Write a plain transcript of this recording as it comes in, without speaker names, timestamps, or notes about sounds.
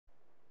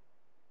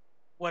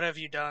What have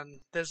you done?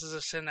 This is a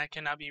sin that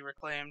cannot be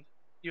reclaimed.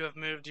 You have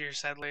moved your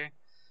settler.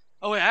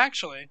 Oh, wait,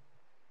 actually,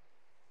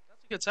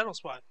 that's a good settle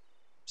spot.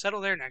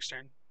 Settle there next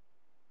turn.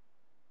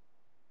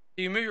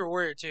 You move your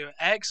warrior too.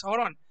 X,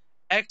 hold on.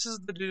 X is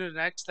to do the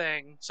next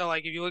thing. So,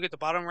 like, if you look at the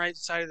bottom right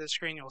side of the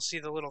screen, you'll see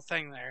the little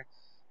thing there.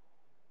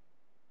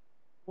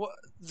 What?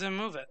 Then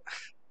move it.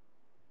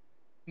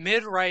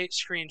 Mid right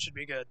screen should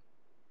be good.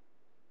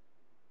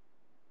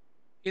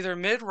 Either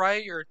mid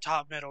right or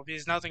top middle,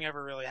 because nothing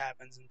ever really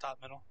happens in top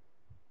middle.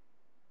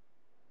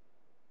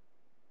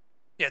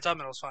 Yeah, top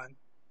middle's fine.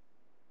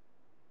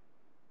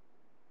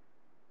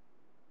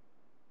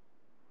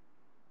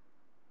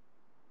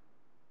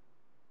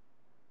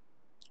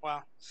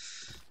 Wow.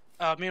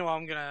 Meanwhile,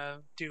 I'm gonna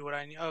do what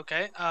I need.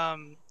 Okay.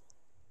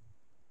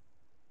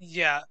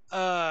 Yeah.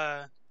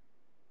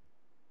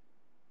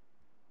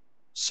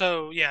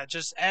 So yeah,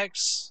 just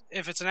X.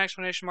 If it's an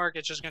exclamation mark,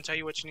 it's just gonna tell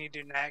you what you need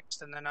to do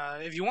next. And then,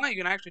 if you want, you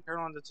can actually turn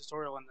on the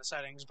tutorial in the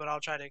settings. But I'll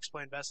try to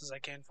explain best as I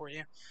can for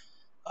you.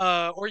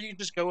 Or you can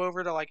just go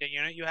over to like a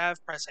unit you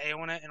have, press A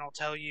on it, and it'll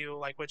tell you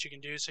like what you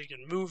can do, so you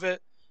can move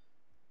it.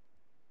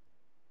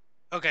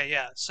 Okay,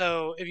 yeah.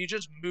 So if you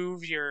just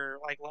move your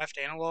like left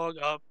analog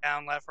up,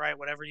 down, left, right,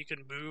 whatever, you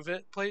can move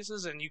it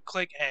places, and you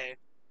click A.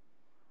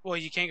 Well,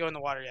 you can't go in the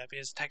water yet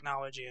because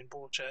technology and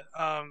bullshit.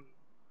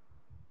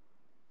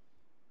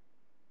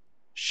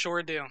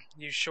 Sure do.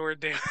 You sure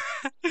do.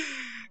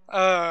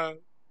 uh,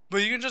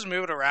 but you can just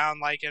move it around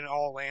like in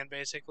all land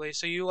basically.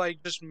 So you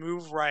like just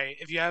move right.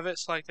 If you have it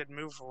selected,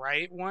 move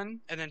right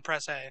one, and then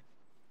press A.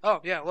 Oh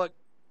yeah, look,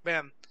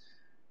 bam.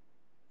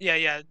 Yeah,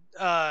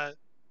 yeah.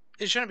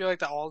 It shouldn't be like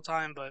that all the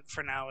time, but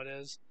for now it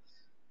is.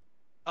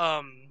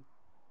 Um,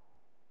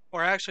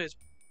 or actually, it's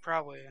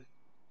probably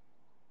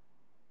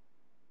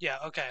yeah.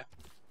 Okay.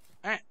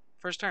 All right.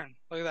 First turn.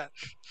 Look at that.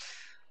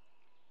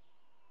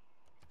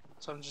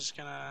 So I'm just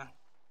gonna.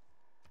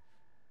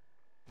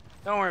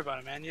 Don't worry about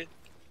it, man. You're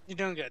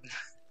doing good.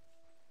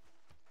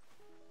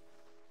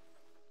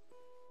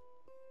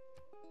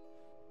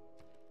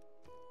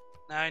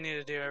 Now I need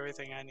to do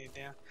everything I need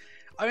to do.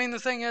 I mean, the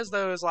thing is,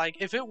 though, is like,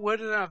 if it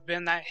wouldn't have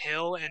been that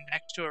hill and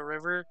next to a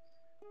river,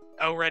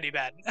 already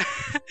bad.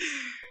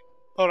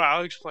 Hold on,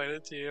 I'll explain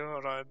it to you.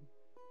 Hold on.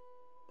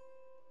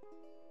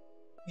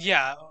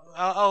 Yeah,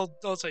 I'll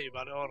tell you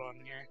about it. Hold on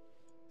here.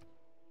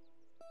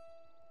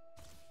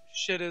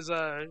 Shit is,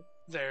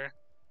 there.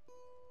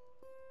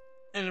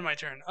 Ended my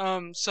turn.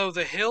 So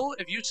the hill,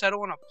 if you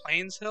settle on a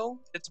plains hill,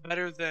 it's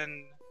better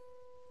than...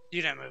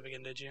 You didn't move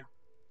again, did you?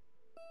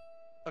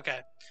 Okay.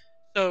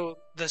 So,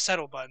 the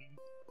settle button.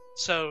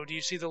 So, do you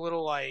see the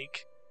little,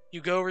 like...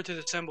 You go over to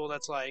the symbol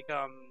that's like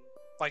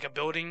a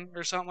building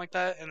or something like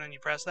that, and then you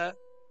press that?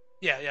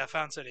 Yeah, yeah,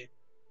 Found City.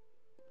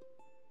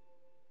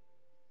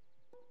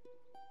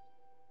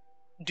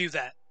 Do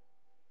that.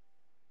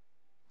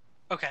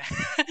 Okay.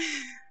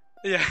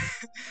 Yeah.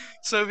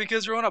 So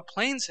because we're on a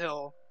plains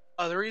hill,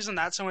 the reason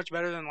that's so much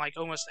better than like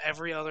almost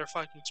every other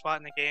fucking spot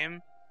in the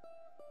game.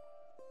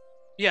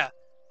 Yeah.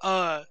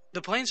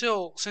 The plains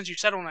hill, since you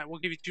settle on it, will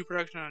give you two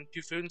production and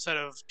two food instead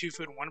of two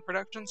food and one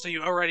production, so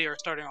you already are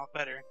starting off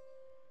better.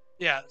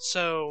 Yeah.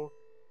 So,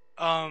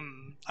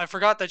 I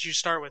forgot that you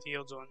start with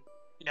yields on.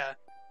 Yeah.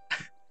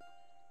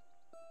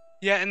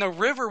 Yeah, and the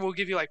river will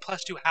give you like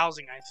 +2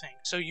 housing, I think.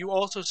 So you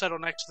also settle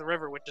next to the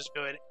river, which is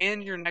good,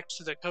 and you're next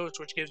to the coast,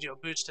 which gives you a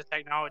boost to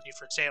technology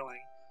for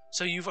sailing.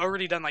 So you've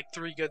already done like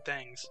three good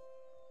things.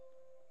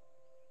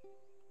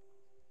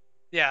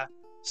 Yeah.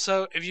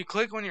 So if you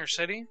click on your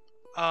city,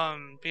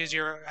 because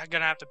you're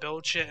gonna have to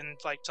build shit and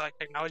like select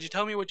technology,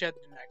 tell me what you have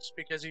to do next.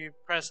 Because if you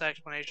press the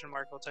exclamation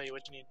mark, it'll tell you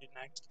what you need to do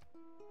next.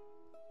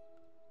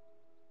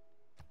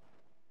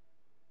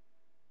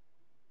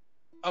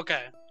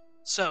 Okay.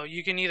 So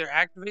you can either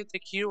activate the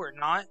queue or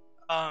not.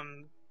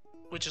 Um,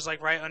 which is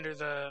like right under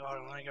the.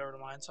 Hold on, let me go over to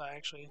mine so I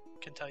actually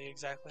can tell you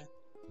exactly.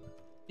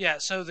 Yeah,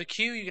 so the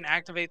queue, you can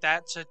activate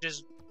that to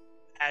just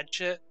add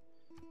shit.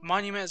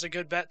 Monument is a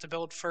good bet to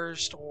build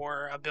first,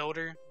 or a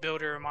builder.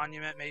 Builder, a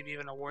monument, maybe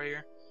even a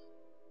warrior.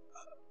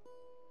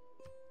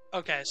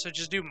 Okay, so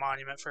just do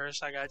monument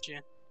first, I got you.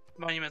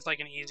 Monument's like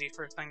an easy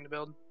first thing to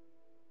build.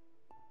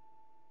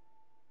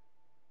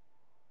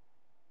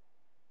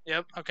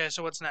 Yep, okay,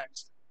 so what's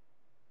next?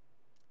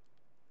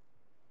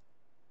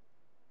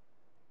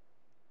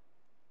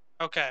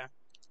 Okay,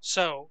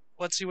 so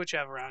let's see what you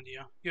have around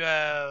you. You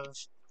have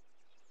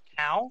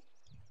cow,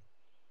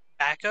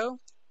 tobacco,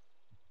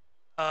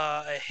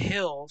 a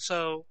hill.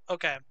 So,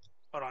 okay,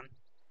 hold on.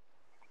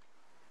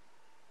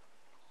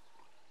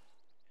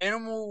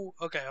 Animal,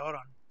 okay, hold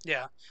on.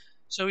 Yeah.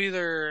 So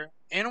either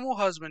animal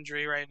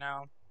husbandry right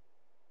now.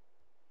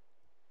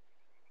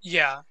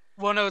 Yeah.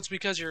 Well, no, it's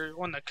because you're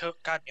on the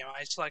goddamn.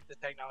 I select the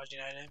technology.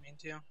 And I didn't mean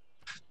to.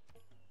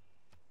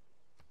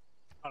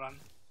 Hold on.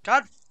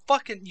 God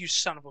fucking you,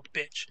 son of a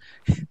bitch!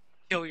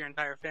 Kill your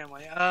entire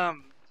family.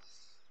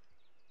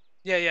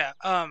 Yeah, yeah.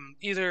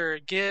 Either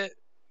get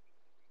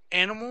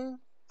animal,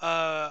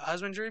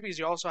 husbandry because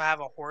you also have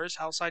a horse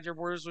outside your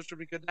borders, which would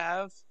be good to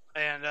have,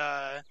 and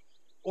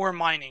Or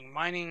mining.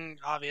 Mining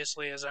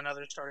obviously is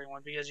another starting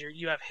one because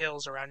you have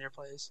hills around your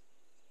place.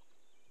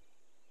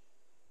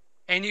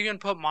 And you can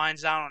put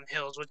mines down on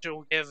hills, which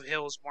will give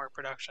hills more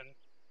production.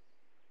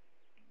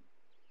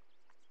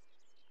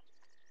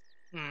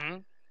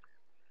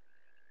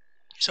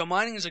 So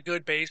mining is a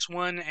good base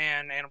one,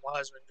 and animal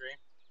husbandry.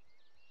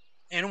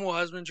 Animal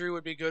husbandry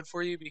would be good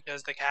for you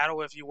because the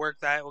cattle, if you work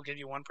that, it will give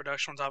you one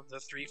production on top of the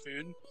 3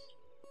 food.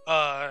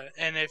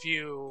 And if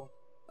you,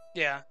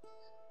 yeah.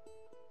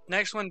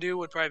 Next one due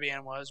would probably be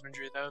animal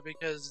husbandry though,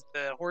 because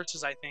the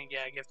horses, I think,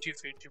 yeah, give 2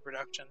 food, 2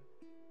 production.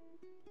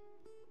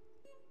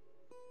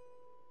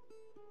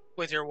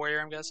 With your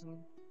warrior, I'm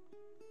guessing.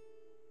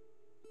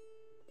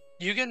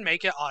 You can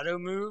make it auto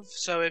move,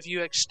 so if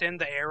you extend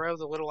the arrow,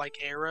 the little like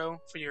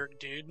arrow for your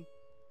dude,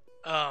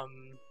 I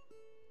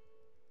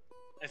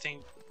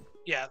think,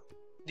 yeah.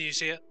 Do you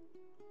see it?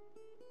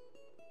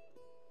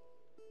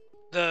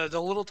 The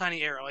little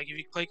tiny arrow, like if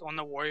you click on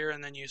the warrior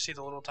and then you see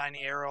the little tiny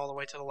arrow all the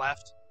way to the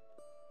left.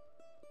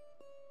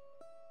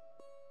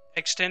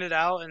 Extend it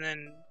out and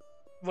then,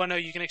 well no,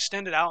 you can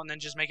extend it out and then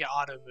just make it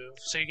auto move,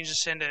 so you can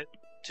just send it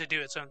to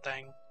do its own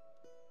thing.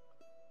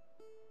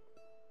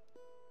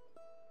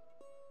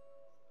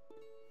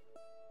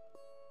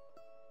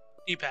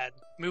 D-pad.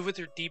 Move with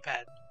your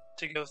D-pad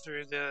to go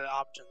through the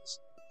options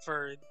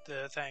for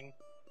the thing.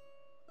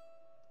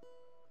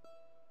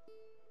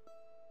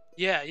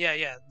 Yeah, yeah,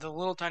 yeah. The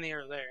little tiny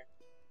arrow there.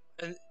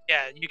 And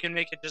yeah, you can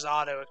make it just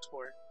auto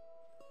export.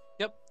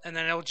 Yep, and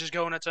then it'll just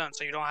go on its own,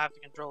 so you don't have to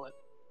control it.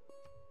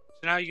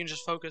 So now you can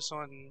just focus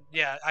on.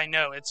 Yeah, I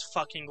know it's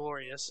fucking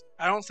glorious.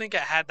 I don't think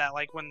it had that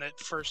like when it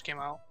first came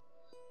out.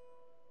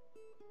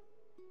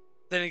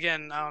 Then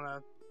again, I don't know.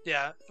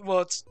 Yeah, well,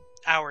 it's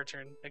our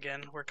turn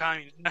again. We're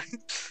kind of.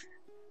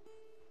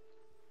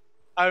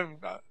 I'm.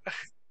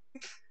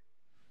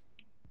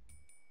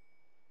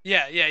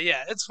 Yeah, yeah,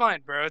 yeah. It's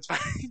fine, bro. It's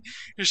fine.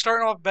 You're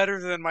starting off better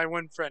than my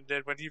one friend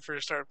did when he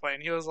first started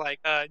playing. He was like,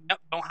 nope,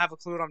 don't have a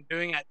clue what I'm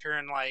doing at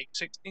turn like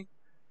 60.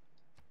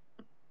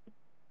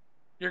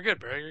 You're good,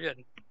 bro. You're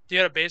good. Do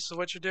you have a base of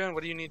what you're doing?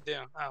 What do you need to do?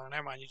 Oh,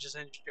 never mind. You just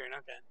ended your turn.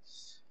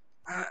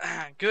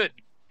 Okay. Good.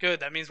 Good.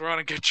 That means we're on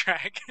a good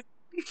track.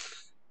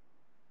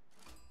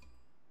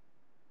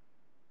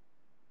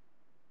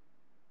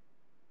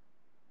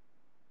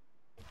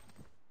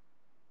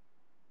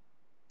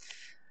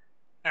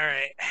 All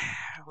right.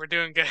 We're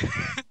doing good.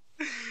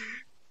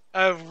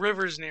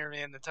 Rivers near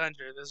me in the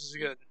tundra. This is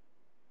good.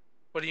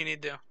 What do you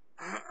need to do?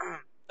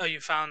 Oh,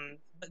 you found.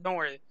 Don't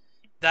worry.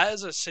 That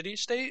is a city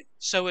state,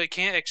 so it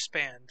can't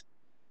expand.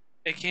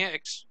 It can't.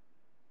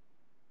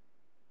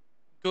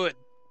 Good.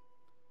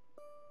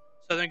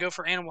 So then go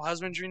for animal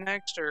husbandry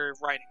next or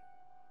writing.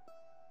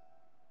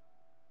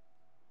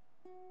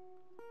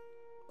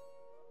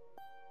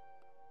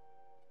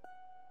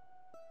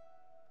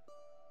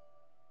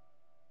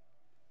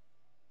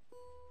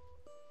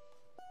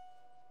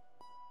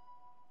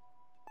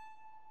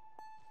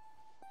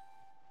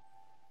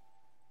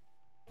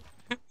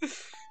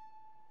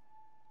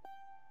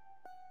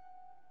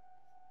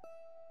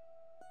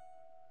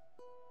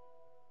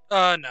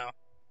 No.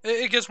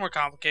 It gets more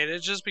complicated.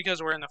 It's just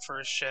because we're in the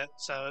first shit,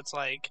 so it's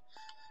like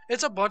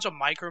it's a bunch of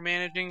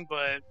micromanaging,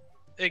 but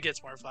it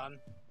gets more fun.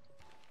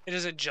 It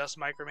isn't just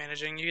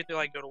micromanaging. You get to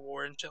like go to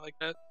war and shit like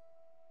that.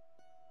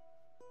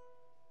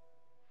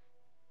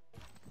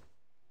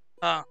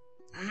 Uh,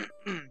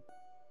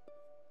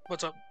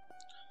 what's up?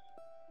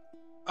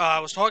 I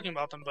was talking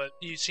about them, but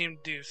you seem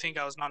to think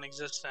I was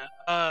non-existent.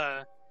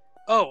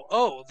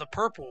 Oh, the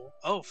purple.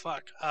 Oh,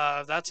 fuck.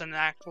 That's an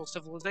actual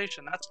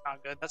civilization. That's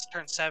not good. That's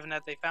turn 7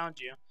 that they found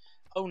you.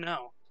 Oh,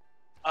 no.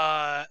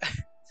 Uh,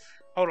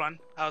 hold on.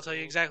 I'll tell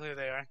you exactly who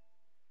they are.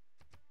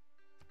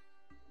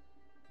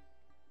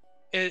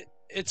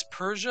 It's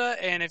Persia,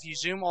 and if you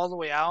zoom all the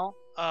way out,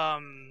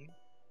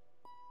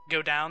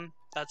 go down.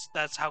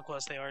 That's how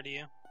close they are to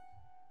you.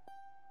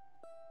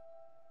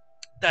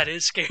 That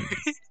is scary.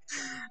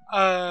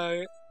 uh,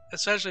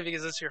 Especially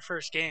because it's your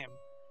first game.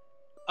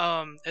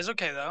 It's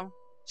okay though.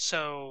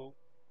 So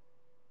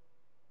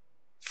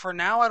for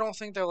now, I don't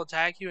think they'll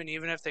attack you, and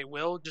even if they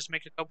will, just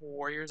make a couple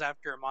warriors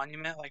after a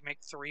monument. Like make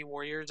 3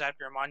 warriors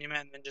after a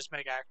monument, and then just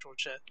make actual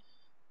shit.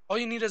 All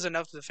you need is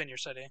enough to defend your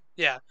city.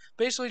 Yeah,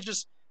 basically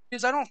just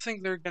because I don't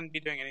think they're gonna be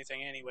doing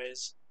anything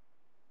anyways.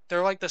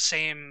 They're like the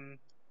same.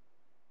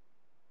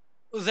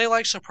 They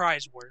like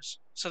surprise wars,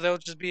 so they'll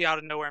just be out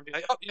of nowhere and be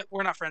like, "Oh, yeah,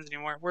 we're not friends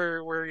anymore.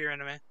 We're your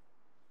enemy."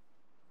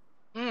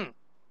 Mm.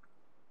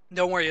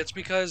 Don't worry, it's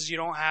because you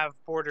don't have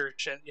border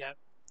shit yet.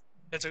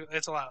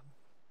 It's allowed.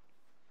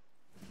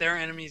 They're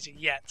enemies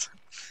yet.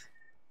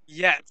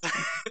 Yet.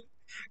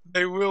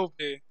 They will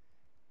be.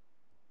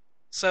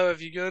 So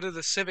if you go to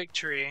the civic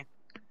tree,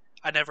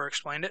 I never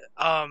explained it,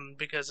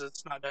 because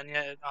it's not done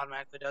yet, it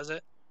automatically does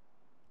it.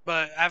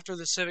 But after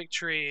the civic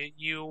tree,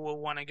 you will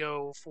want to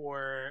go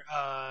for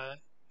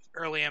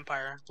early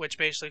empire, which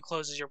basically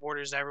closes your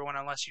borders to everyone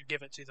unless you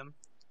give it to them.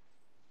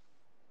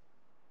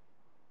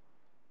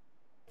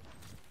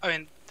 I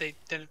mean, they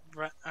didn't.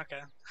 Okay,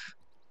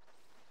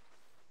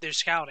 they're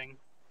scouting.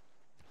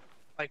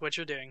 like what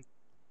you're doing.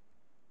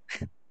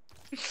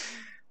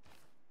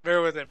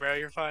 Bear with it, bro.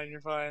 You're fine.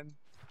 You're fine.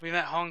 We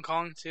met Hong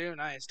Kong too.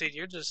 Nice, dude.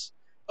 You're just.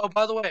 Oh,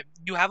 by the way,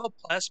 you have a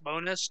plus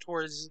bonus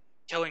towards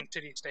killing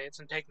city states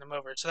and taking them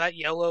over. So that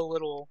yellow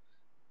little.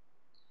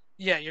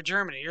 Yeah, you're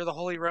Germany. You're the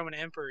Holy Roman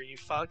Emperor. You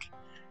fuck.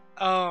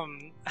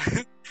 Um,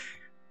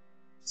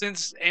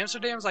 since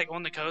Amsterdam's like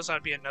on the coast,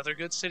 that'd be another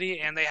good city,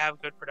 and they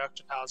have good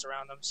production tiles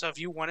around them. So if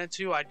you wanted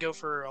to, I'd go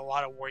for a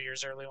lot of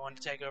warriors early on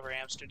to take over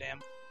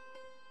Amsterdam.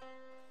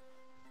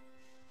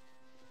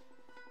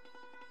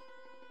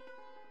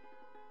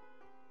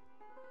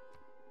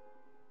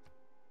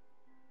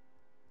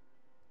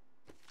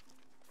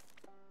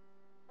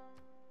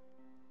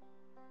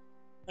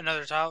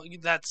 Another tile.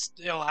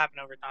 It'll happen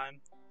over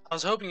time. I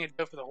was hoping it'd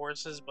go for the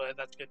horses, but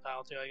that's a good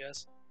tile too, I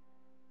guess.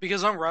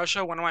 Because on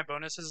Russia, one of my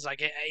bonuses is I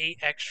get 8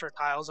 extra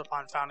tiles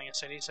upon founding a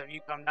city. So if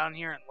you come down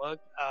here and look,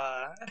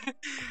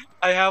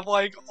 I have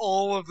like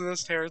all of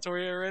this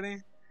territory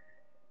already.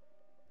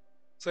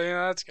 So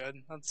yeah, that's good.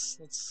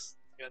 That's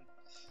good.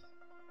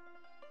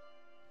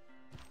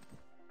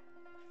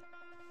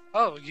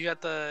 Oh, you got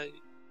the.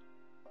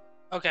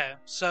 Okay,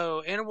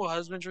 so animal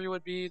husbandry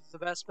would be the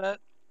best bet.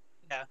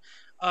 Yeah.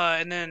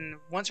 And then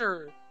once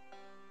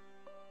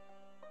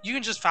you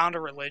can just found a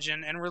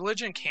religion, and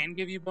religion can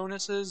give you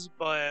bonuses,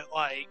 but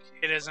like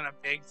it isn't a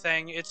big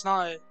thing. It's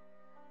not.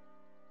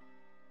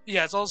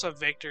 Yeah, it's also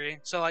victory.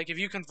 So like if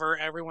you convert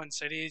everyone's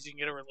cities, you can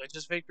get a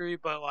religious victory,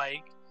 but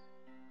like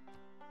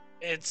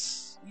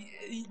it's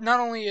not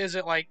only is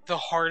it like the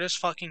hardest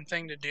fucking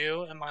thing to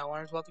do, and my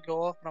alarm's about to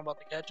go off, but I'm about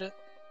to catch it.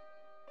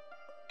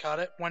 Caught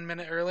it 1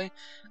 minute early.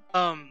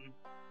 Um,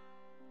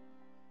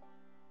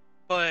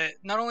 but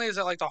not only is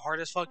it like the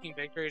hardest fucking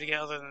victory to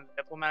get other than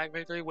diplomatic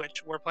victory,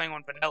 which we're playing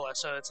on vanilla,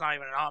 so it's not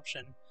even an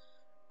option.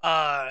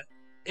 Uh,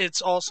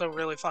 it's also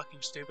really fucking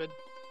stupid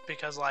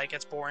because like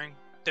it's boring.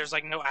 There's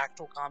like no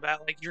actual combat.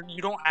 Like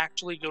you don't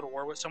actually go to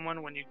war with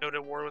someone when you go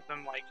to war with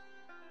them like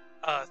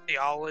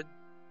theologically.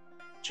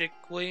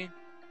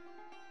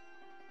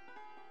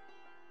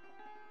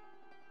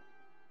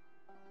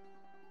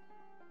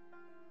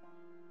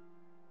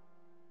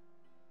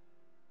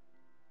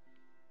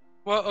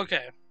 Well,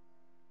 okay.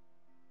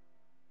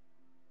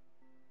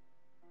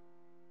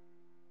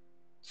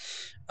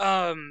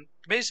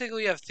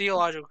 Basically you have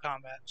theological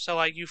combat. So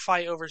like you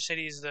fight over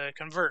cities to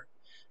convert,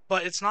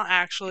 but it's not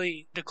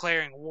actually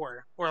declaring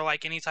war or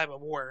like any type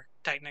of war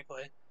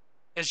technically.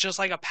 It's just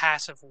like a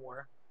passive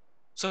war.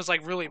 So it's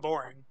like really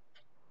boring.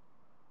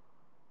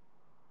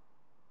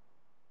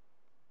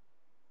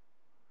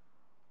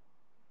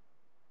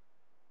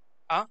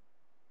 Huh?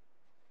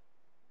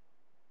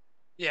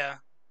 Yeah.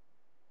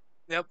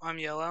 Yep, I'm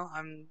yellow.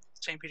 I'm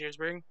St.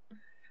 Petersburg.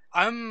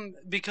 I'm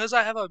because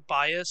I have a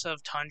bias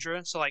of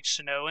tundra, so like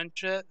snow and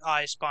shit.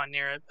 I spawn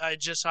near it. I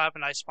just so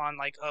happen I spawn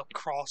like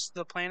across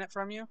the planet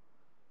from you.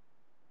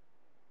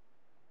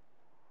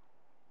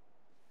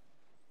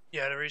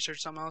 Yeah, to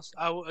research something else.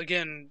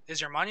 Again, is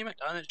your monument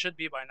done? It should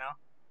be by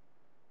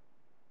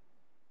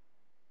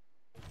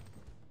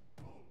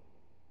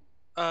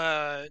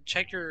now.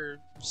 Check your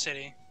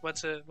city.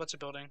 What's a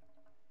building?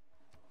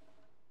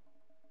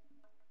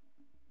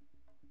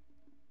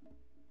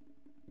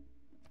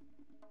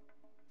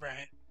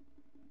 Right.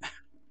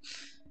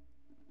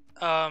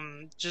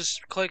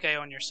 Just click A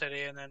on your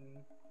city and then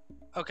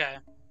okay.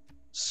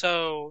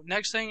 So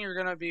next thing you're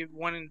gonna be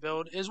wanting to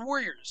build is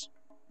warriors.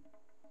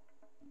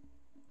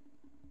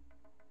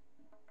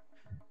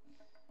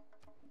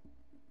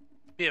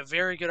 Be a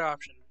very good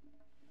option.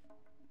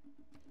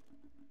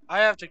 I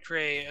have to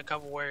create a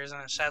couple warriors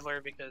and a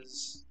settler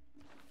because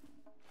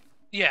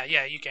yeah,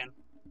 you can.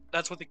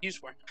 That's what the queue's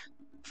for.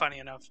 Funny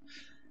enough.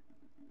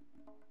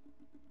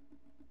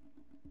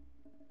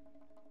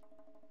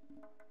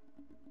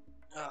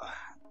 Uh,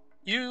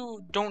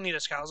 you don't need a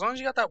scout. As long as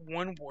you got that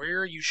one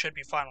warrior, you should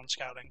be fine on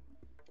scouting.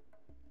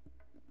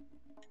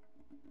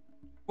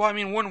 Well, I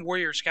mean, one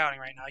warrior scouting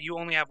right now. You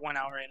only have one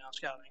out right now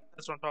scouting.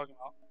 That's what I'm talking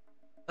about.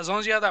 As long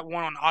as you have that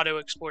one on Auto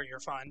Explorer,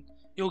 you're fine.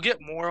 You'll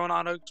get more on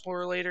Auto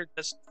Explorer later.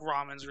 This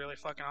ramen's really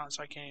fucking hot,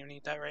 so I can't even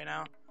eat that right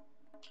now.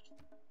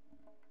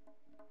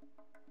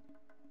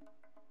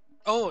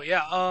 Oh,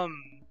 yeah,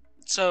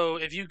 so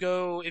if you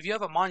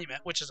have a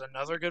monument, which is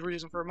another good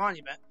reason for a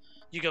monument,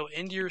 you go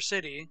into your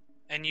city,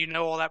 and you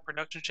know all that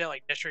production shit,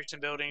 like districts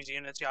and buildings,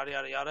 units, yada,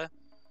 yada, yada.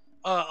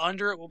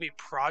 Under it will be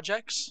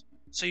projects,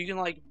 so you can,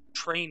 like,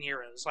 train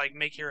heroes, like,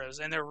 make heroes,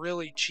 and they're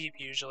really cheap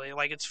usually.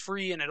 Like, it's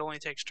free and it only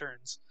takes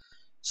turns.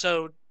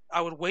 So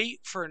I would wait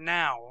for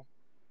now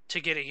to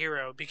get a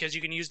hero because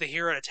you can use the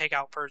hero to take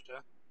out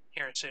Persia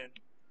here soon.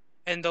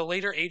 And the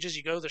later ages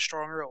you go, the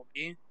stronger it'll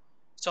be.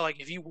 So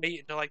like if you wait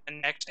until like the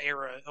next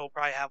era, it'll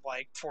probably have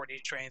like 40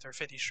 strength or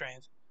 50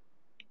 strength.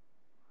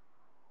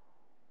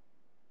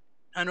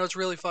 I know it's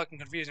really fucking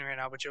confusing right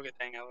now, but you'll get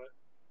the hang of it.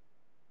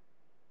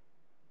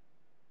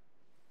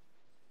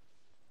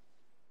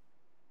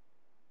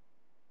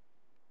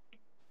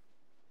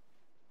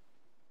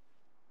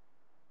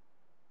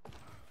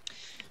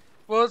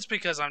 Well, it's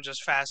because I'm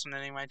just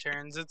fascinating my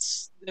turns.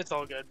 It's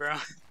all good, bro.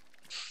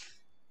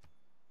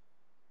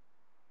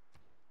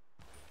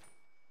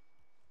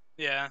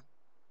 Yeah.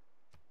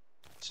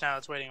 So now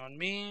it's waiting on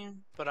me,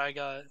 but I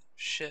got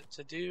shit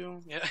to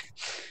do. Yeah.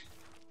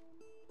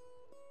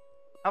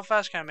 How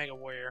fast can I make a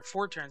warrior?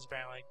 4 turns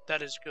apparently.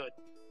 That is good.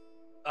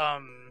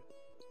 That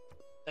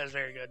is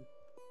very good.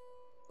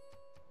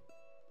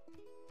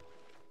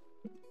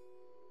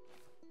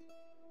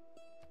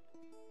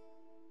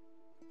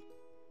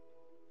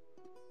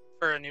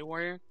 For a new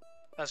warrior?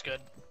 That's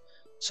good.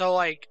 So,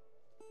 like,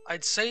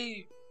 I'd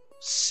say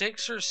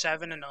 6 or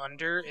 7 and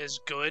under is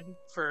good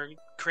for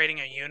creating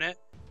a unit.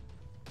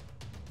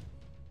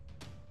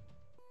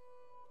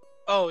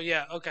 Oh,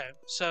 yeah, okay.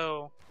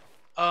 So,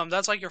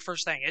 that's like your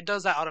first thing. It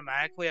does that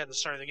automatically at the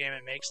start of the game.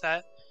 It makes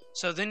that.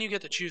 So then you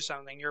get to choose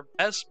something. Your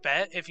best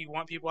bet if you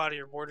want people out of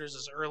your borders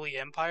is early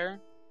Empire.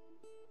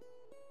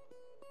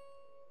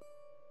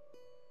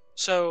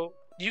 So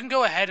you can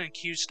go ahead and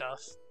queue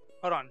stuff.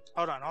 Hold on.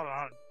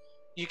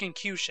 You can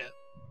queue shit.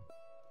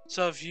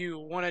 So if you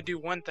want to do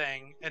one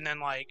thing and then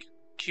like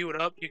queue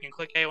it up, you can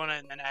click A on it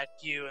and then add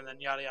queue and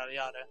then yada yada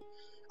yada.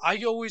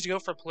 I always go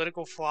for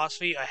political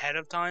philosophy ahead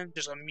of time.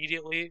 Just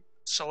immediately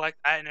select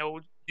that and it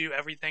will do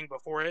everything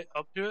before it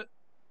up to it.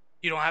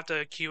 You don't have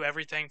to queue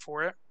everything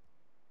for it.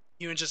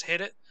 You can just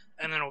hit it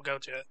and then it'll go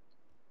to it.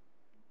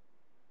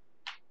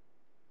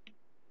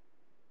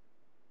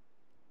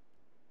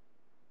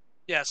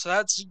 Yeah, so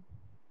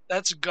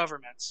that's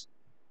governments.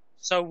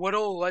 So what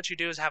it'll let you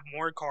do is have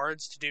more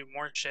cards to do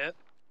more shit,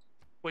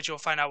 which you'll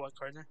find out what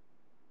cards are.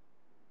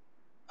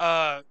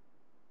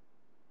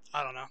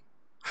 I don't know.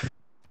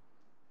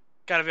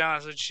 Gotta be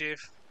honest with you,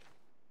 Chief.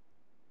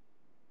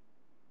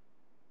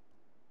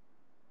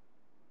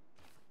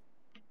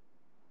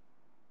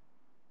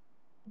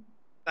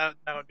 That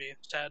would be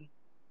sad.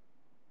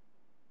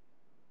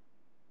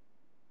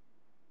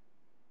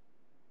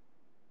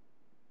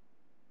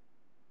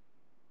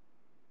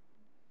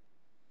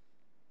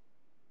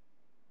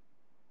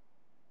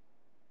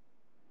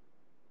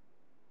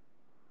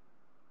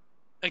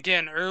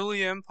 Again,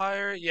 early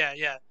Empire,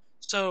 yeah.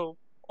 So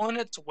on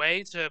its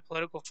way to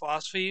political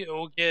philosophy, it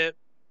will get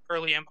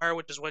early Empire,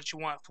 which is what you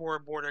want for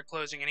border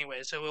closing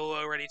anyway. So it will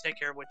already take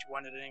care of what you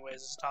wanted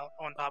anyways,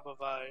 on top of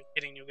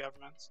getting new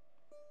governments.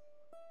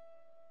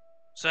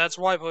 So that's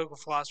why political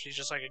philosophy is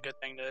just like a good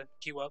thing to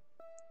queue up.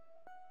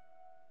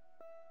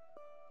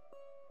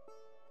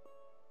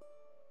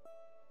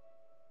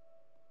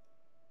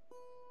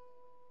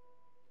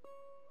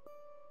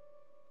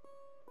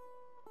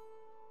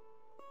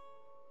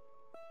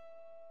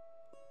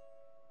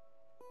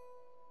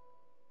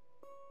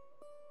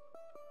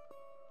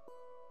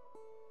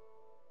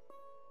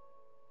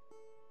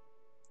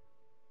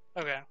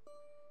 Okay.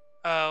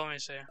 Let me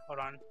see. Hold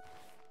on.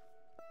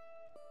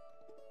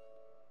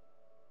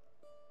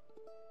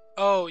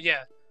 Oh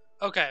yeah.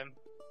 Okay.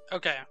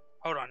 Okay.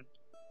 Hold on.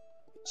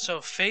 So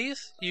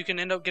faith, you can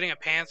end up getting a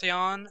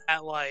pantheon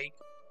at like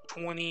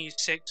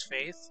 26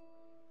 faith,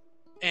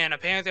 and a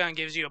pantheon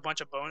gives you a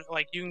bunch of bonus.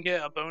 Like you can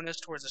get a bonus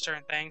towards a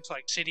certain things,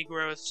 like city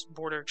growth,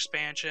 border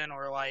expansion,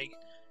 or like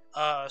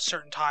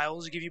certain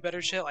tiles give you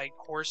better shit, like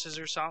horses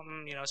or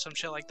something. You know, some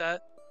shit like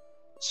that.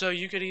 So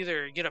you could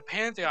either get a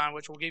pantheon,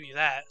 which will give you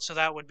that. So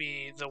that would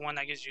be the one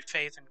that gives you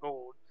faith and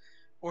gold,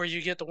 or you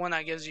get the one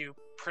that gives you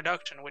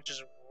production, which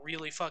is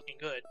really fucking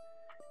good.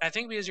 And I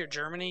think because you're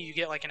Germany, you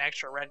get like an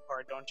extra red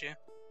card, don't you?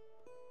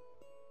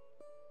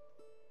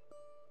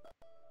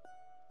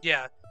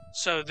 Yeah.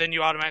 So then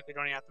you automatically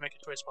don't even have to make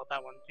a choice about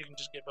that one. You can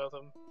just get both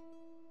of them.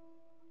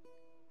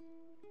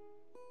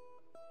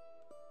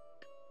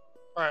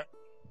 All right.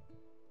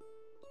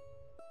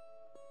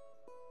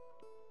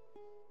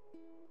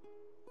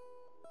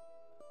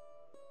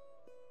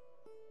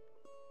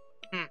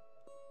 Hmm.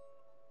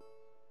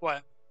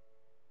 What?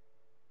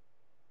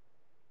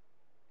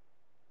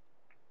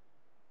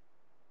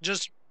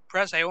 Just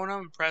press A on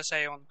them. Press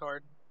A on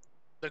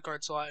the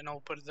card slot, and I'll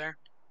put it there.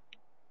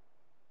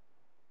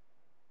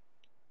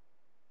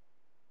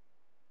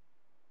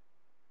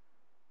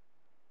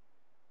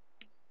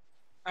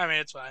 I mean,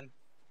 it's fine.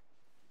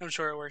 I'm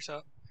sure it works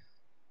out.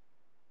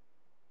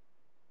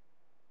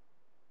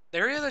 The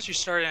area that you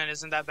start in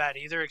isn't that bad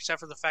either, except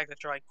for the fact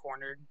that you're like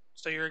cornered.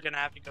 So you're gonna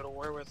have to go to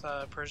war with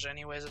Persia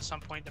anyways at some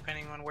point,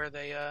 depending on where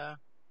they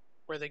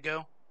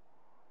go.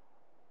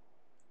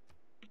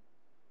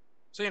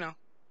 So you know,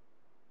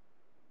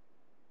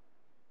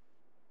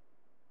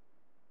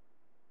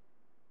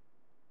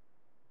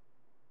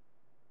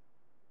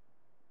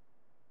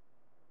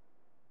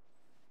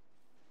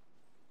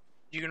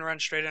 you can run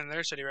straight into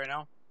their city right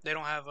now. They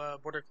don't have a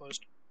border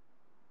closed.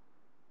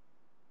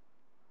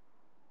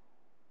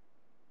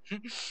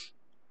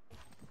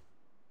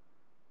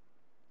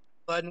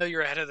 But I know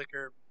you're ahead of the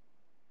curve.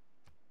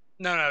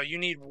 No, you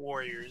need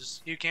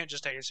warriors. You can't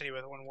just take a city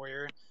with one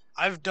warrior.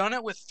 I've done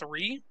it with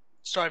 3,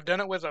 so I've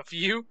done it with a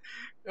few.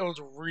 It was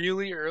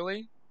really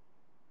early.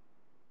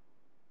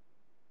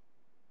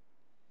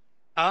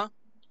 Huh?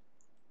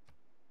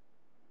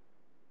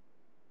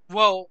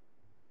 Well,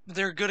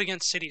 they're good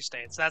against city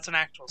states. That's an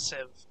actual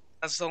civ.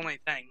 That's the only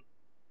thing.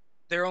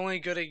 They're only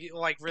good,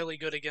 like really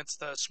good against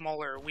the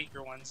smaller,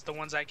 weaker ones. The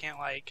ones that can't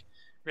like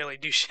really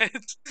do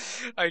shit.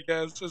 I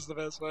guess is the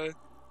best way.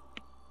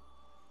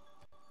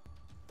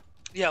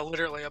 Yeah,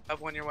 literally up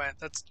one your way.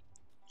 That's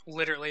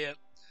literally it.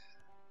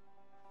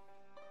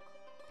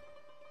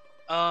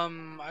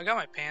 I got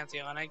my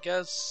Pantheon. I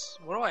guess.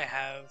 What do I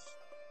have?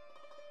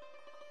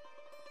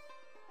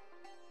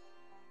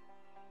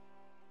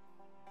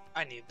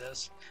 I need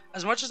this.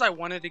 As much as I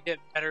wanted to get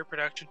better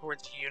production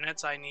towards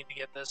units, I need to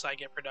get this. I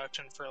get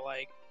production for,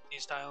 like,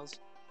 these tiles.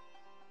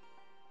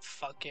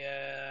 Fuck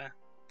yeah.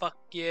 Fuck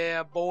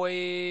yeah,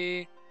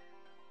 boy.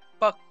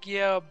 Fuck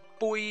yeah,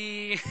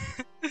 boy.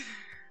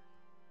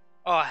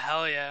 Oh,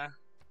 hell yeah.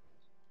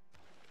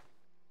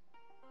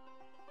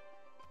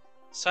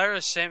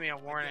 Cyrus sent me a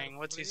warning.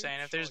 What's he saying?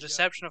 If there's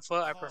deception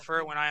afoot, I prefer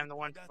it when I am the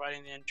one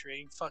providing the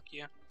intrigue. Fuck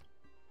you.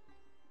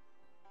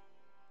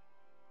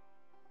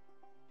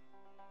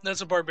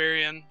 That's a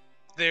barbarian.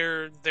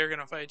 They're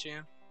gonna fight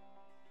you.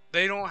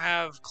 They don't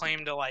have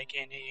claim to like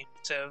any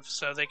civ,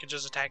 so they could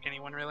just attack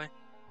anyone really.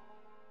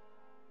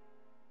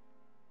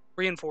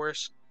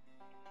 Reinforce.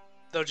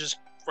 They'll just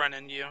run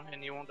into you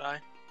and you won't die.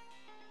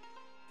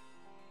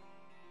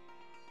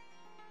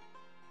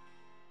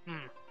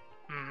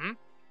 Mm-hmm.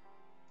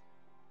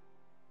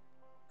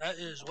 That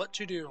is what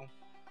to do.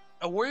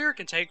 A warrior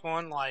can take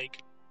on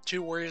like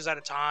 2 warriors at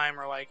a time,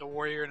 or like a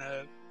warrior and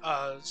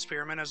a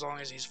spearman, as long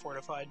as he's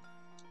fortified.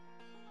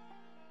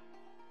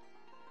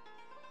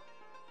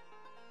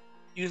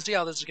 You can see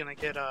how this is gonna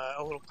get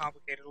a little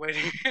complicated later.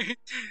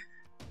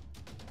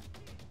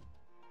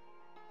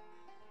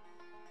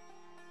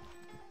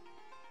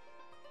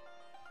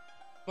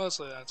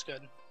 Mostly that's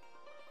good.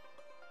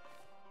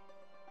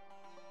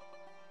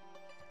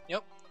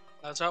 Yep,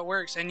 that's how it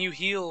works. And you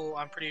heal,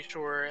 I'm pretty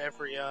sure,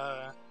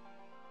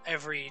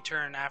 every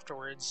turn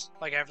afterwards,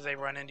 like after they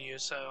run into you,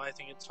 so I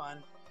think it's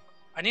fine.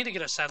 I need to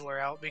get a settler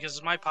out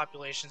because my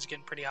population's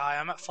getting pretty high.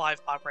 I'm at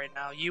 5 pop right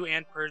now. You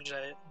and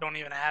Persia don't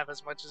even have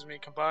as much as me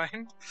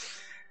combined.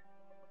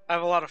 I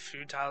have a lot of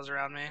food tiles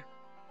around me.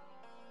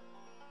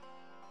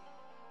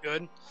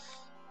 Good.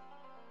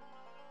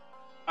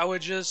 I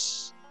would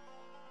just...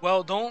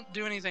 Well, don't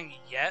do anything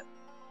yet.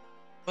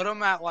 Put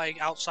them at, like,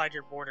 outside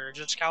your border.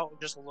 Just scout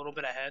just a little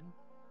bit ahead.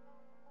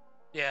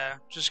 Yeah,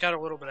 just scout a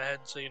little bit ahead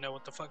so you know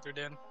what the fuck they're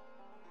doing.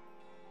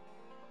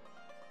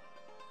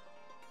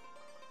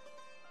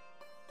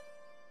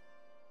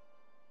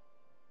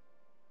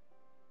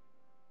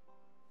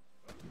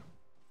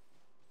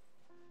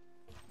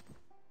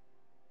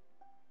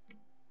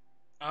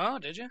 Oh,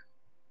 did you?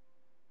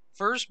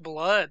 First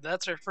blood.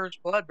 That's our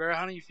first blood, bro.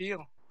 How do you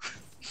feel?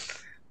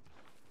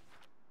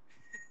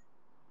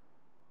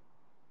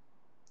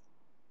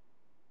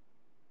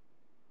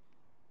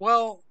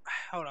 Well,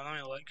 hold on, let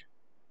me look.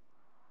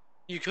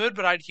 You could,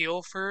 but I'd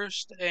heal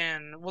first,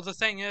 and, well, the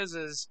thing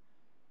is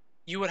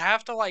you would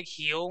have to, like,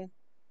 heal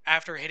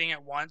after hitting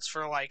it once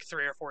for, like,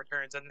 3 or 4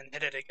 turns, and then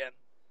hit it again.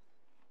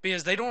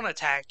 Because they don't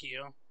attack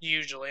you,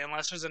 usually,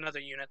 unless there's another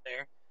unit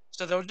there.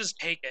 So they'll just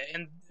take it,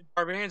 and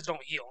barbarians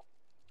don't heal.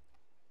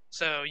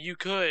 So you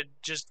could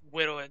just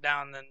whittle it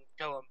down and then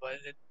kill them, but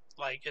it's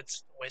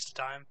a waste of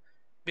time.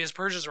 Because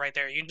Persia's right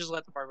there. You can just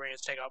let the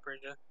barbarians take out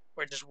Persia,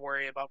 or just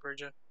worry about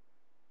Persia.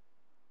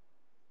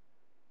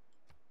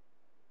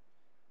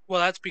 Well,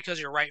 that's because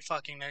you're right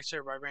fucking next to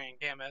a barbarian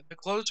encampment. The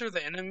closer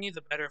the enemy,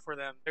 the better for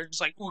them. They're just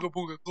like, ooga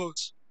booga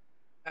close.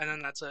 And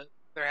then that's it.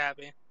 They're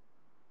happy.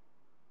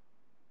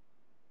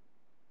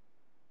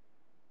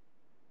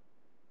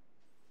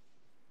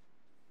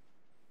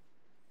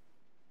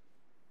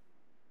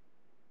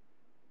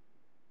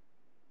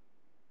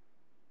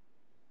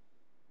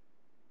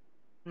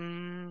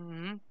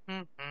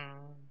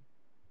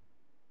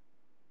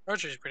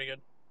 Archery's pretty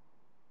good.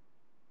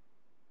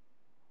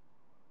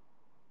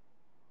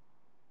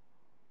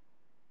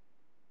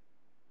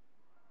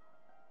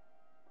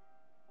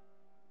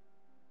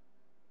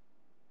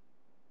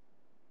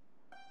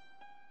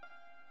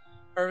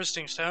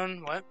 Harvesting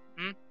stone, what?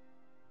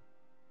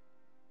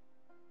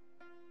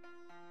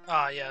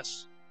 Ah,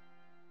 yes.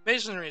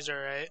 Masonry's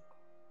alright.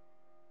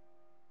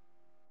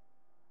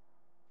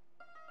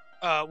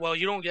 Well,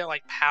 you don't get,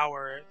 like,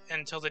 power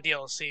until the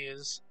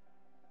DLCs.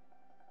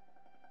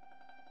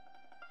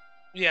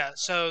 Yeah,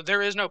 so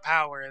there is no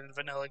power in the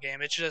vanilla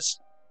game. It's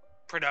just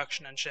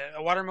production and shit.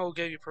 A watermill will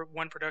give you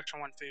 1 production,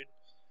 1 food.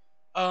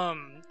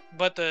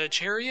 But the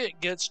chariot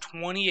gets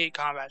 28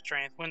 combat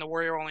strength when the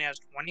warrior only has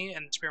 20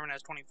 and the spearman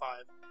has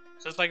 25.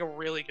 So it's like a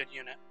really good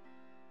unit.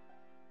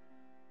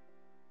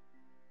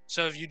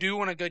 So if you do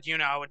want a good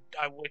unit, I would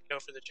go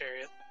for the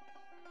chariot.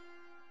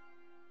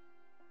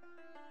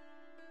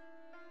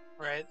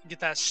 Right? Get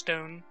that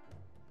stone.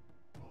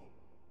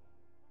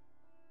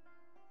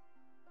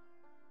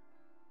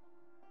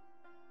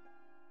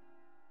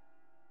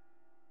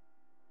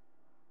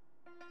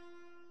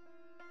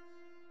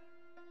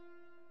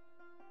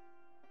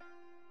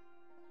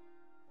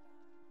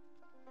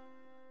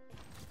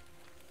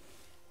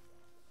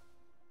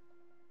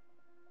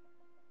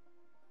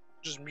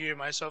 Just muted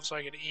myself so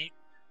I could eat.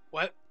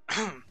 What?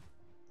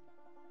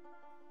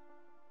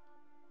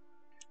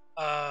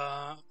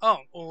 Oh,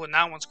 well, when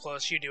that one's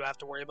close, you do have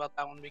to worry about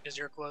that one because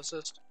you're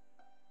closest.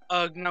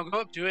 Now go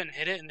up to it and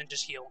hit it, and then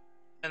just heal.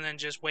 And then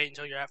just wait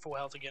until you're at full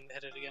health again to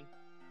hit it again.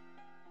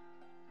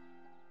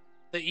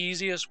 The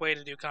easiest way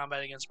to do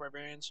combat against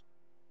barbarians.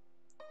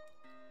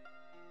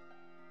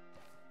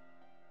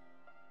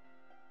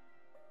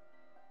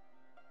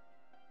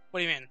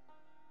 What do you mean?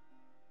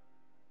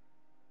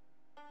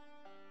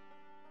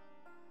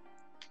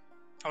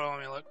 Hold on,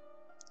 let me look.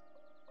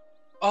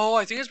 Oh,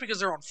 I think it's because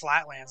they're on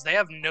flatlands. They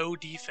have no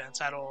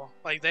defense at all.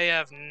 Like, they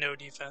have no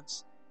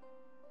defense.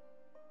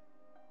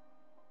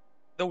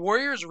 The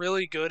warrior's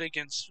really good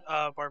against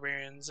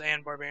barbarians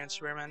and barbarian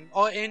spearmen.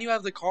 Oh, and you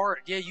have the card.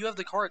 Yeah, you have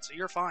the card, so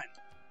you're fine.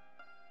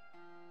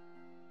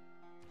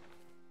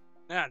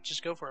 Yeah,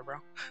 just go for it, bro.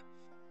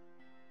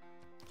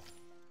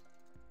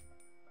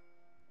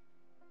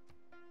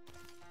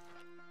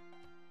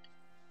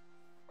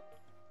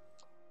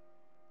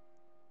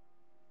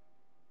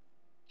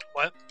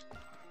 What?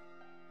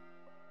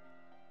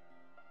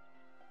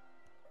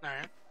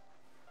 Alright.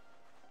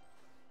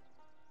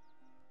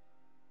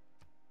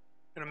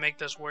 Gonna make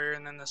this warrior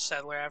and then the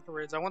settler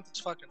afterwards. I want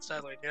this fucking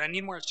settler, dude. I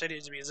need more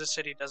cities because this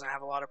city doesn't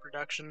have a lot of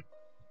production.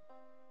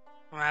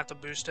 I'm gonna have to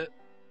boost it.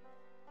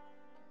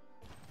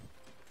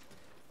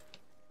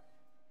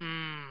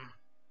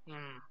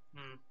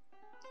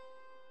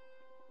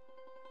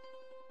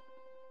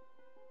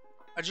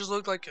 I just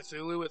looked like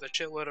Cthulhu with a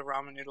shitload of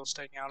ramen noodles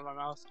sticking out of my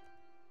mouth.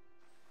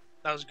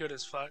 That was good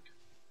as fuck.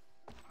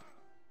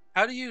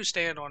 How do you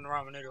stand on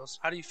ramen noodles?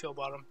 How do you feel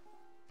about them?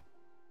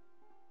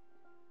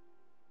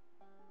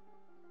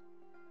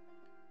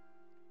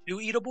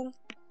 Too eatable?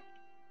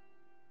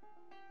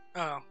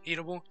 Oh,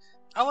 eatable.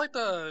 I like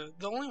the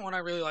only one I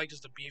really like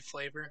is the beef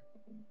flavor.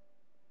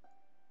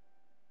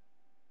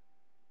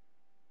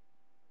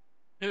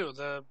 Who?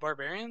 The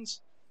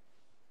barbarians?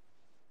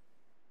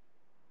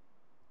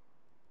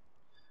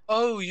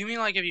 Oh, you mean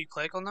like if you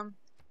click on them?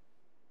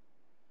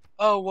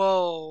 Oh,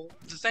 well,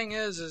 the thing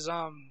is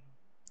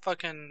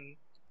fucking,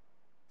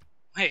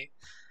 wait,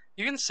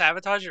 you can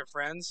sabotage your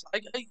friends?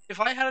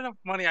 If I had enough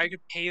money, I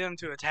could pay them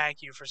to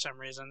attack you for some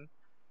reason.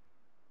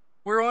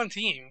 We're on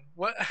team.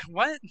 What?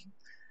 What?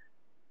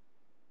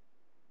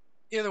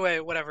 Either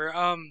way, whatever.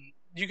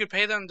 You could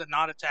pay them to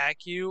not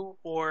attack you,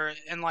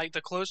 and like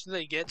the closer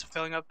they get to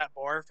filling up that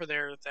bar for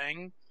their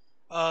thing,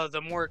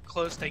 the more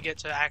close they get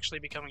to actually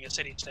becoming a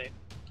city-state.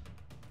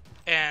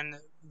 And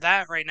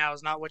that right now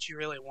is not what you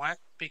really want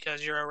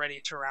because you're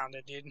already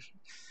surrounded, dude.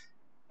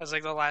 That's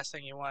like the last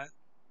thing you want.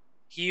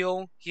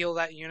 Heal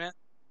that unit.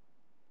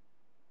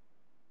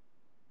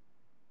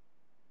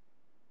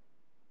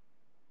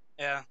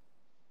 Yeah.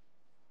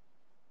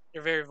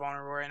 You're very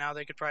vulnerable right now.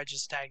 They could probably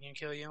just attack you and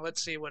kill you.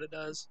 Let's see what it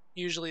does.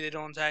 Usually they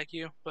don't attack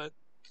you, but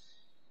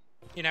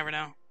you never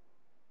know.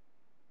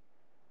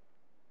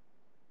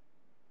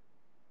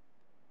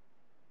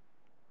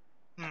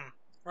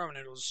 Ramen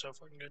noodles is so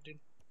fucking good, dude.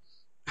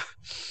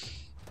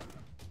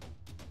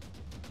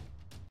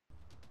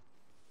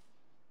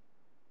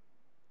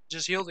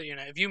 Just heal the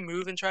unit. If you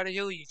move and try to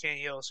heal, you can't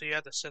heal, so you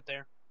have to sit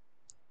there.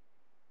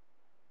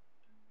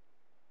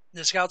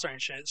 The scouts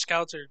aren't shit.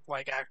 Scouts are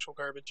like actual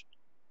garbage.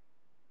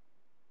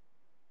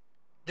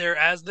 They're,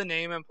 as the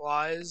name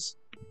implies,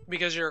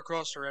 because you're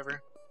across the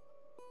river.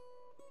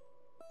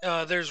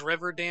 There's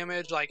river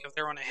damage, like if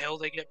they're on a hill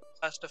they get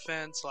less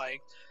defense,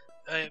 like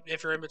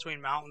if you're in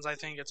between mountains I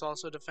think it's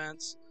also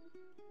defense.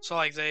 So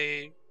like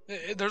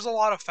there's a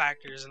lot of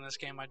factors in this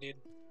game, my dude.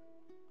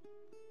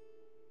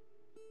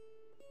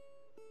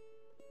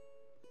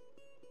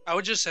 I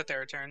would just sit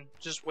there a turn,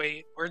 just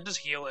wait, or just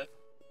heal it,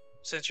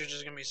 since you're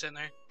just gonna be sitting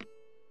there.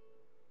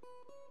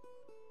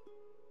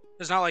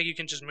 It's not like you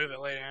can just move it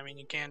later, I mean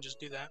you can just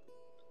do that.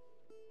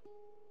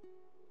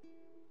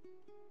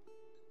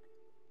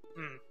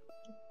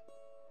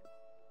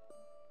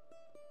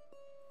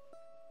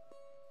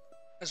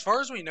 As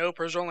far as we know,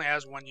 Persia only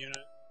has one unit.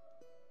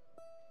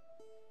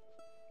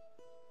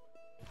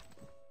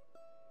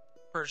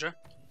 Persia.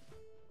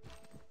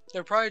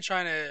 They're probably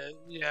trying to,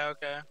 yeah,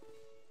 okay.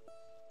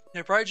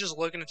 They're probably just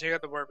looking to take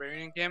out the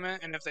barbarian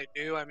encampment, and if they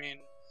do, I mean,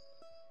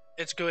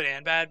 it's good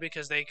and bad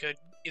because they could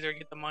either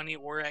get the money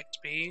or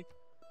XP.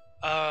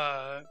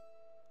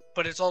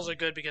 But it's also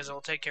good because it'll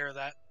take care of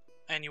that,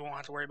 and you won't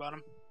have to worry about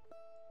them.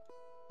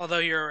 Although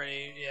you're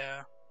already,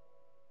 yeah.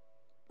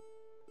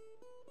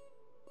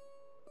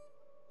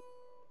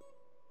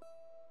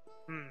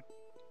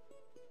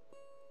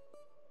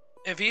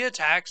 If he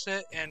attacks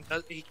it and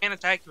he can't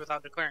attack you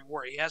without declaring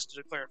war, he has to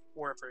declare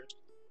war first.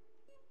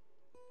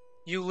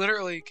 You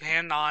literally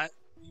cannot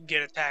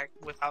get attacked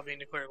without being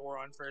declared war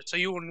on first, so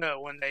you will know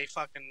when they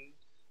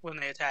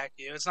attack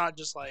you. It's not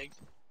just like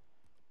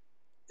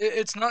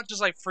it's not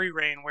just like free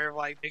reign where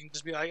like they can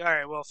just be like, all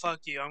right, well, fuck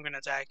you, I'm gonna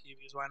attack you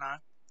because why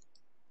not?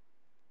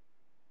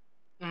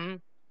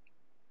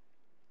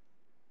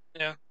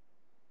 Yeah.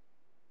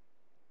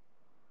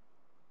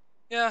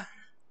 Yeah.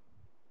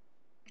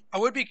 I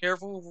would be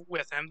careful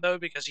with him though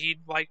because he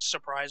likes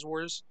surprise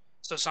wars.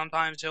 So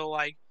sometimes he'll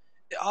like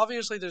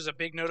obviously there's a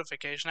big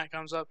notification that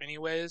comes up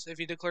anyways if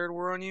he declared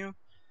war on you.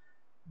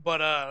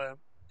 but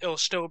it'll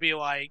still be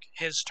like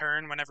his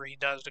turn whenever he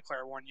does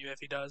declare war on you, if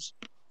he does.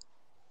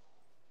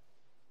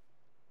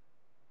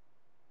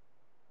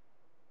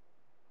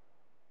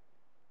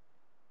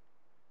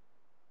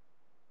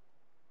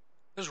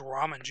 This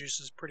ramen juice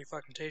is pretty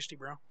fucking tasty,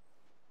 bro.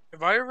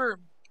 If I ever,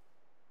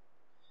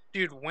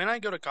 dude, when I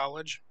go to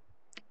college,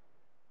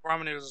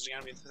 ramen noodles is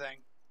gonna be the thing.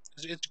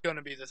 It's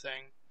gonna be the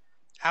thing.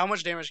 How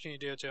much damage can you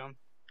do to him?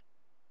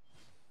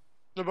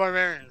 The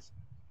barbarians.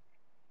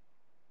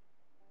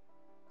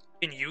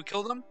 Can you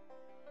kill them?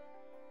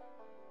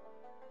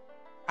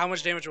 How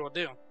much damage will it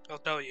do? I'll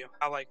tell you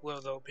how like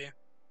low they'll be.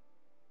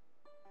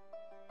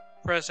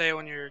 Press A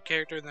on your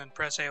character, then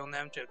press A on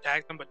them to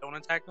attack them, but don't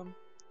attack them.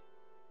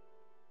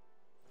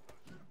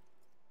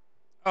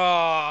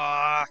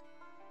 Ah,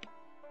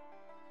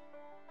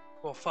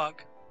 well,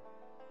 fuck.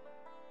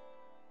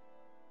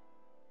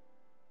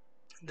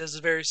 This is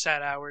very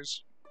sad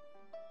hours.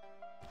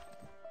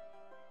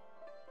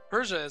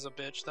 Persia is a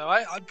bitch, though.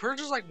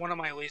 Persia's like one of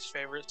my least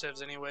favorite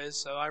civs, anyways,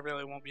 so I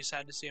really won't be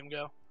sad to see him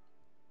go.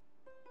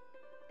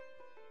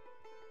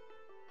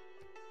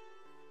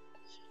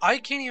 I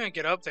can't even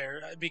get up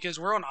there because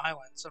we're on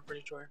islands. I'm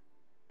pretty sure.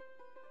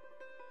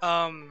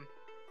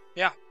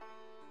 Yeah.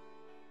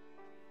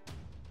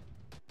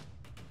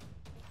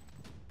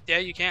 Yeah,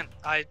 you can.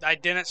 I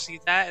didn't see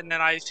that, and then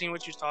I seen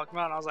what you was talking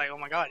about, and I was like, oh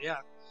my god, yeah.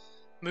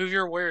 Move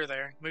your warrior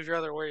there. Move your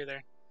other warrior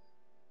there.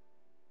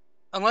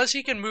 Unless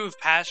he can move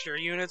past your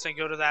units and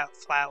go to that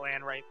flat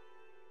land right.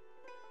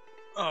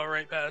 Oh,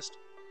 right past.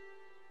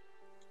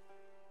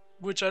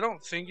 Which I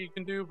don't think you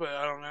can do, but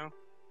I don't know.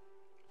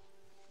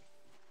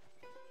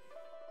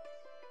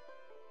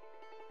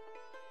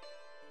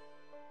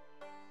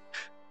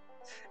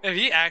 If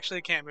he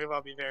actually can't move,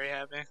 I'll be very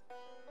happy.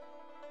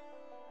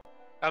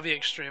 I'll be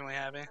extremely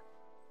happy.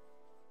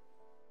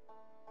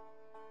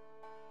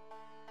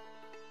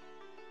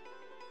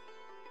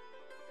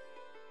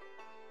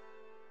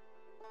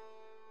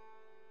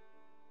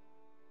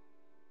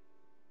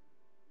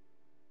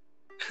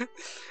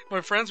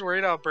 My friend's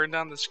worried I'll burn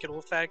down the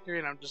Skittle factory,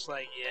 and I'm just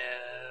like,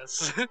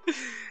 yes.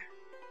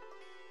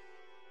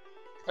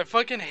 I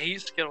fucking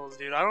hate Skittles,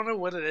 dude. I don't know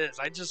what it is.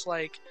 I just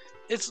like,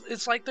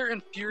 it's like they're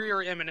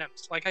inferior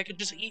M&Ms. Like I could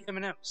just eat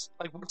M&Ms.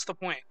 Like what's the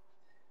point?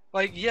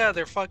 Like yeah,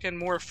 they're fucking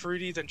more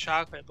fruity than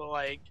chocolate, but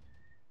like,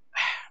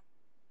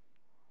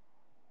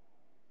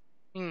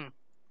 hmm,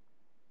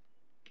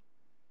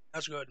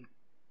 that's good.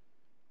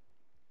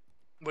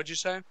 What'd you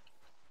say?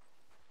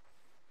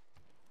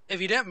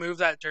 If you didn't move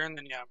that turn,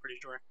 then yeah, I'm pretty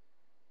sure.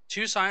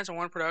 2 science and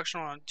 1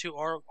 production on 2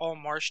 all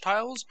marsh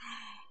tiles.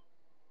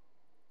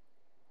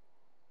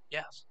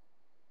 Yes,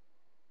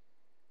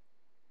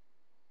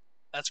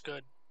 that's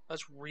good.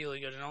 That's really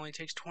good. It only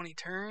takes 20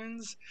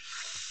 turns.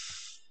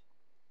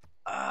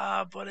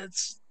 But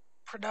it's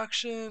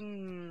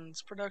production.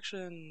 It's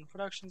production.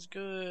 Production's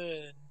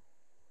good.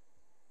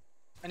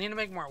 I need to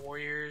make more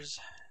warriors.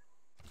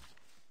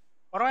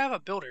 Why do I have a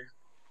builder?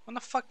 When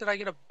the fuck did I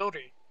get a builder?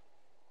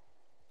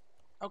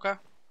 Okay.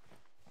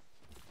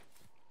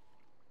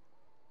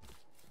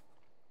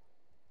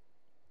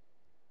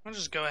 I'll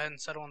just go ahead and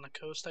settle on the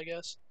coast, I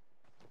guess.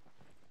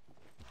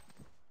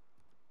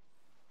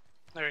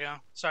 There we go.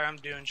 Sorry, I'm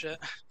doing shit.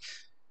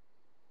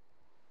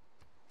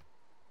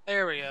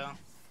 There we go.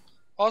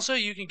 Also,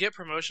 you can get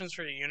promotions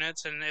for your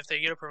units, and if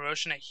they get a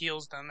promotion, it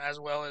heals them as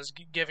well as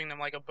giving them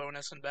like a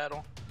bonus in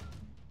battle.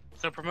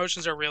 So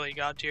promotions are really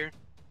god tier.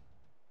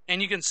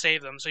 And you can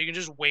save them, so you can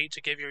just wait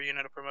to give your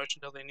unit a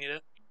promotion until they need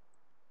it.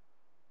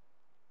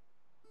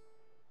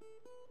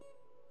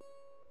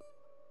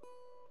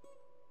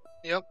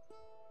 Yep.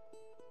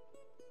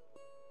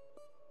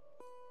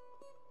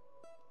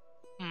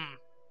 Hmm.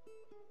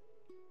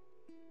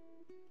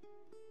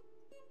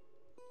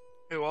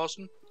 Who,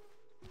 Austin?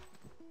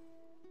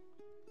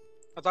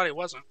 I thought he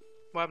wasn't.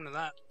 What happened to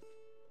that?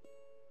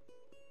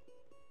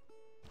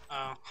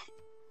 Oh.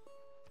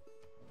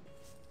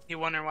 You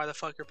wondering why the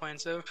fuck you're playing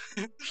Civ?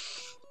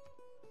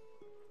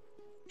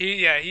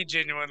 he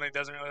genuinely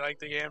doesn't really like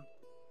the game.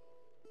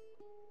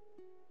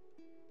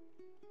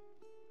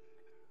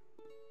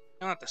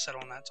 I don't have to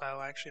settle on that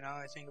tile actually now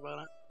that I think about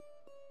it.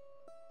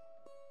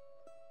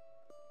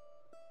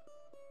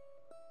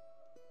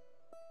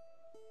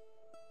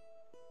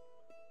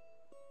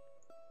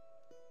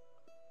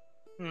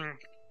 Hmm.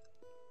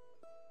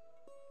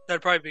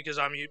 That'd probably be because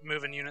I'm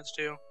moving units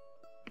too.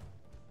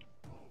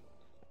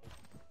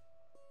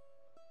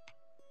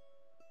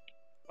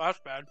 Well, that's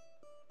bad.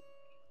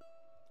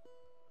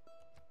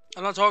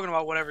 I'm not talking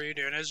about whatever you're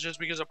doing. It's just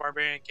because a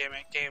barbarian came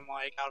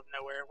like out of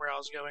nowhere where I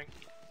was going.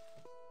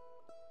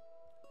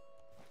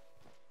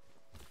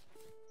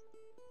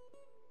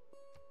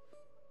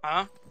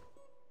 Huh?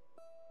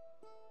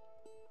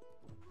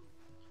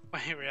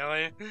 Wait,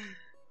 really?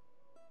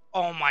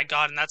 Oh my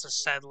god, and that's a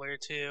settler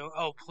too.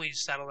 Oh, please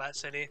settle that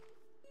city.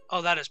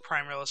 Oh, that is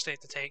prime real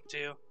estate to take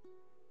too.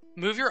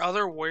 Move your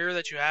other warrior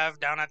that you have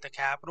down at the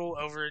capital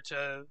over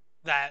to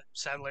that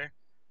settler.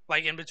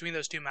 Like in between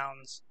those 2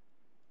 mountains.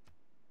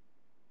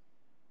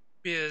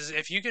 Because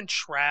if you can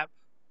trap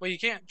Well, you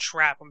can't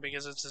trap him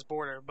because it's his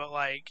border, but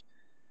like,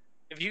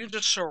 if you can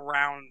just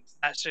surround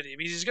that city,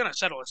 because he's gonna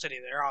settle a city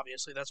there,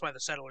 obviously. That's why the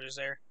settler is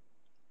there.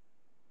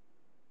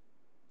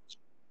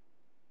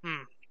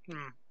 Hmm.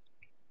 Hmm.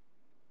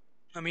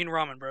 I mean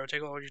ramen, bro.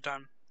 Take all your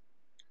time.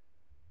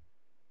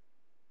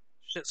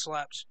 Shit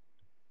slaps.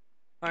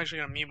 I'm actually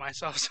gonna mute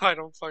myself so I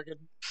don't fucking.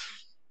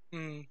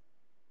 Hmm.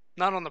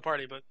 Not on the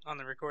party, but on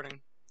the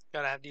recording.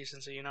 Gotta have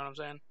decency, you know what I'm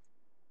saying?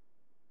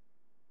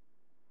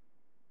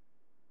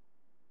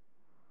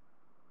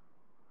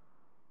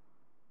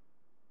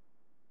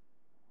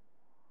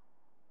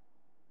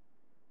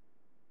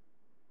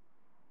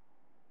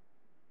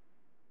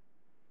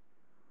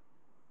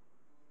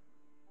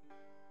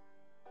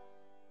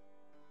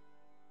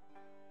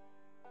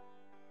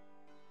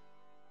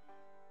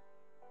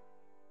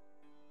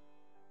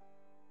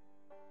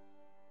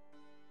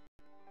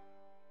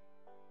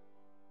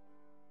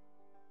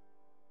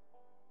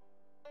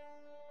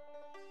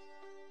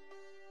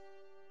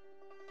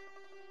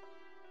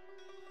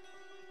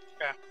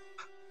 Yeah.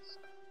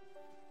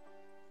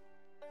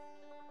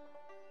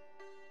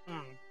 Hmm.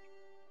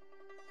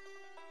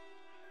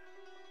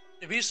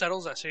 If he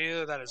settles that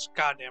city, that is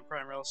goddamn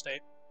prime real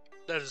estate.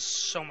 That is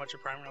so much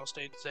of prime real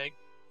estate to take.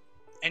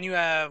 And you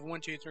have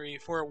one, two, three,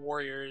 four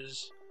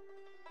warriors.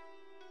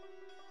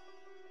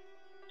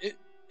 It,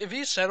 if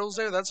he settles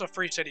there, that's a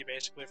free city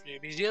basically for you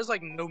because he has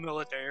like no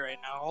military right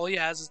now. All he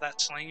has is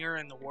that slinger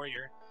and the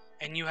warrior,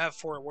 and you have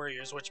four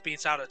warriors, which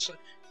beats out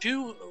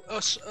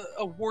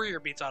a warrior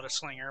beats out a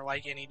slinger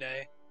like any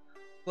day,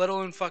 let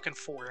alone fucking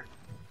four.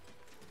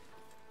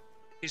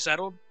 He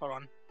settled. Hold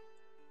on.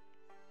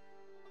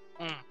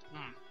 Mm,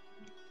 mm.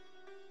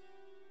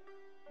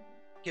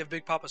 Give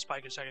Big Papa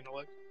Spike a second to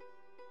look.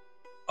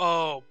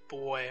 Oh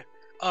boy.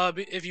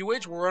 If you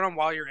wage war on him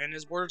while you're in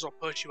his borders, will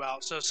push you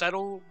out. So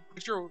settle,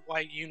 put your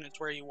like units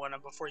where you want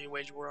them before you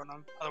wage war on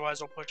them. Otherwise,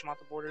 they'll push them out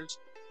the borders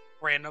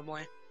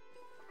randomly.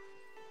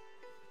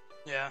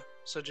 Yeah.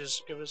 So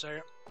just give it a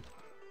second.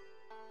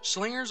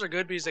 Slingers are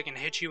good because they can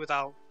hit you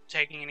without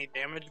taking any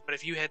damage, but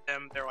if you hit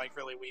them, they're like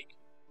really weak.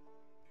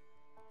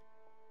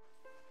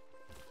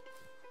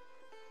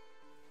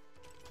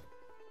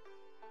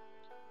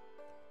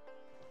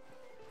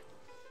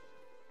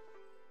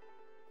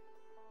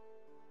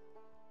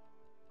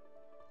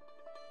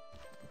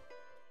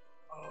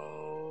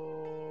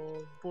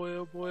 Oh boy!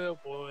 Oh boy! Oh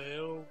boy!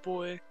 Oh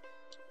boy!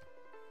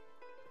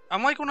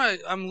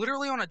 I'm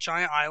literally on a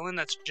giant island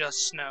that's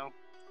just snow.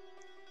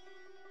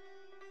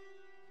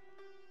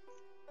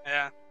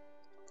 Yeah.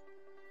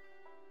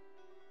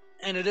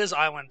 And it is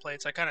island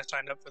plates. I kind of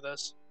signed up for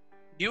this.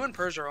 You and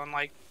Persia are on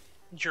like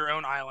your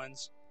own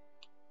islands.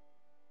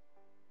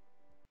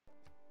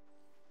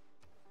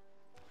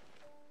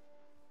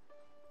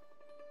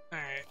 All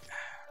right.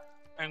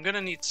 I'm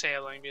gonna need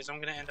sailing because I'm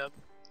gonna end up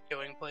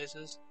going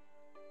places.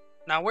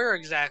 Now, where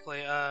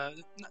exactly?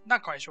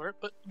 Not quite sure,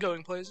 but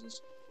going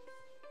places.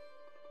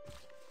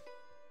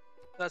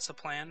 That's the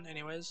plan,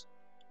 anyways.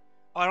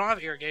 Oh, I don't have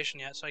irrigation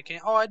yet, so I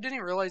can't. Oh, I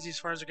didn't realize these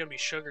farms are gonna be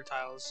sugar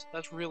tiles.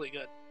 That's really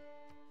good.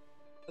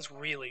 That's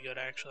really good,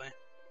 actually.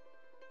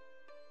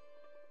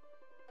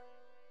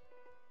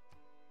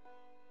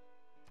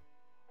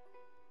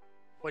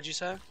 What'd you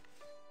say?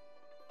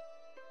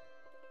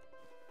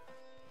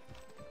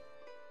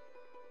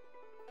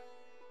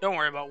 Don't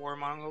worry about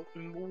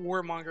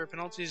warmonger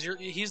penalties.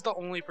 He's the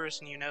only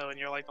person you know, and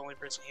you're like the only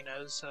person he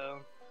knows, so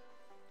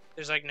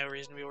there's like no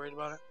reason to be worried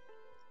about it.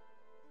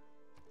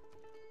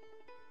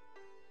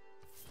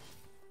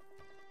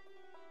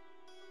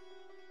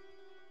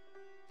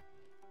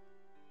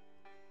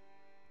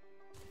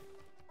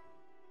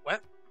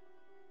 What?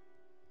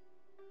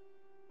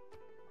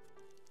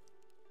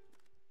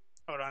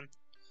 Hold on.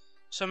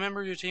 Some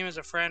member of your team is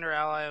a friend or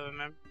ally of a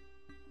member.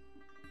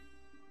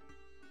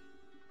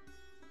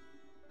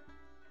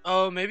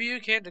 Oh, maybe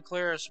you can't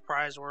declare a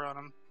surprise war on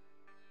him.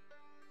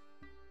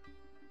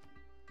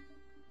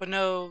 But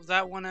no,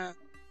 that one.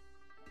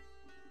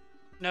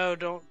 No,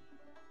 don't.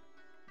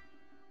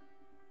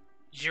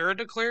 You're a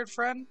declared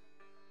friend?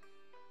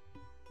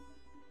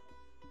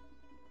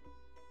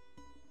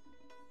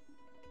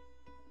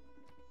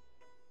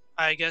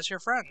 I guess you're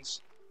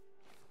friends.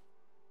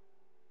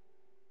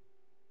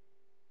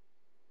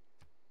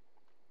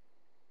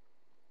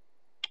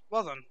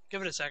 Well then,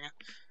 give it a second.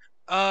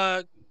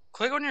 Uh,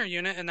 click on your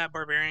unit in that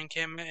barbarian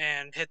camp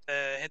and hit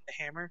the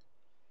hammer,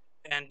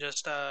 and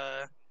just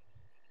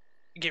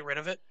get rid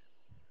of it.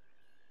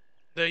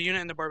 The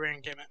unit in the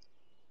barbarian camp.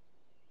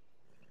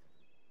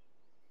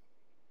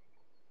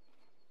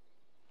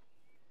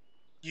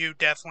 You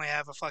definitely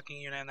have a fucking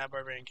unit in that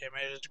barbarian camp.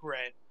 It is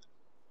great.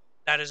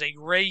 That is a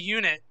great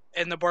unit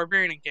in the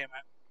barbarian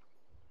encampment.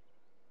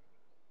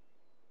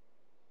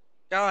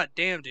 God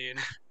damn, dude.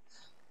 the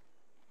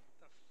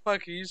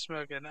fuck are you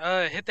smoking?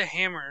 Hit the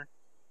hammer.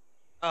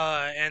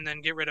 And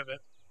then get rid of it.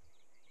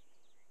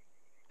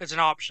 It's an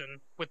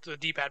option with the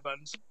D-pad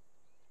buttons.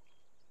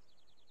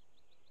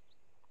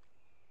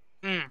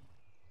 Hmm.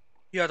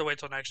 You have to wait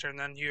till next turn.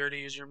 Then you already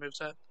use your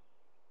moveset.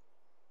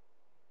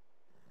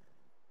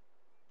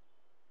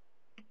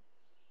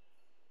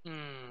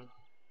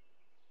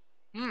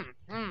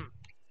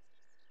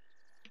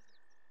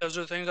 Those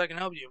are the things that can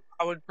help you.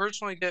 I would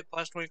personally get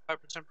plus 25%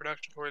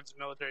 production towards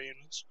military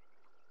units.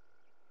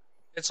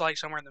 It's like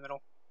somewhere in the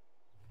middle.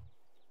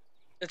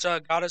 It's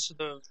a goddess of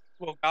the,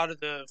 well, god of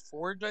the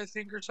forge, I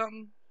think, or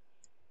something.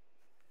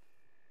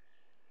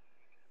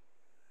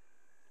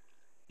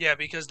 Yeah,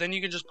 because then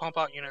you can just pump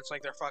out units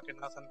like they're fucking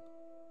nothing,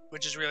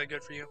 which is really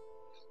good for you.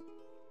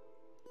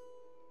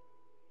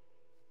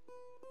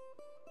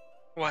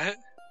 What?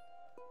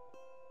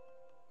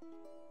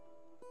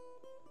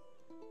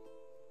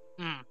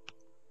 Hmm.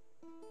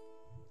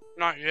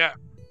 Not yet.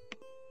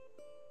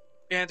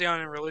 Pantheon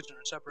and religion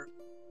are separate.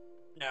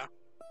 Yeah.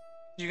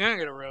 You're gonna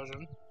get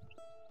erosion.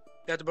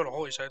 You have to build a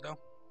holy site, though.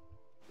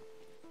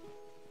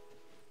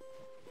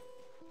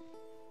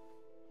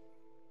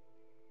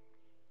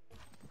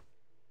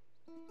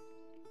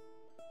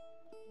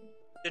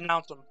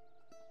 Denounce them.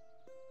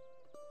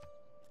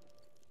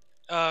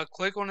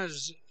 Click on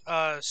his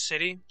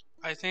city,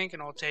 I think,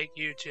 and it'll take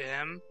you to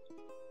him.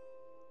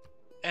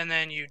 And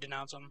then you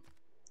denounce him.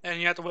 And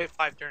you have to wait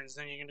 5 turns,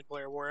 then you can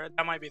declare war.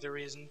 That might be the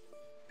reason.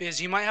 Because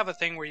he might have a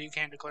thing where you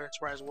can't declare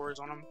surprise wars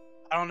on him.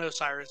 I don't know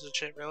Cyrus'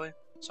 shit, really,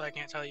 so I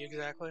can't tell you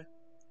exactly.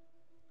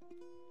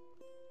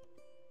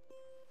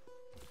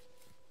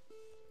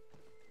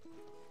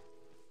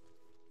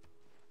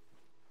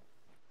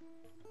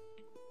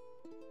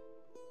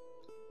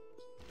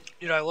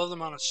 Dude, I love the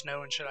amount of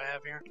snow and shit I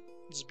have here.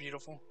 This is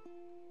beautiful.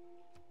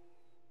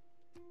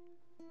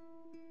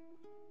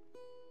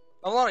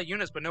 A lot of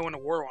units, but no one to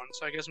war on,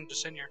 so I guess I'm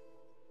just in here.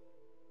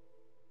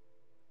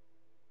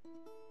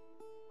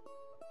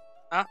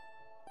 Huh?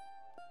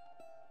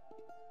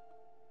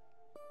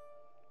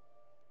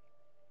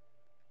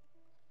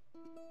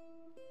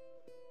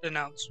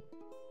 Denounce.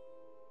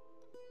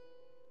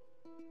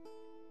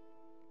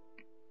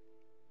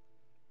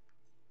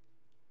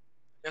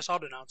 Guess I'll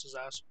denounce his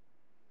ass.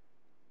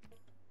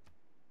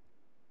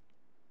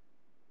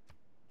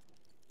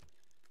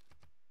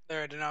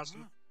 There, I denounced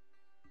him.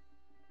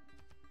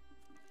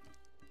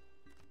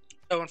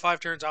 So in 5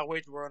 turns, I'll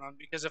wage war on him,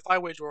 because if I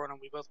wage war on him,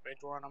 we both wage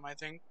war on him, I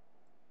think.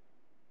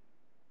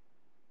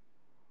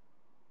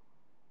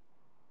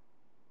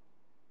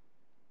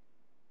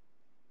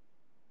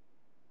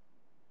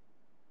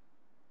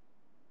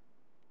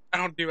 I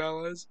don't do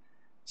allies.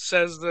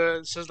 Says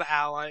the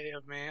ally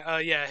of me.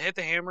 Yeah, hit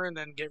the hammer and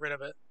then get rid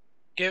of it.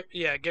 Get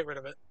rid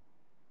of it.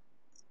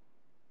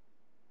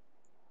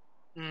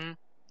 Mm-hmm.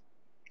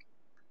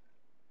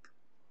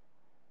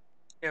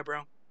 Yeah,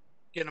 bro.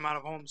 Getting them out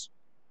of homes.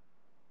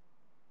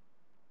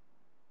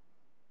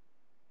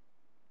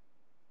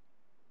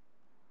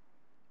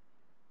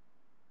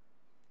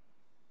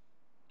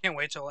 Can't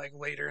wait till like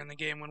later in the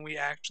game when we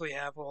actually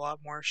have a lot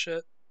more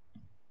shit.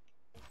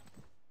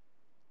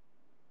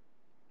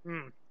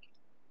 Hmm.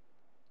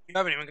 You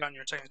haven't even gotten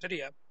your second city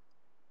yet.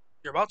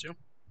 You're about to.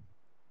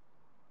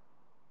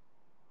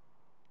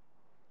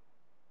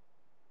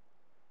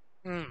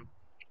 Hmm.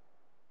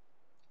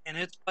 And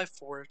it's by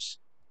force.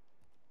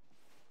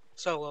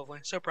 So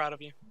lovely. So proud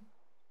of you.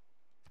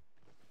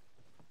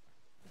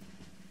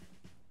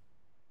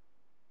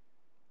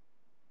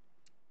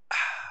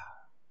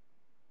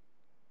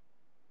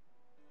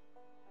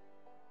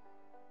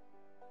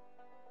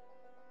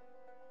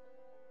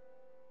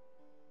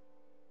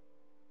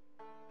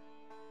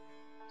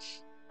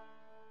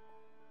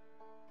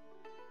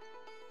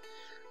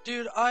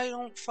 Dude, I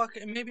don't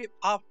fucking. Maybe it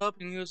popped up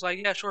and he was like,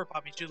 yeah, sure,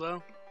 Poppy, too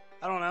low.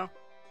 I don't know.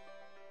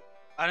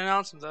 I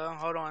denounced him though.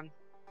 Hold on.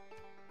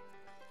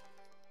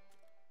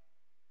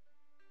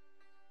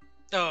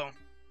 Oh.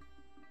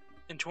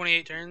 In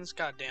 28 turns?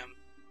 God damn.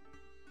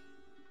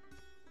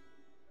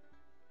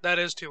 That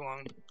is too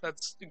long.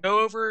 That's.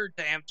 Go over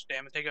to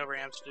Amsterdam and take over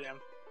Amsterdam.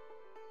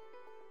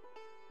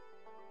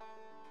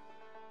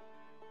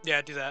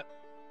 Yeah, do that.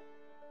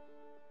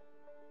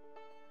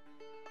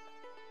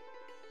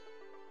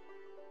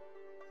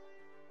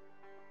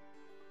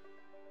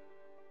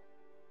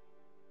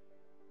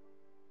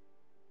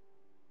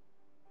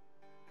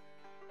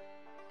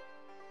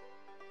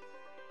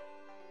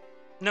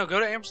 No,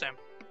 go to Amsterdam.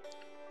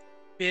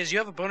 Because you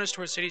have a bonus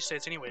towards city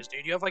states anyways,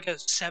 dude. You have like a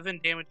 7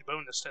 damage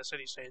bonus to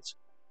city states.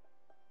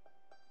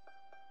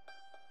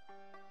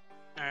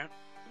 Alright.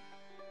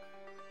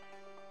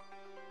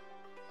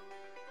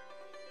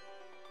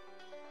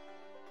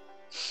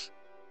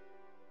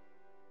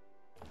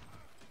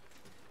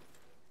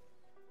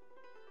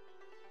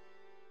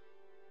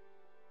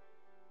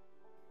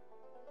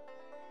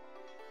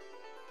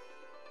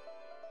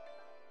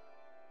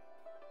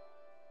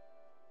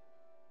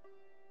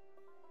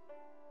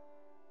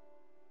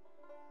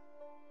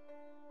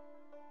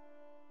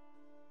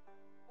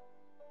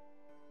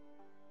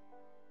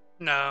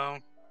 No.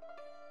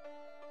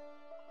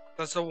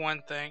 That's the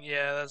one thing.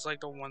 Yeah, that's like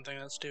the one thing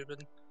that's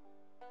stupid.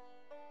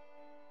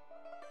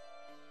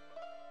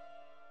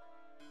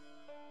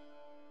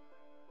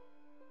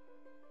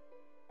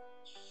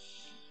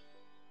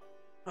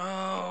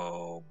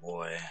 Oh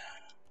boy.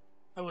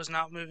 I was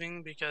not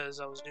moving because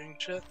I was doing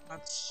shit.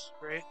 That's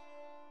great.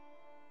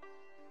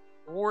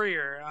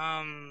 Warrior,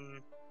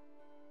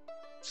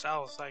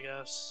 South, I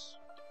guess.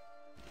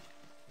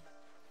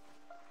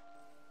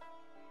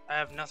 I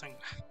have nothing.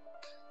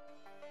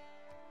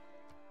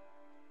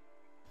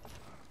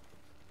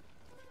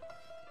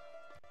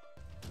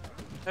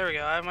 There we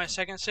go, I have my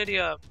second city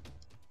up.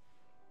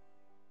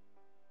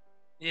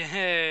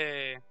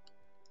 Yay!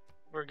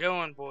 We're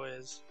going,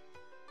 boys.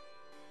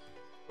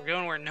 We're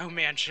going where no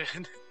man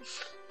should.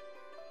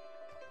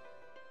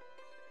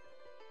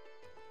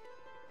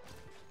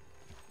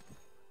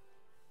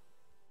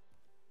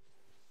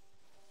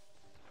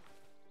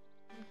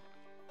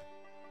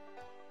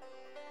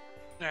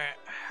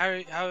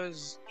 Alright,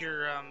 how's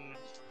your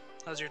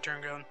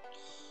turn going?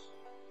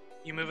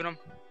 You moving them?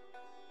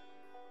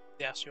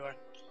 Yes, you are.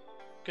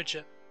 Good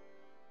shit.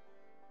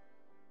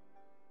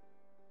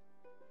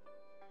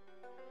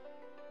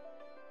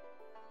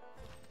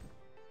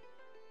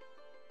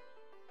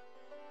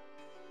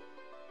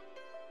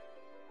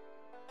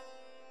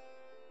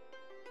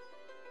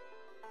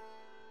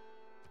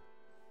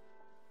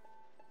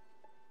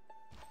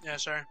 Yeah,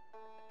 sorry.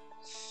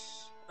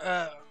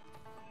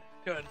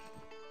 Good.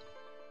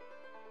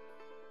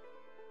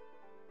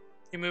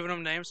 You moving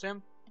them to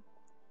Amsterdam?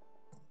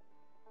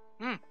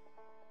 Hmm.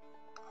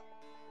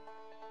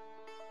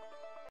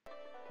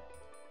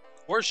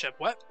 Worship,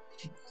 what?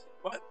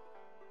 What?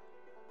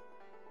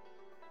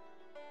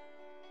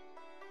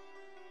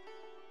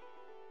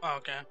 Oh,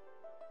 okay.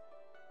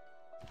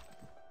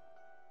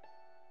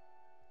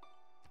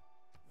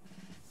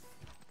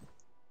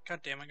 God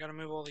damn, I gotta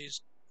move all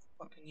these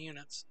fucking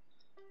units.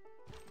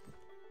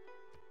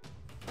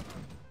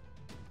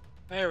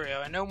 There we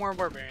go, and no more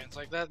barbarians.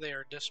 Like that, they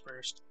are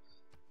dispersed.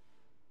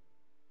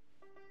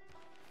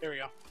 There we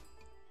go.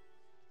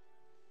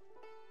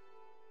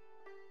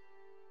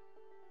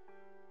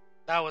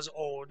 That was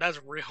old. That's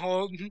real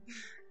old.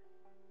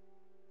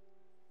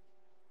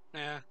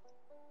 Yeah.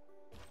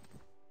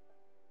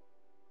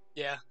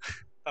 Yeah.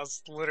 That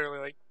was literally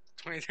like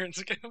 20 turns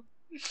ago.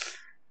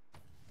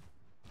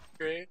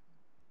 Great.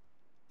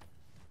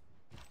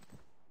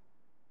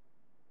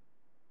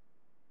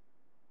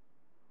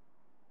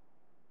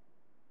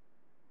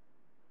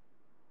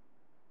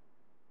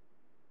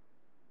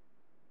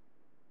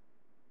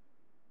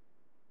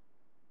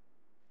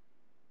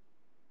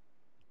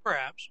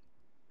 Perhaps.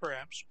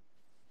 Perhaps.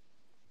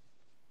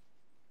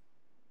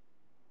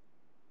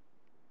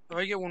 If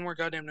I get one more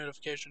goddamn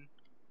notification.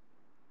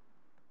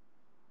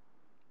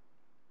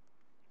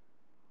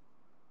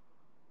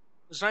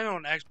 It's not even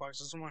on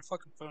Xbox, it's on my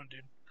fucking phone,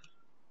 dude.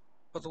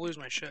 About to lose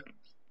my shit.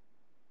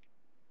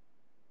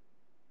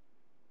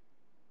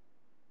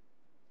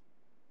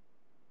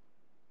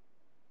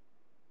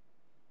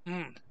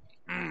 Hmm.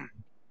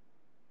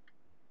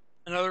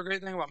 Another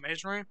great thing about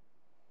Masonry,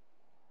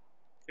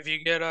 if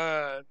you get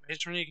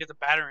Masonry, you get the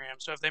battering ram,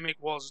 so if they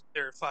make walls,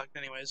 they're fucked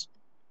anyways.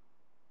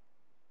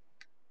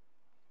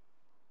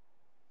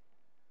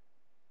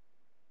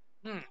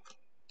 Hmm.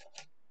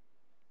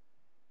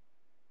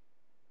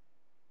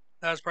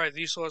 That's probably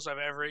the slowest I've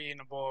ever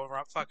eaten a bowl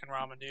of fucking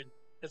ramen, dude.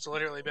 It's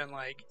literally been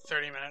like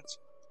 30 minutes.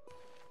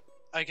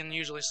 I can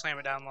usually slam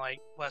it down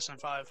like less than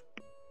 5.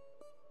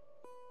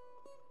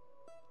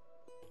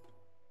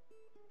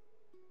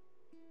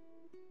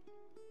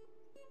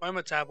 My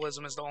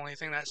metabolism is the only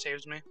thing that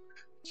saves me.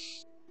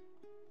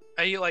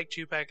 I eat like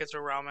 2 packets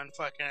of ramen,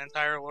 fucking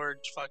entire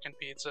large fucking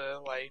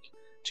pizza, like,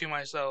 to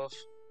myself.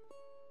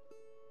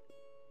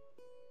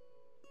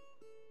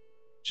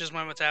 Just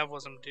my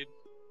metabolism, dude.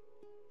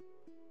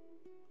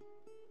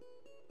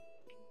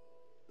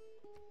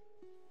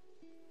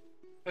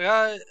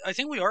 I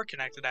think we are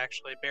connected,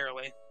 actually,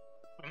 barely.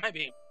 We might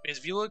be. Because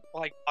if you look,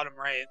 like, bottom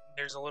right,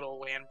 there's a little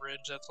land bridge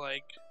that's,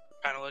 like,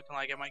 kind of looking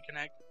like it might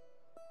connect.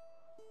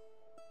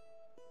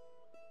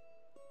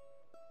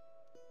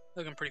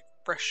 Looking pretty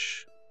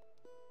fresh.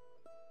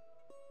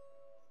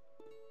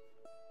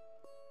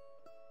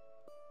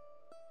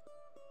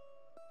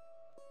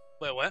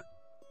 Wait, what?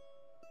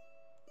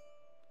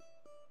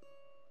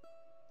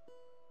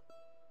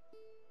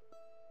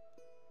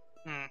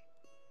 Hmm.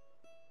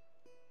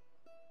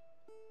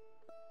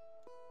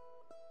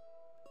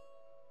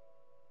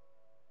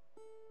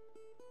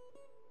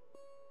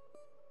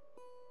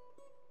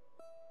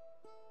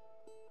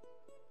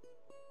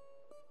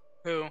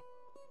 Who?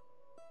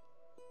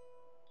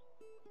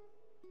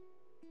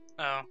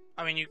 Oh.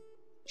 I mean, you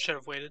should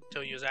have waited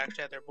until you was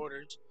actually at their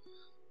borders.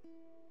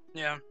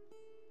 Yeah.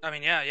 I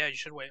mean, yeah, you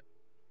should wait.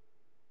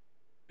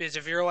 Because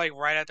if you're, like,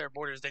 right at their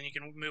borders, then you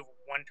can move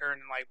one turn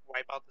and, like,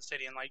 wipe out the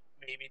city in, like,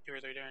 maybe 2 or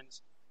 3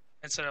 turns.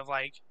 Instead of,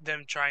 like,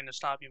 them trying to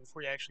stop you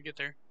before you actually get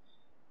there.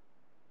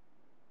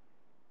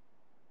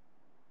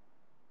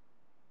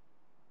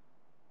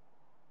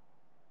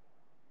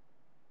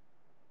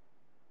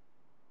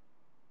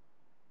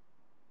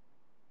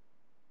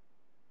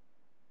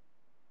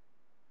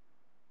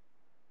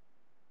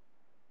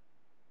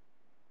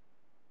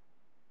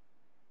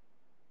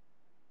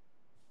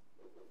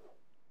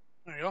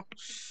 There you go.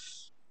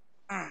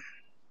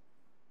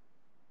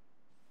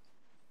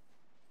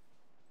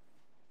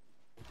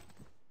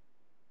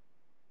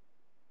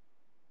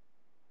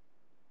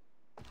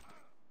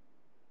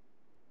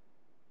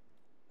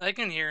 I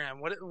can hear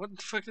him. What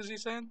the fuck is he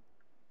saying?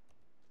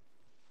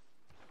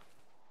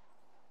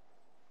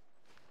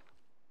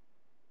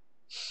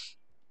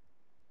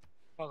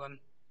 Hold on.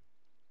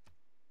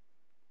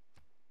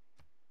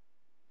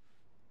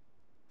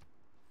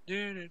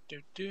 I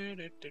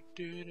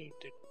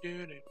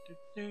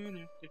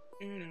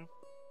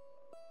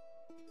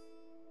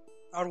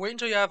would wait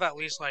until you have at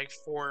least like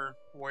 4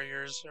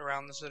 warriors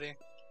around the city.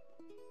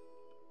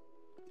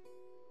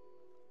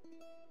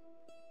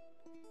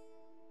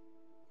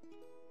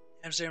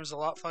 Amsterdam's a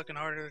lot fucking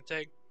harder to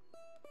take.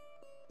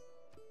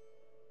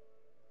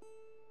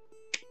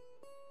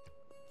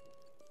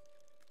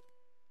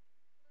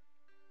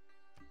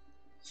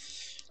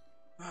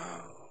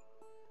 Oh,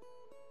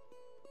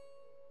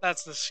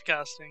 that's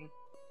disgusting.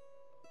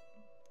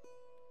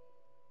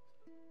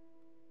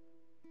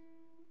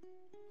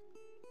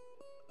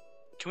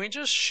 Can we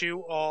just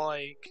shoot all,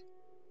 like...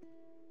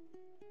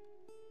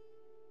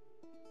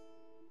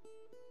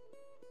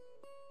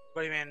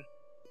 What do you mean?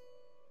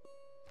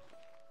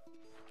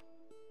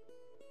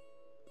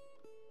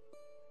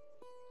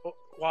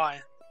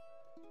 Why?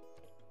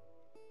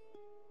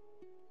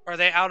 Are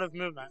they out of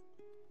movement?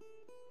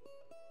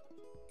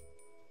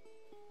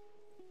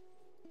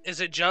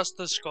 Is it just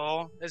the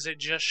skull? Is it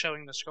just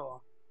showing the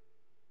skull?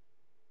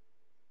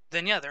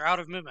 Then yeah, they're out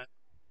of movement.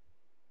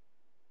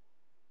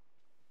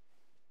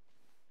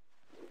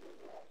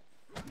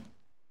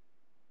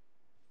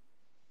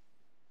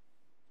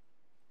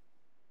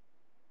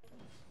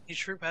 Each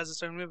troop has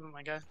its own movement,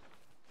 my guy.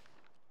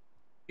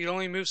 You can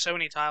only move so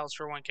many tiles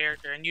for one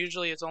character, and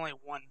usually it's only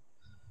one.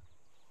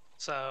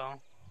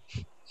 So,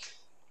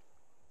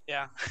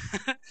 yeah.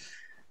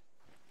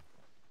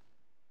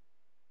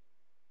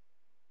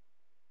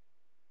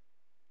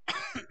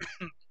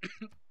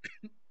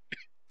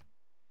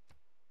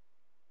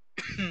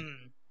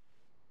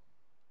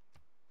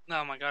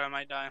 Oh my god, I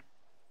might die.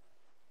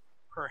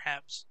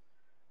 Perhaps.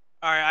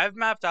 Alright, I've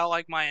mapped out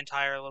like my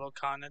entire little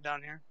continent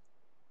down here.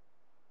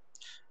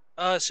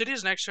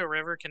 Cities next to a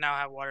river can now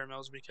have water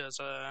mills because,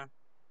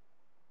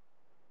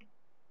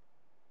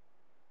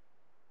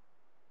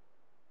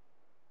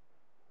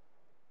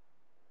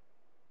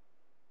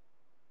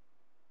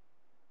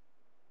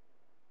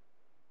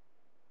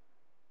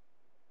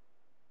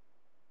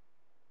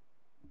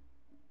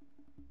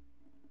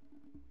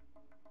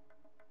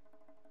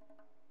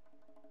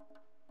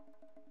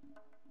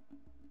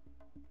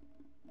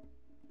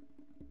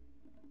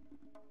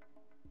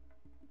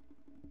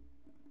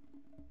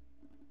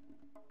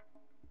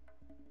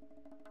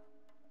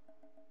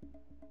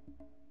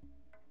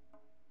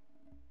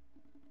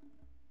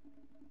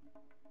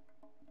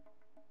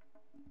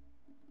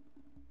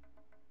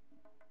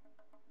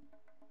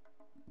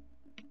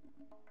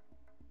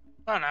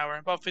 about an hour,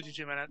 about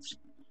 52 minutes.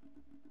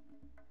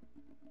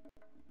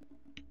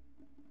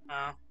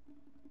 Oh.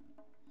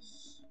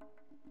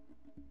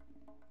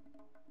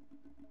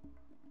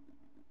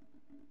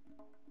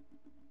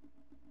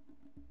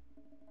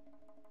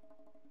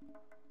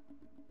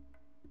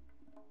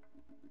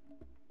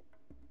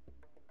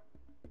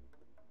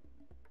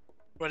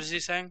 What is he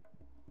saying?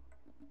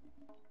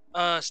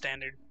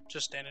 Standard.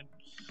 Just standard.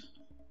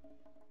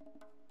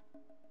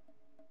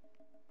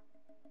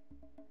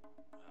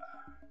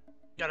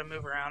 Gotta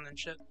move around and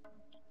shit.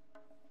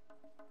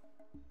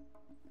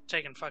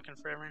 Taking fucking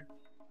forever.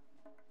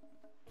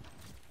 I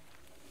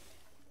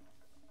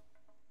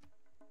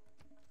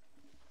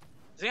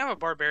think I have a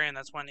barbarian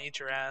that's wanting to eat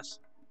your ass.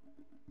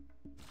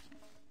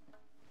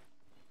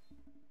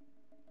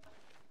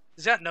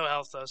 He's got no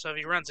health though, so if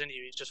he runs into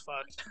you, he's just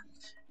fucked.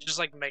 He's just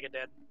like mega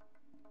dead.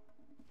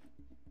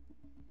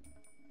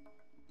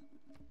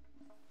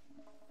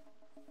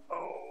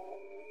 Oh.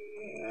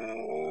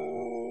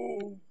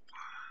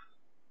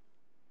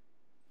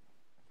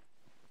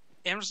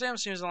 Amsterdam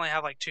seems to only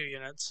have like 2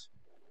 units.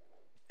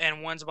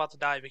 And one's about to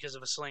die because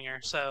of a slinger,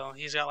 so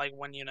he's got like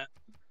 1 unit.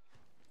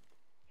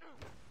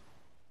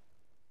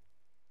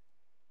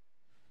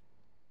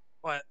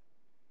 What?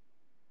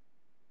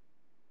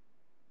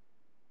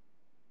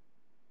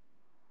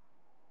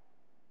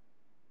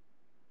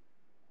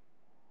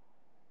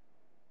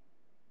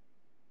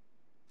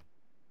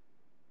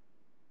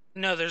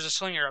 No, there's a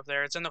slinger up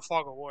there. It's in the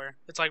Fog of War.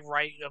 It's like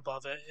right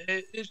above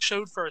it. It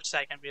showed for a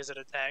second because it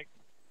attacked.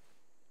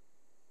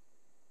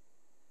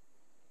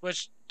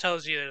 Which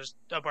tells you there's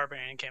a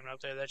barbarian coming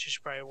up there that you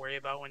should probably worry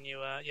about when you,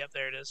 yep,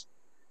 there it is.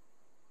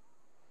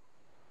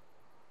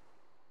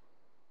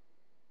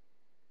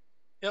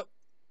 Yep.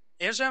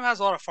 Amsterdam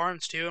has a lot of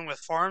farms too, and with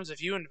farms, if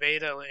you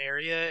invade an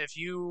area, if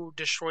you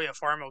destroy a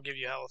farm, it'll give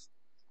you health.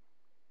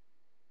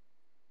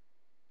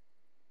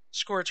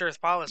 Scorch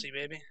Earth policy,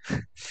 baby.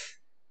 That's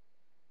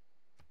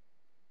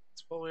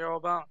what we're all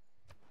about.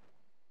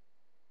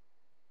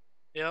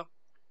 Yep.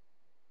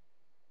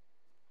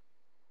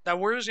 That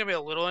word is gonna be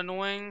a little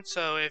annoying,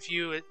 so if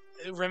you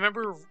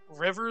remember,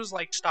 rivers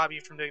like stop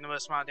you from doing the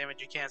most amount of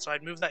damage you can. So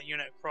I'd move that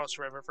unit across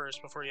the river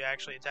first before you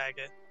actually attack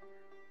it.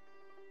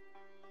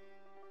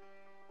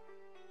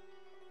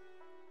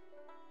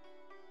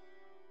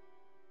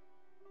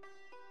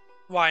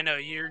 Well, I know,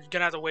 you're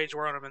gonna have to wage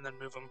war on them and then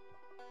move them.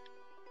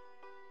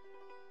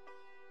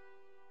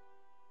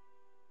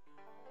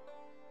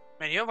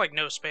 Man, you have like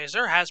no space.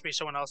 There has to be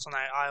someone else on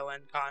that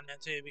island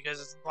continent too, because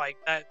it's like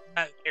that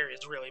area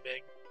is really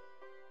big.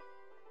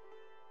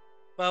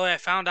 By the way, I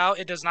found out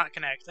it does not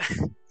connect.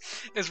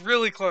 It's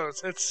really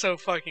close. It's so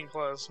fucking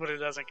close, but it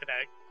doesn't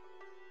connect.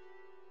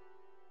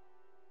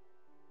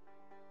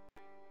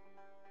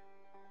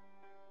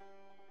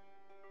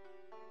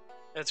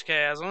 It's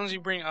okay. As long as you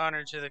bring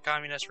honor to the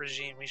communist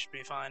regime, we should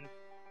be fine.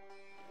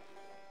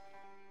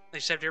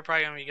 Except you're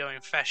probably gonna be going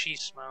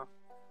fascismo.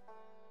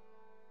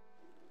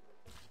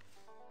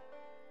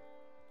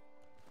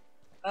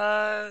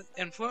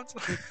 Influence?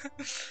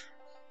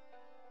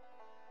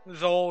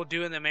 The whole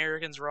doing the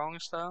Americans wrong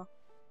style?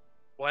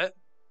 What?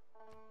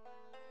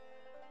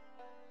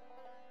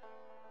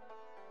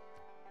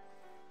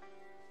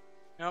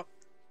 Nope.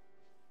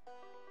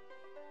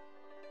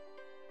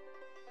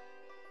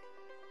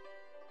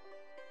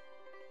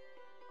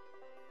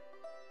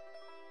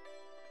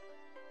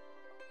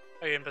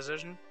 Are you in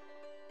position?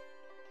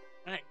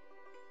 Hey,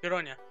 good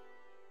on ya.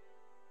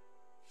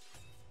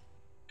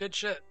 Good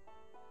shit.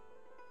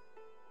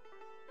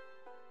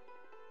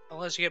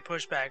 Unless you get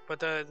pushed back, but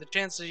the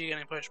chances of you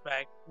getting pushed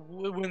back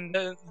when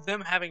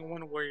them having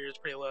one warrior is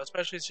pretty low,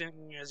 especially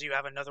seeing as you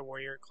have another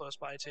warrior close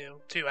by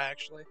too. Two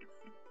actually,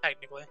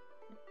 technically.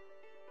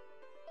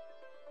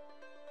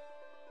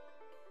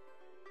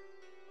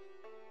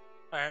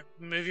 All right,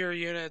 move your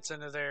units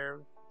into their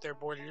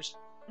borders.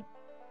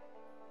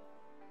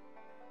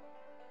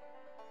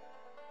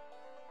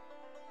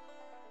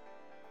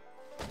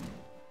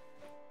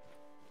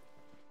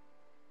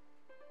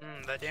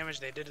 The damage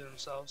they did to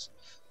themselves.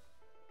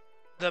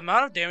 The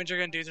amount of damage you're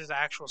gonna do to the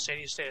actual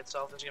city-state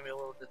itself is gonna be a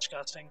little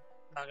disgusting.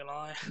 Not gonna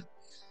lie.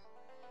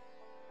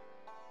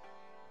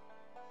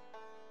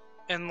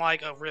 In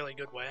like a really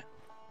good way.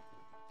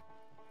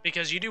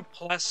 Because you do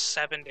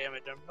 +7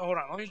 damage. Hold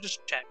on, let me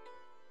just check.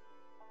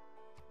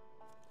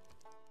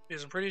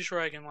 Because I'm pretty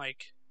sure I can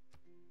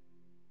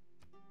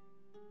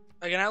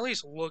at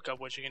least look up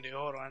what you can do.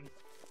 Hold on.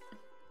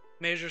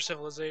 Major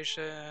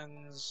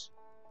civilizations.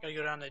 Gotta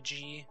go down to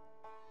G.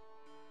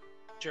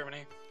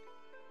 Germany.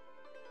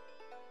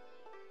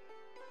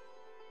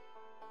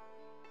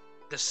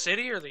 The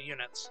city or the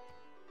units?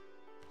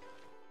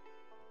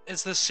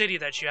 It's the city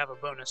that you have a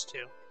bonus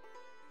to.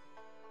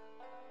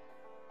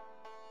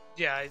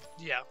 Yeah,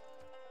 yeah.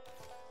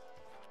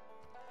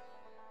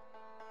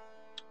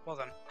 Well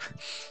then.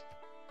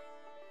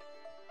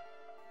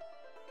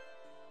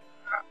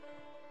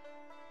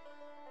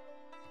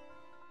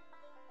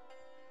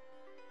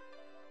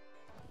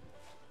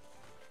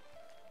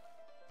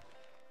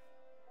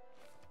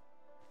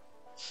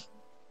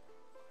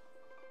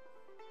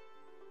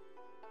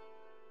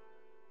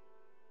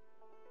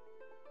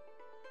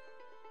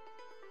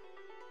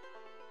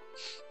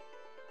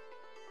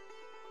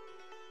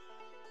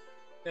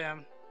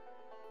 Damn.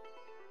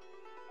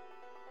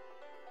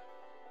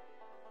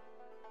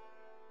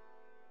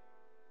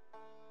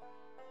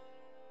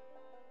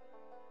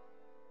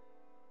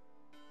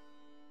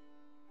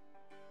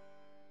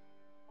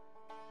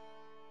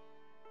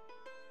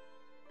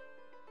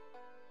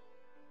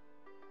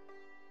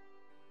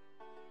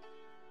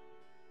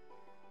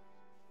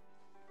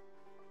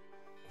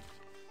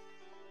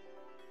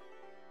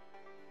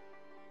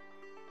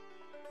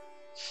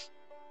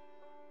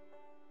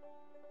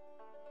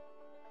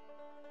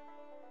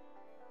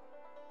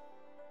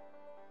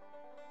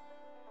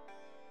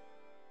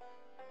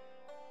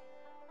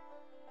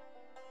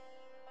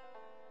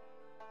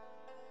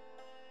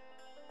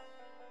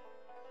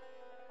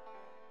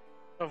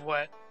 Of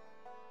what?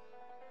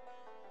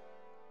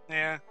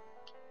 Yeah.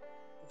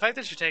 The fact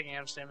that you're taking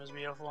Amsterdam is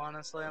beautiful,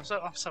 honestly. I'm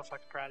so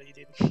fucking proud of you,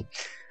 dude.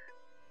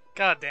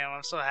 God damn,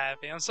 I'm so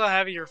happy. I'm so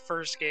happy your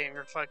first game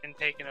you're fucking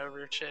taking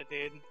over shit,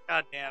 dude.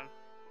 God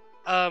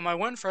damn. My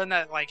one friend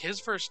that his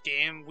first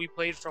game we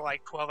played for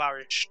like 12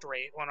 hours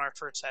straight on our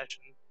first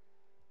session.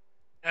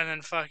 And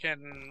then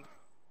fucking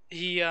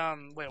he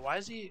why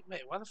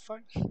the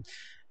fuck?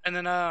 And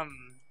then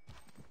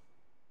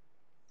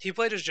he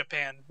played as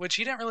Japan, which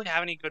he didn't really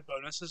have any good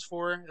bonuses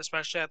for,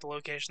 especially at the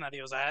location that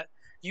he was at.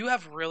 You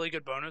have really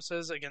good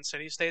bonuses against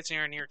city-states and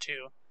you're near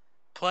 2.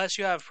 Plus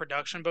you have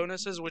production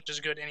bonuses, which is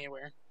good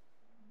anywhere.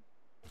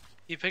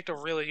 He picked a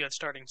really good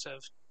starting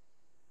civ.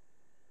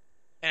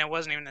 And it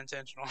wasn't even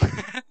intentional.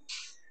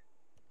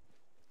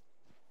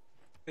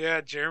 Yeah,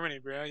 Germany,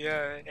 bro.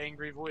 Yeah,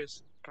 angry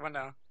voice. Come on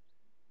now.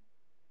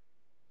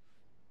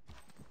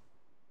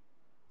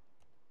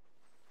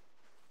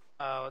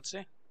 Let's see.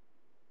 You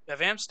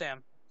have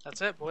Amsterdam. That's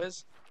it,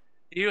 boys.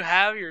 You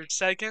have your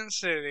second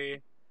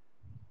city.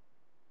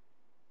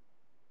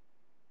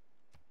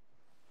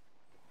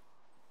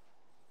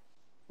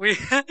 We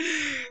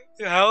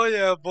hell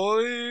yeah,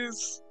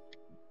 boys.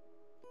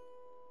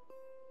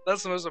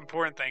 That's the most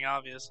important thing,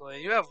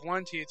 obviously. You have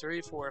 1, 2,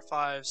 3, 4,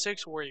 5,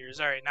 6 warriors.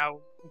 Alright,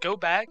 now go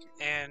back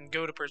and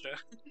go to Persia.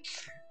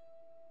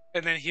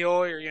 And then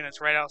heal your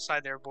units right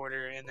outside their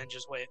border and then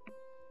just wait.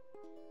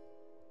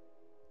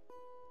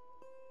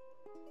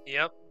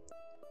 Yep.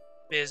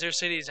 Because their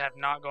cities have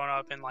not gone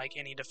up in like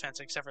any defense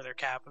except for their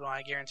capital.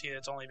 I guarantee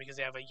that's only because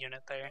they have a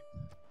unit there.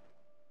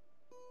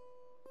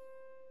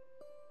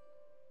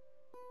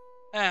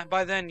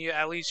 By then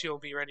at least you'll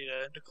be ready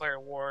to declare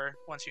war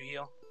once you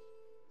heal.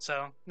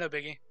 So, no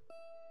biggie.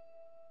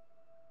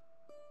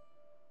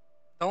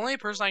 The only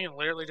person I can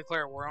literally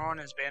declare war on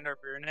is Bandar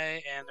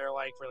Brunei, and they're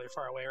like really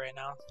far away right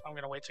now. I'm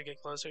gonna wait to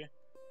get closer.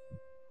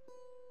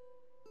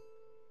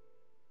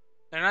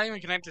 They're not even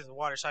connected to the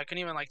water, so I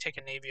couldn't even like take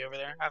a navy over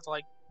there. I have to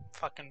like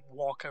fucking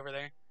walk over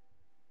there.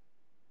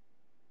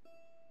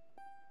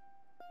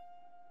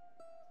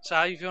 So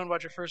how you feeling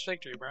about your first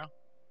victory, bro?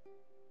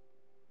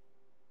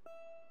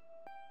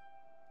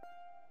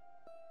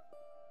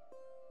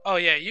 Oh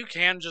yeah, you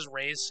can just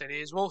raise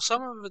cities. Well,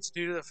 some of it's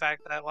due to the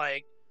fact that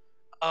like,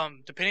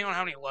 depending on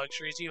how many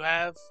luxuries you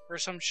have or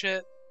some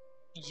shit,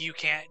 you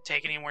can't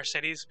take any more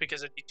cities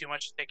because it'd be too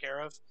much to take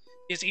care of.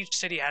 Because each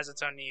city has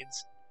its own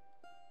needs.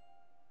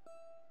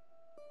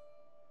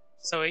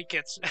 So it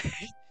gets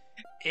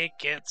it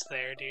gets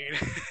there, dude.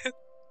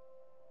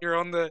 you're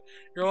on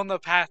the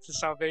path to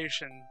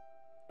salvation,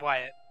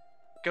 Wyatt.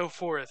 Go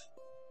forth.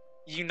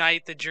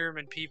 Unite the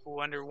German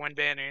people under one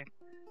banner.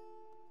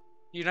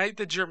 Unite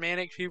the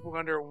Germanic people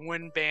under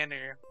one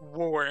banner.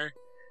 War.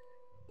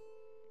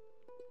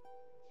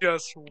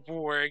 Just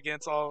war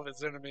against all of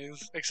its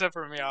enemies. Except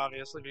for me,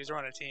 obviously, because we're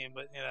on a team,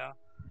 but you know.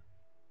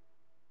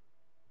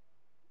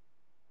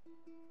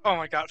 Oh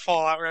my god,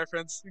 Fallout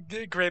reference.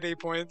 Grade 8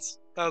 points.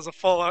 That was a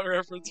Fallout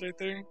reference right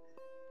there.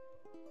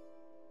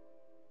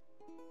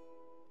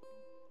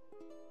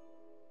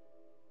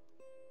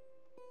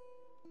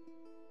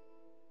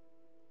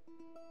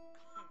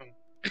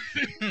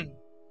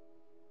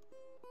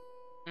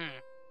 Hmm.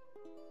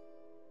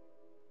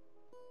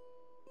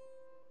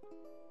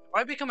 If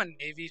I become a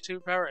Navy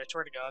superpower, I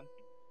swear to God.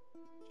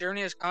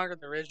 Germany has conquered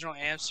the original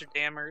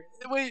Amsterdamer.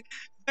 Wait,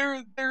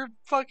 their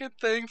fucking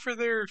thing for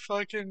their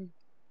fucking.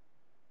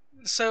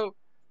 So,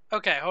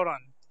 okay, hold on.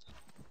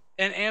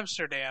 In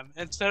Amsterdam,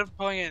 instead of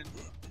calling it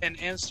an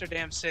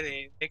Amsterdam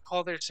city, they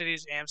call their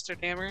cities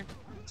Amsterdamer.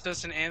 So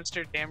it's an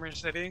Amsterdamer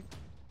city.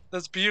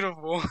 That's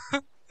beautiful.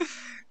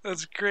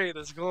 That's great.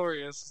 That's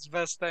glorious. It's the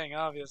best thing,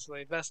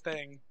 obviously. Best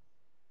thing.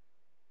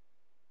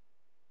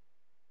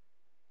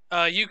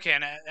 You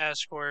can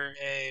escort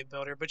a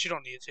builder, but you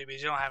don't need to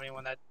because you don't have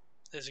anyone that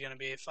is gonna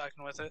be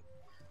fucking with it.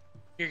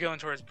 You're going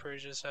towards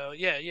Perugia, so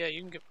yeah,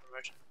 you can get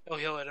promotion. It'll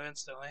heal it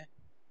instantly.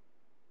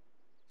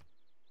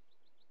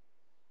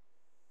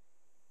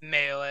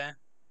 Melee.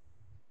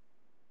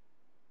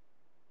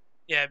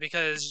 Yeah,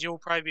 because you'll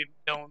probably be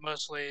doing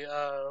mostly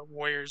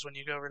warriors when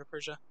you go over to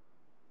Persia.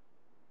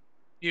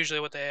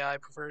 Usually what the AI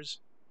prefers.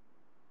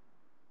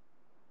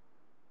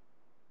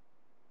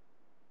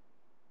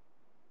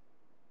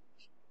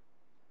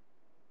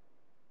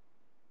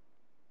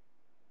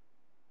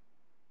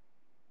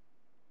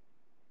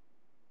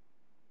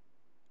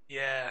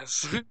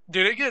 Yes.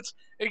 Dude, it gets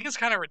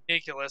kind of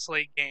ridiculous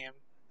late game.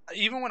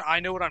 Even when I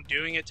know what I'm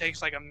doing, it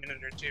takes like a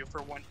minute or two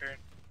for one turn.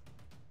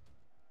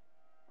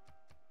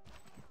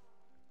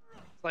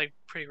 It's like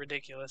pretty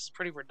ridiculous.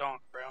 Pretty redonk,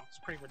 bro. It's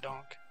pretty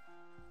redonk.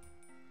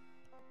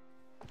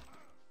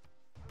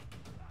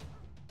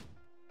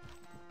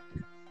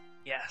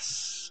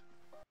 Yes.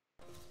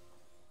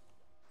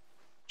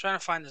 Trying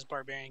to find this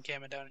barbarian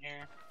encampment down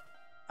here.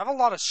 I have a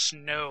lot of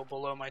snow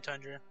below my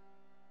tundra.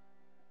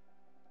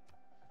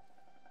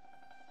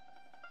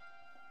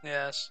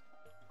 Yes.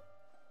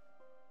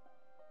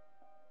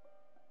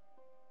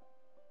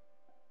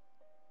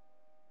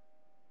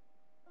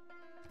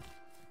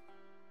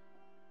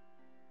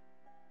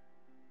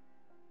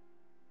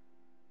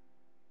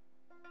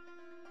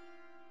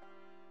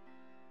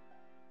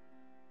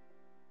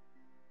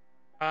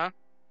 Huh?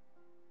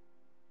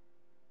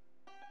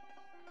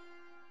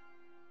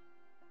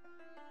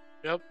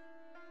 Yep.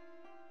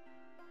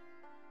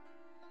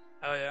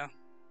 Oh yeah.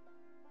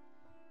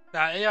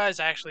 Nah, AIs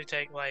actually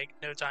take like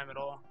no time at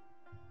all.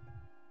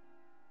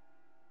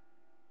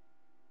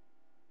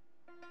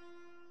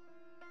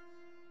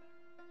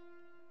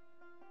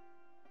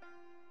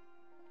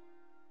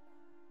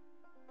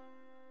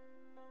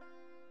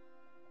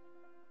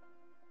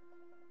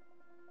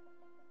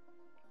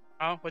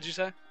 Oh, what'd you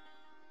say?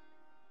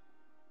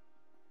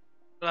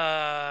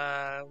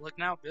 Look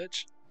now,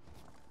 bitch.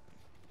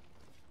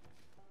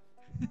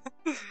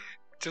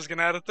 Just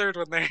gonna add a third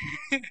one there.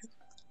 It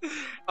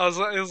was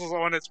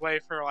on its way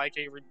for like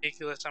a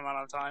ridiculous amount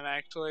of time.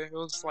 Actually, it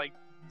was like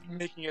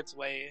making its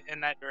way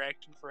in that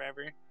direction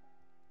forever.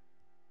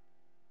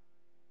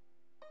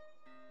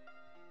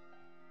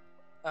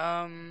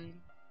 Um,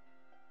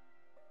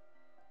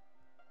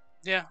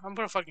 yeah, I'm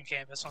gonna fucking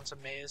canvas on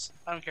some maize.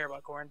 I don't care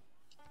about corn.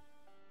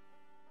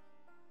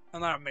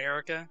 I'm not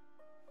America.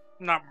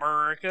 I'm not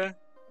America.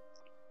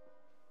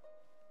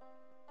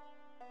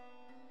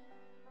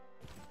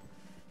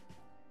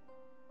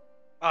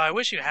 Oh, I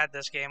wish you had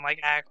this game. Like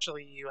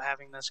actually, you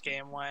having this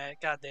game. Why?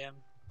 Goddamn.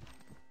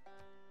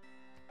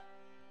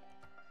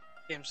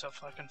 Game's so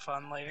fucking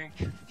fun later.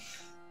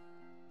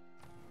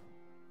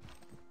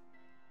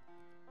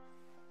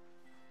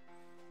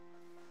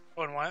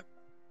 On what?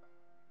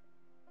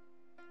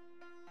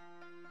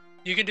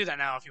 You can do that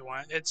now if you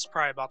want. It's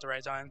probably about the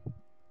right time.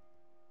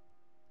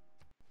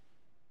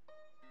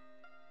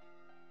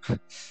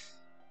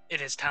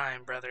 It is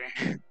time, brother.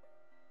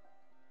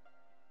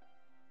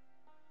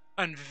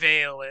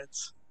 Unveil it.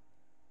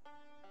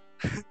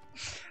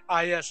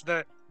 Ah, yes,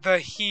 the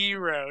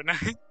hero.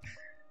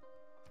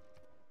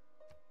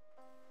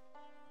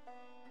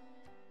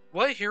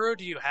 What hero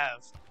do you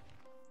have?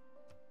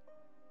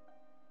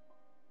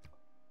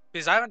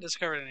 Because I haven't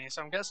discovered any,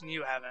 so I'm guessing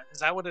you haven't. Is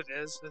that what it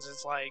is? Is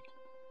it's like,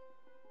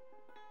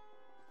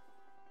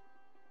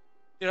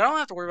 dude, I don't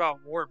have to worry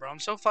about war, bro.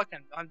 It's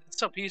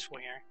so peaceful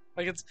here.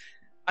 Like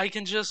I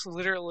can just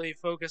literally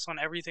focus on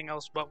everything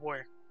else but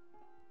war.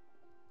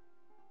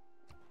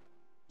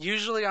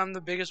 Usually I'm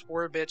the biggest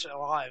war bitch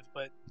alive,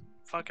 but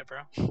fuck it, bro.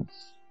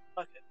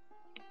 Fuck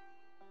it.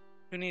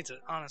 Who needs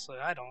it? Honestly,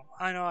 I don't.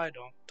 I know I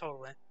don't.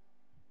 Totally.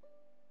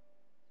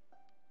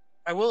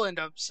 I will end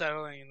up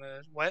settling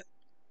the what?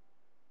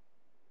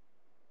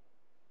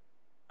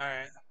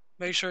 Alright.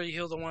 Make sure you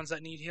heal the ones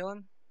that need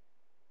healing.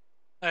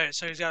 Alright,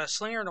 so he's got a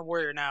slinger and a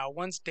warrior now.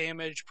 One's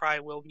damage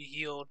probably will be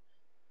healed.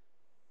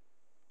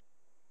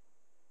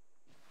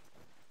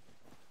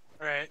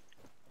 Alright.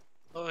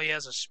 Oh, he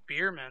has a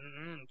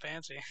spearman.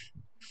 Fancy.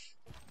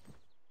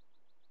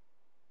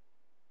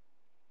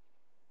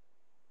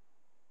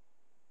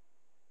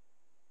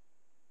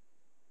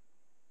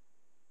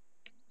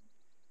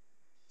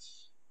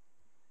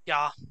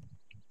 Yeah.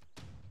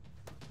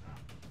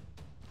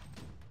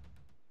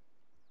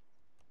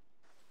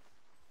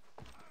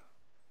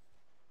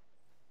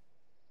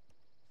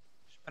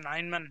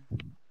 Benign.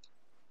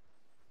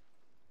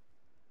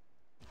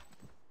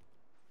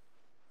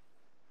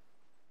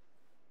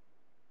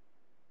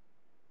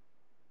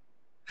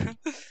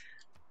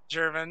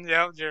 German.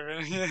 Yep,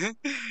 German.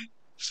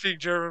 Speak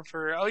German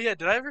for. Oh, yeah.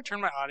 Did I ever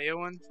turn my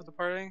audio on for the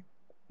party?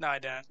 No, I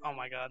didn't. Oh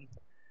my god.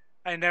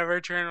 I never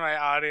turned my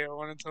audio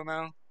on until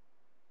now.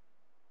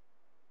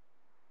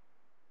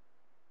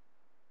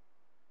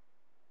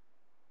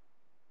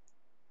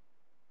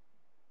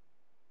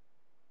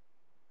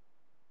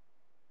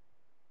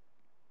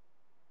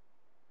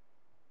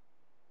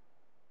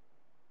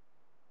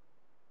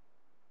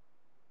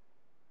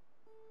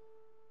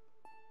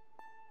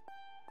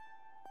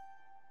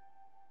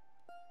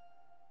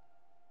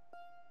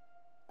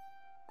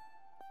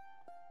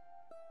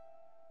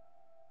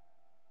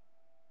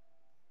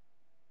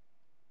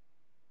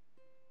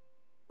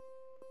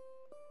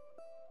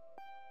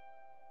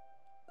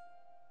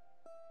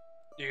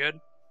 You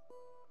good?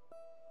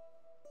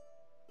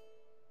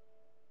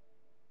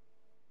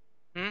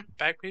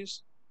 Back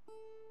piece?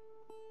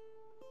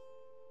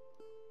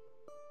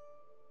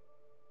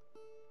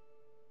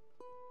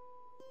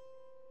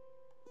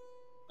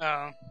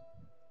 Oh.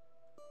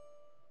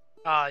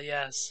 Ah,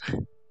 yes.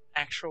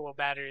 Actual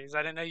batteries.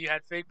 I didn't know you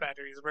had fake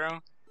batteries, bro.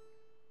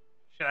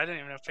 Shit, I didn't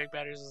even know fake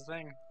batteries was a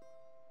thing.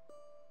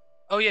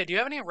 Oh yeah, do you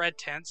have any red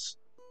tents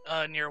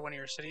near one of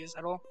your cities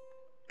at all?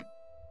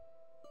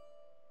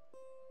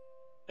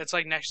 It's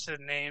like next to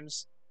the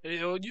names.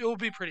 It'll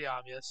be pretty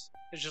obvious.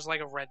 It's just like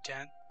a red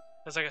tent.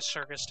 It's like a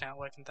circus tent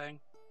looking thing.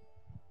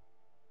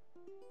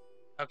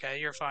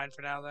 Okay, you're fine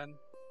for now then.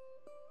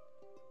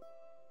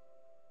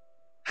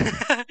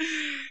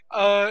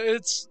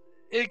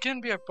 It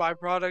can be a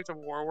byproduct of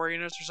war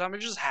weariness or something.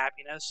 It's just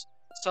happiness.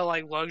 So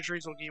like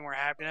luxuries will give you more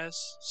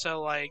happiness.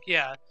 So like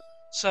yeah.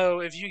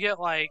 So if you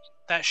get like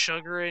that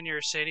sugar in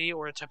your city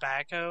or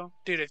tobacco,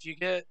 dude, if you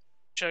get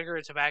sugar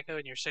or tobacco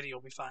in your city,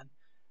 you'll be fine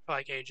for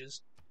like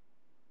ages.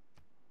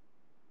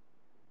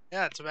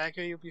 Yeah,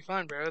 tobacco, you'll be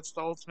fine, bro. It's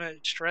the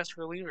ultimate stress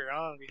reliever,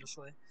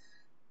 obviously.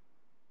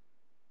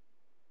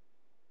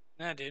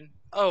 Yeah, dude.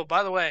 Oh,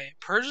 by the way,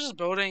 Purge is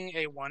building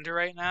a wonder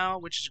right now,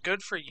 which is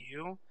good for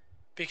you,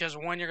 because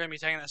one, you're gonna be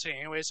taking that city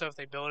anyway, so if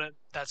they build it,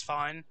 that's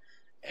fine.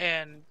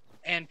 And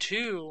and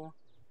two,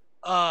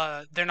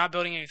 they're not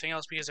building anything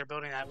else because they're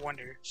building that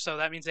wonder. So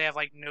that means they have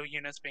like no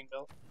units being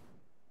built.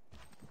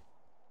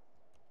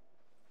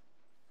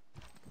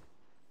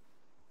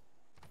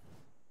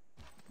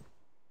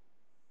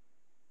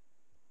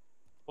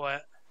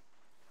 What?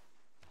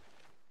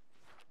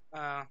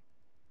 Uh,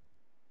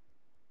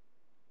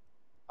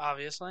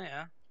 Obviously,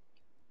 yeah.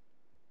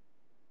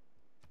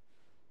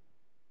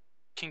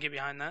 Can get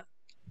behind that.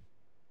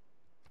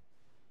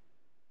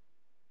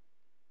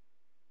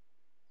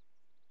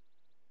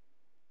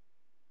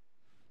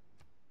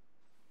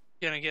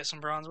 Gonna get some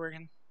bronze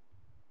working.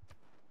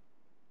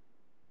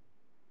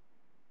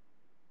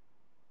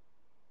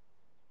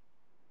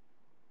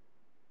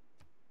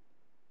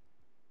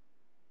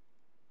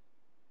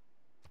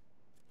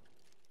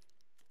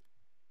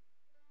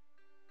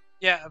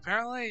 Yeah,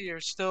 apparently you're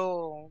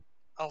still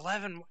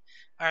 11.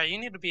 Alright, you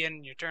need to be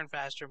in your turn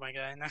faster, my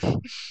guy. It's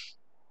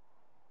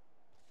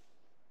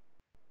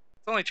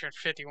only turned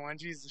 51,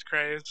 Jesus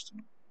Christ.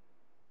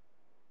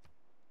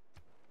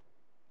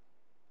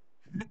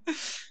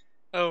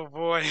 Oh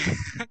boy.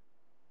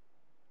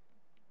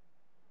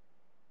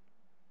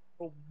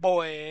 Oh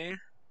boy.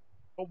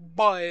 Oh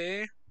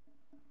boy.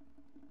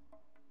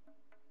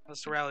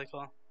 That's the rally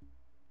call.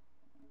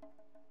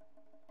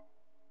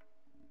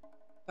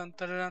 Dun,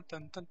 dun, dun,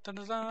 dun, dun, dun,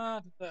 dun, dun,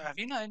 dun. Have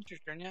you not ended your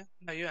turn yet?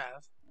 No, you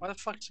have. Why the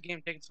fuck is the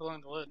game taking so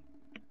long to load?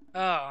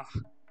 Oh,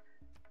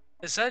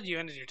 it said you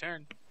ended your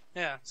turn.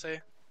 Yeah, see?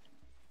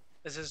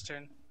 It's his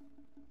turn.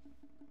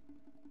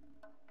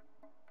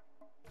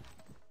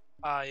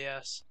 Ah,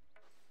 yes.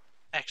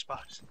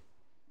 Xbox.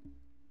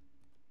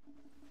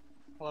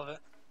 Love it.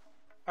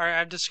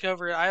 Alright,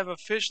 I have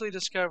officially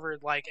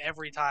discovered, like,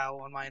 every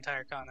tile on my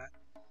entire continent.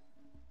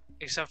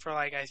 Except for,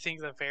 like, I think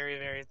the very,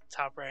 very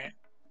top right.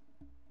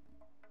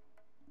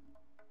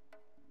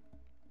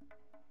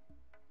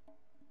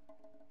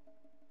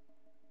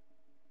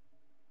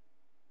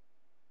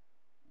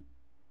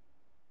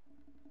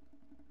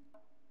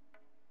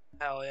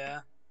 Hell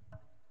yeah.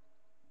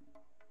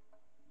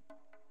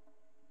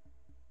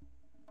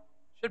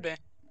 Should be.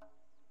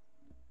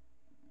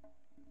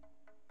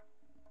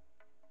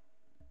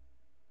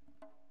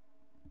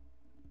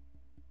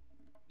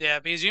 Yeah,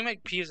 because you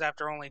make peas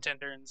after only 10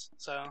 turns,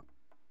 so...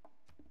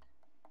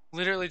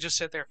 Literally just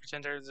sit there for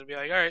 10 turns and be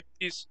like, alright,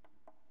 peace.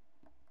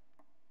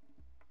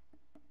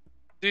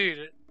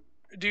 Dude,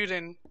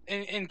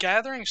 in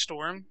Gathering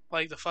Storm,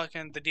 like the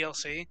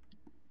DLC,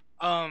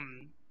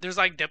 there's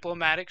like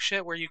diplomatic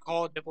shit where you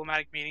call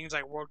diplomatic meetings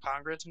like World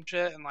Congress and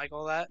shit and like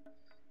all that.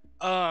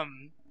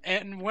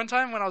 And one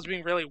time when I was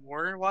being really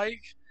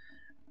like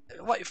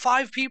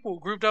 5 people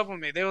grouped up with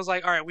me. They was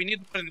like, all right, we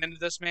need to put an end to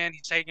this man.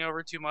 He's taking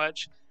over too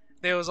much.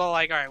 They was all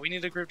like, all right, we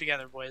need to group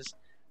together, boys.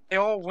 They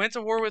all went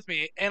to war with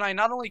me, and I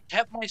not only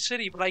kept my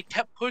city, but I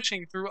kept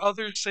pushing through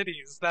other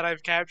cities that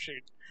I've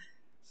captured.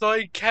 So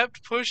I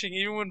kept pushing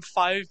even when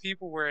 5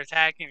 people were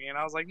attacking me, and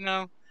I was like,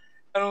 no,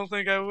 I don't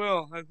think I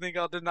will. I think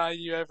I'll deny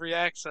you every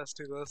access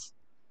to this.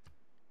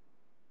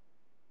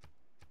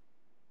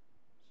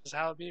 This is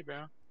how it be,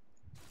 bro.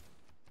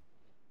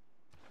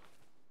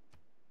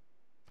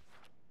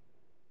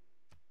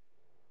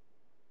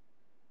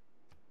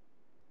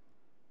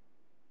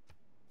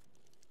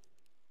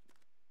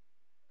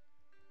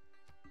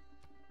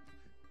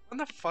 When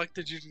the fuck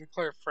did you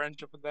declare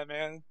friendship with that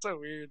man? It's so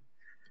weird.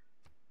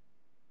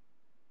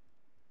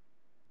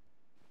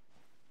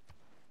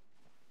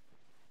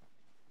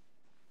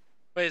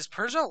 Wait, is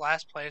Persia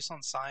last place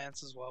on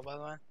science as well, by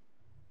the way?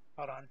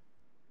 Hold on.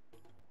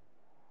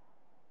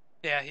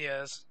 Yeah, he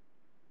is.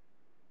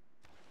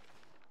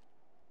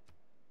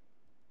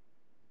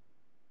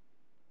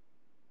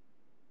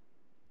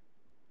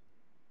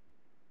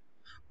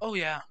 Oh,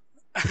 yeah.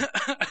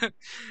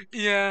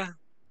 Yeah.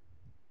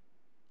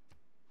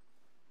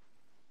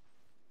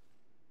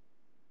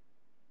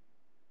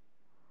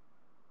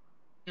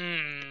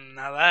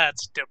 Now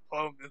that's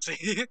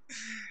diplomacy.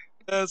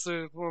 That's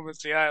the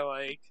diplomacy I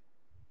like.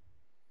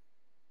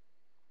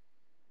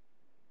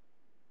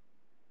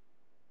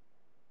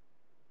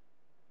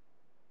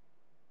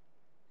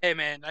 Hey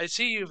man, I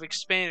see you've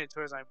expanded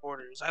towards my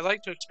borders. I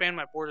like to expand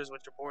my borders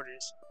with your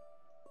borders.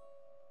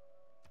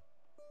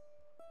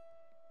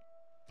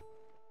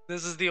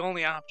 This is the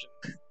only option.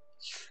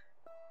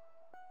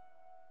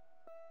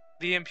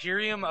 The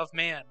Imperium of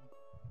Man.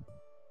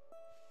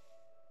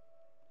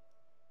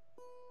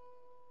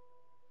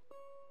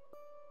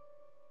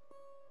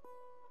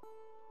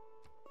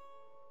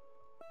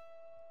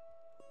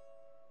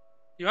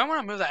 You might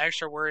want to move the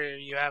extra warrior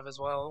you have as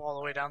well all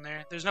the way down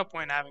there. There's no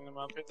point in having them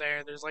up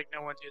there. There's like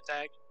no one to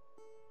attack.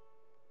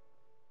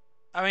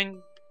 I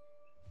mean,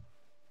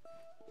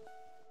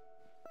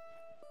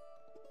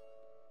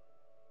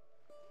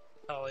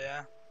 oh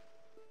yeah.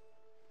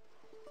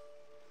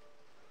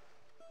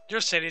 Your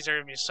cities are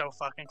gonna be so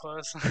fucking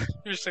close.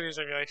 Your cities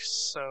are gonna be like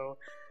so.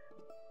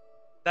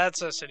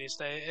 That's a city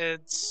state.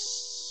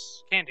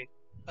 It's Candy,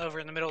 over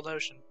in the middle of the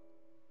ocean.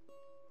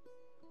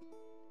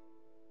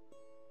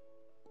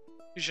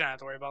 You shouldn't have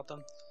to worry about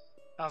them.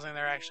 I don't think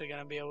they're actually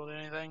gonna be able to do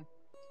anything,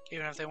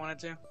 even if they wanted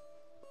to.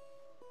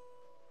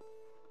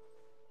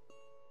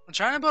 I'm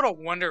trying to build a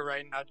wonder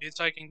right now, dude,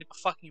 so I can get the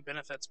fucking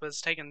benefits, but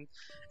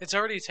it's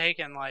already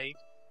taken like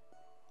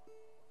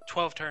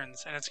 12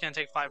 turns, and it's gonna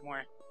take 5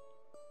 more.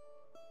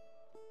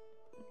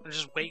 I'm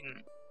just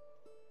waiting.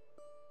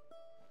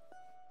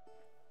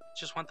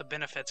 Just want the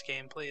benefits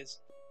game, please.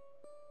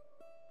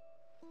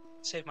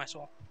 Save my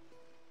soul.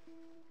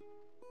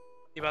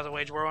 You about to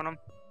wage war on them?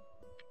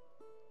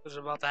 What's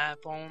about to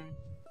happen?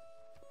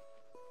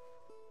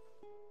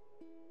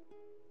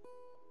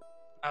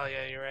 Oh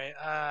yeah, you're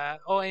right.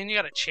 Oh, and you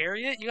got a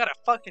chariot? You got a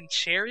fucking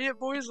chariot,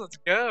 boys? Let's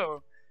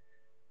go.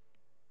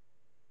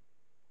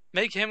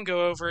 Make him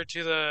go over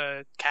to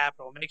the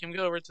capital. Make him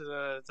go over to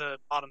the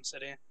bottom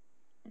city.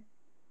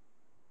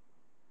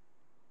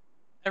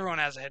 Everyone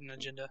has a hidden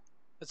agenda.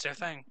 That's their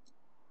thing.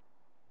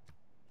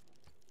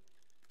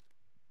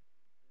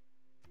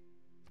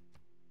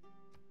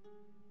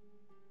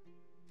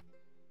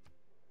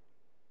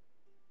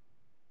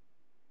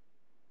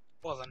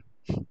 Well then.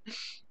 Of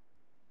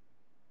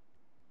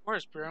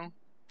course, bro.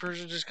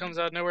 Persia just comes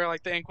out of nowhere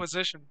like the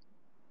Inquisition.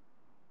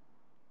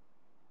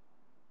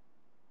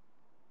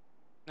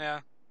 Yeah.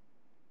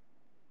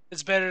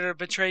 It's better to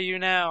betray you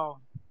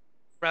now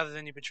rather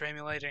than you betray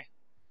me later.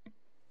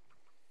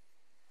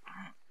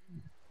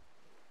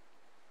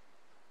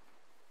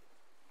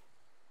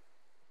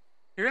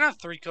 You're gonna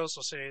have 3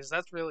 coastal cities.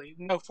 That's really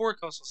no 4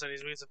 coastal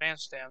cities because of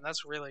Amsterdam.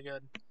 That's really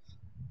good.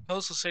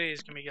 Coastal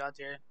cities can be got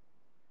here.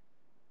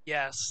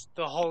 Yes,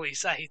 the holy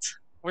site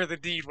where the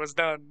deed was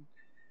done.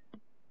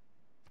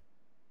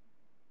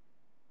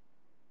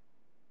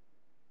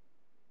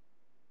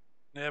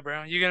 Yeah,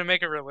 bro. You gonna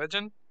make a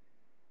religion?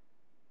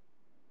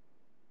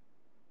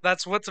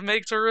 That's what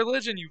makes a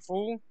religion, you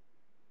fool.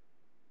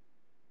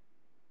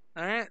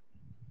 Alright.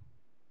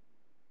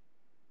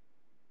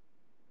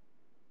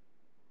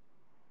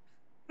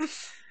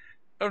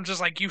 I'm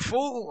just like, you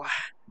fool!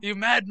 You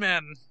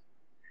madman!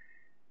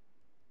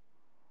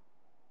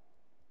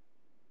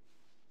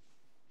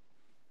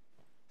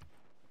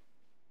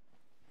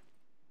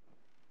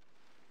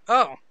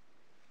 Oh.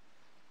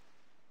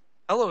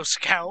 Hello,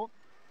 Scout.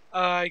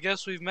 I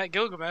guess we've met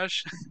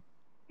Gilgamesh.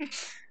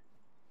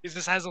 He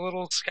just has a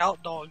little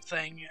scout dog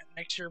thing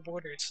next to your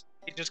borders.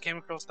 He just came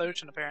across the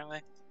ocean, apparently.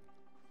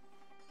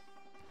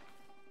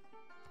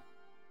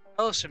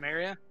 Hello,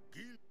 Samaria.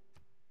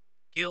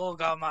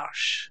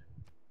 Gilgamesh.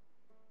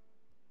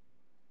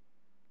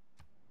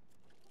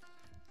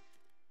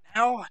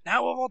 Now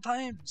of all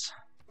times.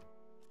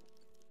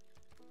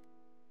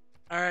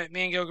 Alright,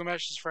 me and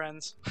Gilgamesh is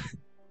friends.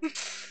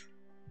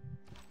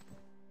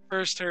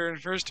 First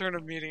turn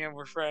of meeting him,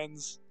 we're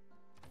friends.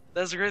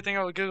 That's the great thing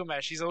about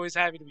Gilgamesh. He's always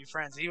happy to be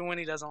friends, even when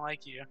he doesn't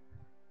like you.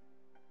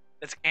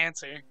 It's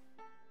cancer.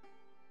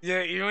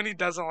 Yeah, even when he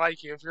doesn't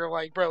like you, if you're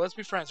like, bro, let's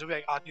be friends, he'll be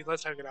like, Aki,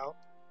 let's hug it out.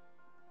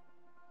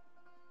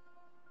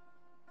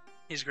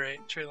 He's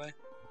great, truly.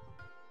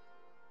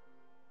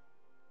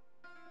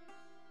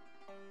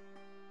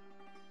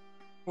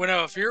 Well,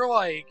 no, if you're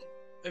like,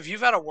 if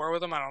you've had a war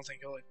with him, I don't think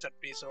he'll accept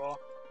peace at all.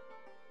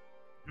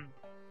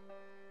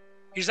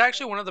 He's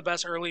actually one of the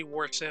best early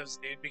war civs,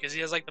 dude, because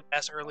he has like the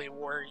best early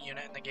war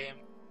unit in the game.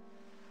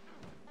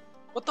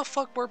 What the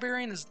fuck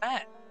barbarian is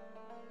that?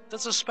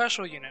 That's a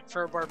special unit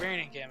for a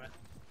barbarian encampment.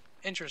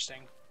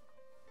 Interesting.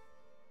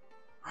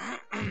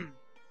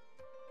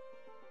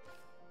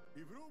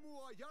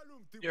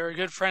 You're a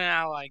good friend and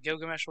ally.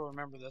 Gilgamesh will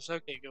remember this.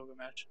 Okay,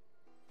 Gilgamesh.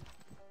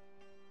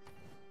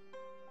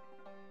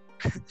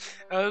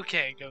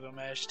 Okay,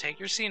 Gilgamesh. Take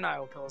your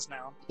senile pills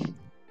now.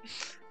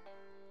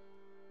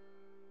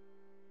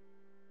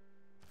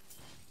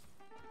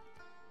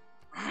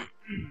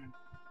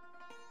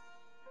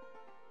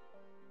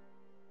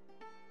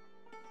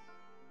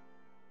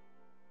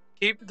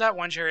 Keep that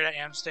one chariot at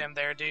Amsterdam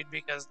there, dude,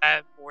 because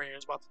that warrior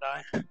is about to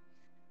die.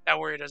 That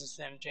warrior doesn't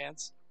stand a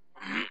chance.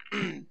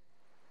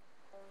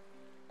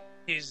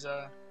 He's,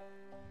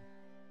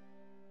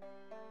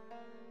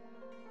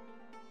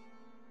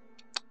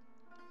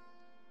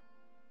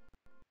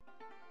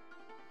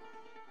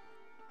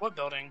 What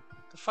building?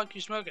 The fuck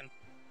you smoking?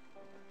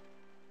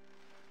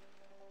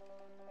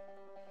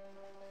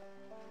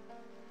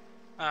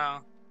 Oh.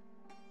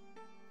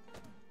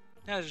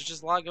 Yeah, there's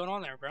just a lot going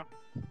on there, bro.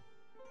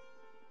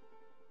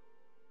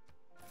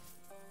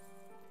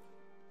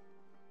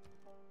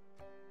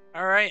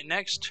 Alright,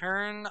 next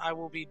turn I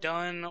will be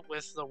done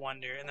with the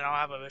Wonder, and then I'll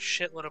have a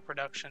shitload of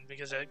production,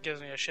 because it gives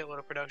me a shitload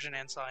of production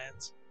and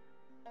science.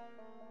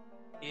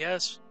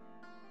 Yes,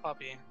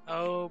 puppy.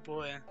 Oh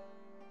boy.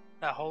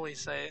 That holy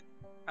site.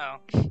 Oh.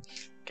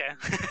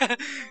 Okay.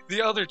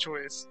 The other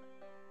choice.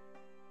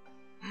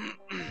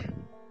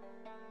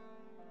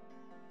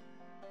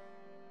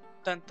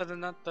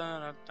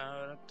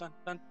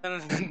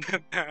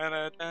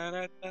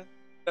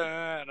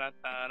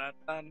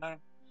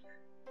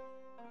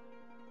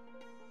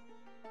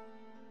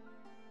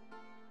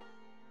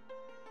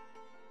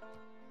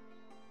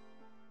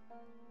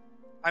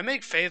 I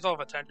make faith off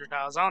of tender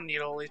tiles. I don't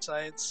need holy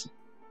sites.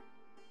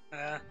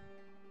 I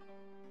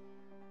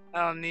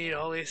don't need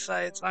holy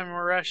sites. I'm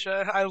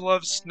Russia. I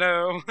love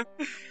snow.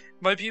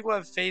 My people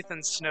have faith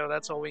in snow.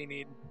 That's all we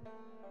need.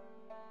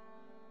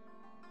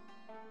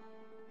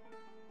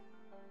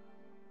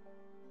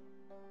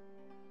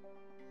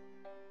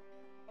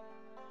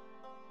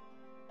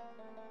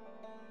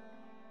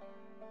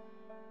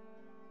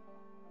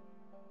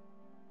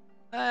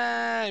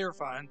 You're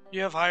fine.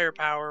 You have higher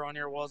power on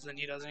your walls than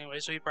he does anyway,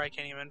 so you probably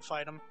can't even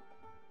fight him.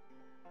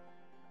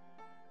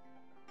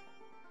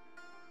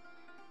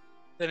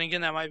 Then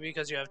again, that might be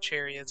because you have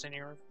chariots in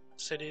your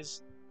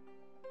cities.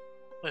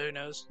 But who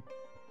knows?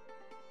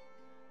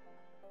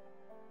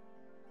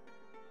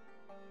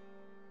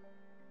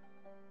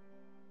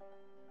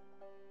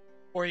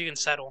 Or you can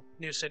settle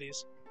new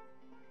cities.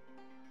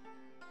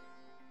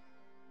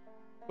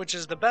 Which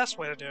is the best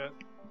way to do it.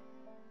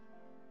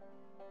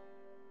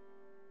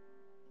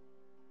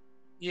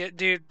 Yeah,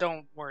 dude,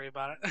 don't worry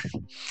about it.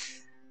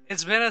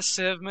 It's been a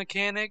Civ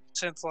mechanic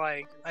since,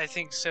 like, I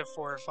think Civ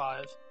 4 or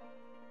 5.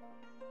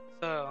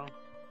 So...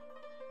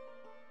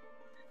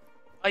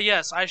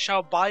 yes, I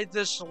shall buy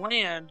this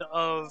land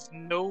of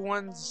no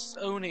one's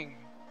owning.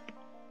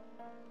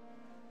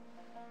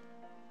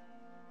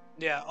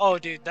 Yeah, oh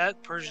dude,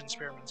 that Persian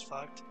spearman's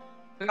fucked.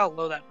 Look how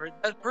low that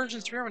Persian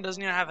Spearman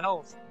doesn't even have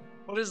health.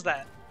 What is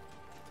that?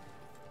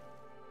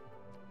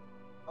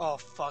 Oh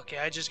fuck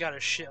yeah, I just got a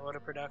shitload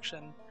of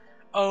production.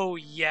 Oh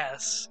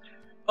yes.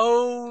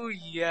 Oh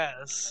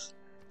yes.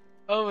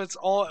 Oh, it's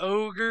all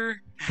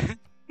ogre.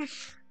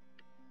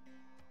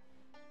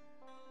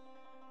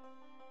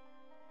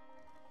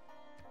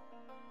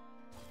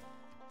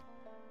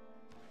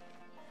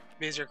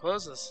 Because you're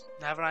closest.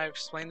 Haven't I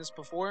explained this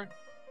before?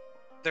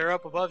 They're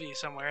up above you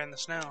somewhere in the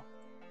snow.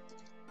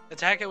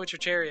 Attack it with your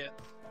chariot.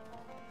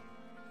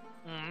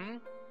 Mm-hmm.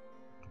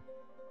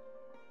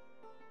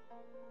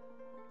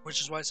 Which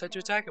is why I said to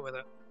attack it with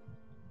it.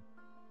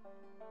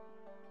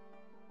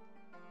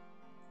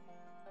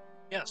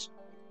 Yes.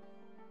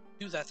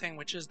 Do that thing,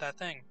 which is that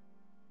thing.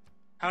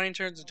 How many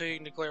turns until you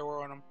can declare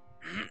war on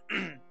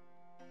them?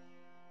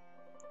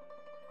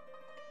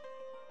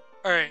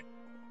 Alright.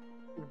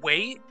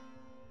 Wait.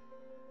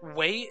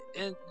 Wait,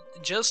 and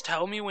just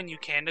tell me when you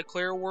can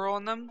declare war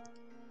on them,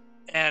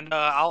 and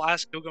I'll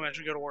ask Gilgamesh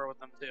to go to war with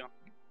them too.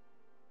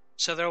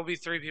 So there will be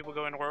 3 people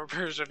going to war with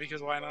Persia,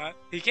 because why not?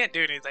 He can't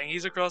do anything.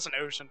 He's across an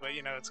ocean, but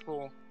you know, it's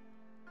cool.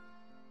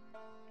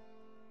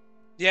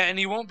 Yeah, and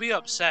he won't be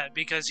upset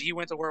because he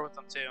went to war with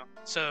them too.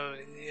 So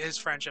his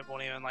friendship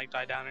won't even like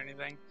die down or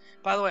anything.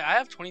 By the way, I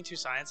have 22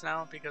 science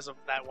now because of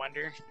that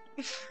wonder.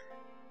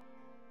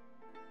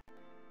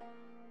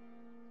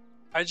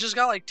 I just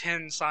got like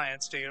 10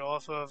 science, dude,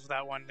 off of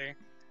that wonder.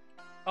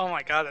 Oh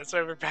my god, that's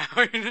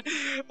overpowered.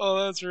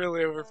 Oh, that's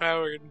really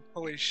overpowered.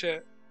 Holy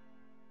shit.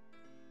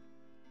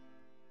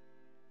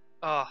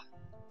 Oh.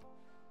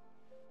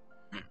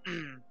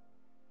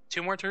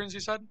 2 more turns, you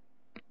said?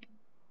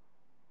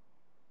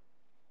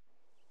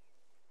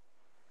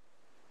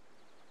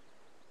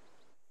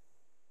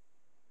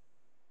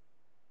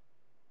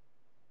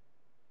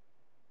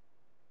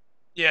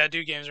 Yeah,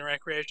 do games and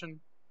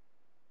recreation.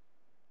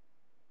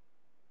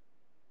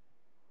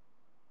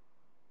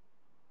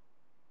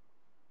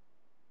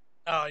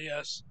 Oh,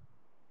 yes.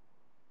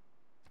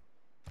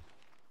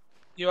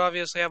 You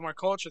obviously have more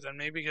culture than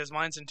me because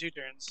mine's in 2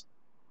 turns.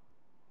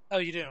 Oh,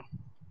 you do?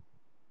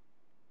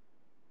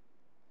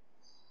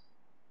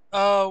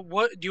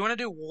 What? Do you want to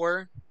do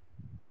war?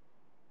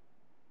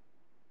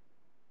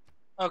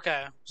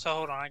 Okay, so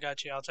hold on, I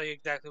got you. I'll tell you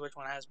exactly which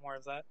one has more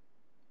of that.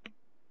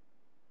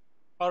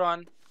 Hold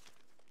on.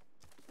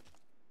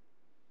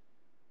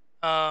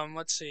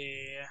 Let's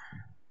see.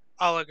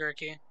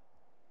 Oligarchy.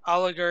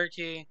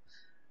 Oligarchy.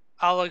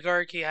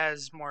 Oligarchy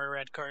has more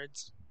red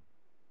cards.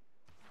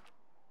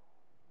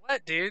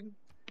 What, dude?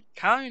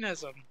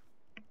 Communism.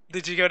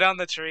 Did you go down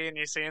the tree and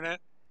you seen it?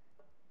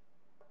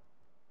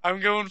 I'm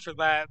going for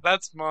that.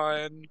 That's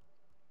mine.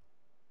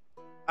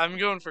 I'm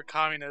going for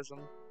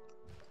communism.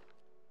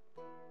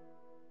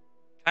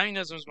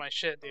 Communism's my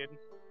shit, dude.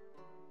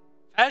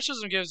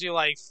 Fascism gives you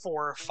like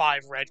 4 or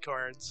 5 red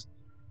cards.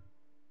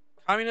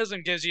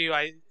 Communism gives you,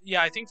 I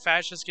think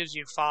fascist gives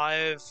you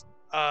 5,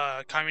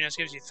 communist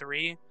gives you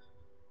 3.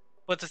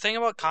 But the thing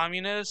about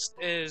communist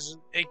is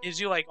it gives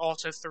you like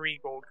also 3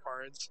 gold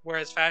cards,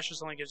 whereas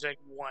fascist only gives you like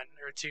 1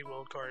 or 2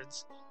 gold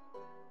cards.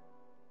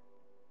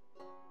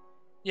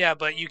 Yeah,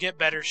 but you get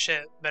better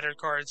shit, better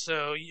cards,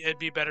 so it'd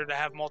be better to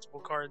have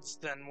multiple cards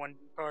than 1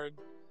 card.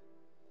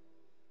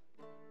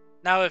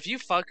 Now, if you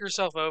fuck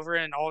yourself over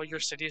and all your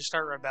cities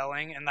start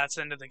rebelling and that's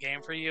the end of the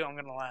game for you, I'm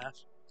gonna laugh.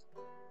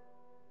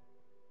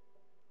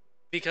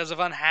 Because of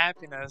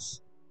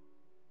unhappiness.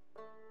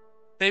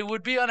 They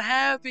would be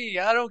unhappy!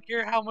 I don't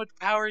care how much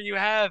power you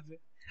have.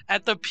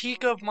 At the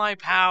peak of my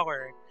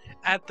power,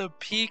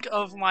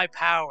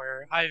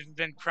 I've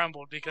been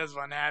crumbled because of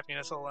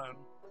unhappiness alone.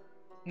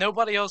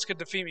 Nobody else could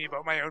defeat me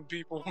but my own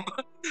people.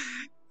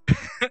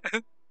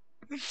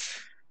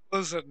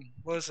 Listen.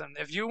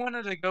 If you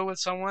wanted to go with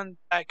someone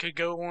that could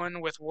go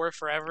on with war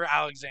forever,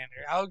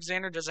 Alexander.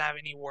 Alexander doesn't have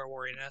any war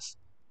worriness.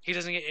 He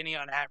doesn't get any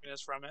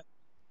unhappiness from it.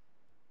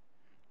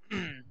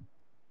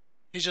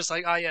 He's just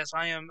like, ah, yes,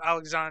 I am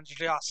Alexander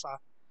Jasa.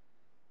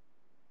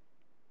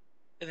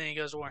 And then he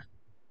goes to war.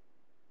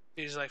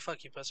 He's like,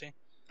 fuck you, pussy.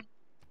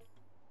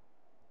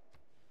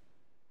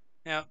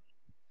 Yeah.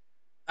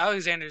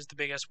 Alexander's the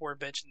biggest war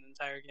bitch in the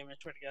entire game. I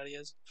swear to God, he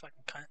is.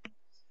 Fucking cunt.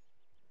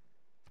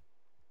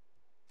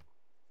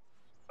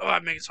 Oh,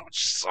 I'm making so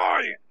much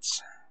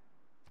science.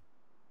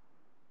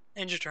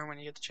 End your turn when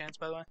you get the chance,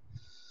 by the way.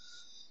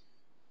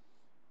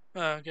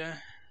 Oh, okay.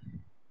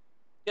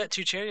 You got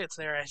 2 chariots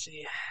there, I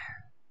see.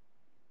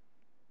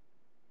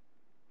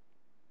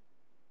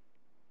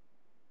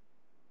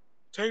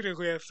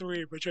 Technically, I have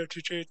 3, but you have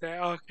 2 chariots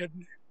there. Oh, good.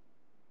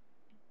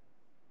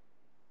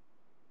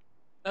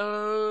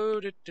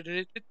 Oh,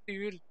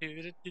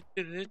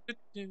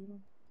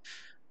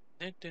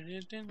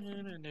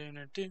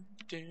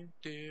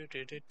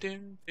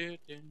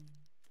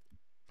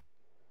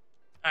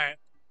 Alright.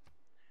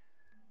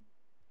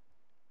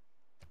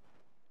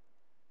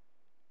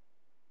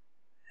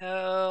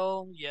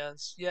 Hell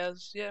yes,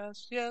 yes,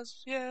 yes,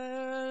 yes,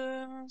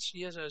 yes,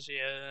 yes, yes,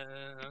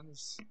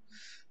 yes.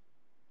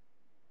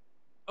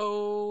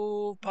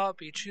 Oh,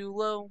 Poppy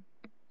Chulo.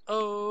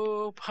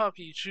 Oh,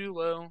 Poppy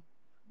Chulo.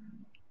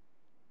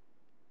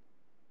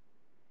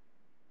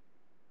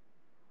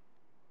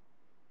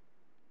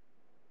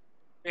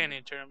 I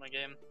need to turn on my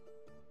game.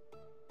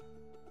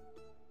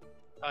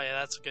 Oh yeah,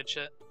 that's good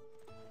shit.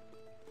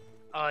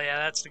 Oh yeah,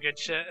 that's the good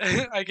shit.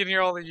 I can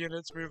hear all the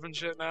units moving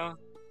shit now.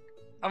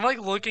 I'm like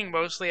looking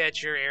mostly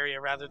at your area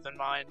rather than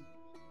mine.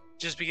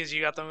 Just because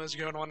you got the most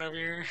going on over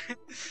here.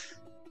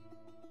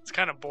 It's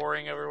kind of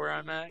boring everywhere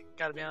I'm at,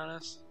 gotta be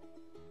honest.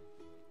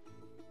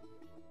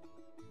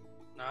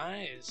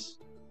 Nice.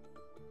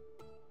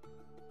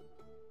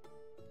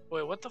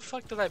 Wait, what the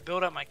fuck did I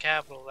build at my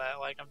capital that,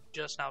 like, I'm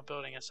just now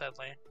building a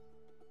settler?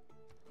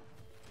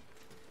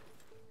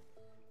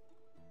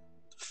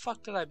 The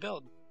fuck did I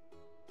build?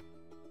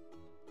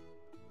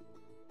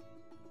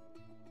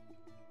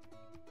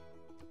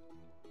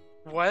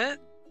 What?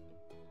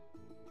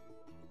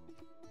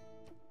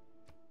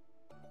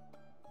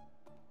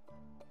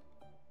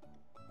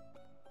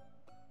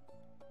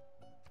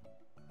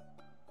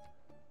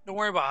 Don't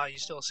worry about how you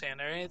still stand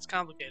there, it's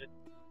complicated.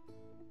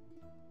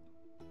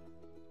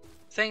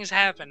 Things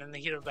happen in the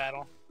heat of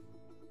battle.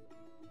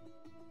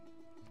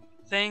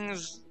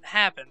 Things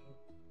happen.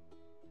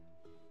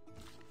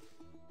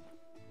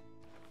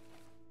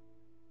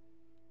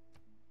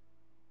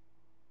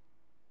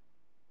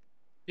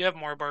 You have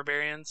more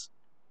barbarians.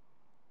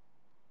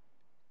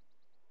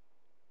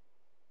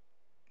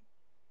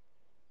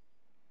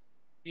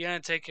 You gonna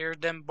take care of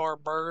them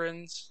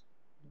barbarians?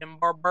 Them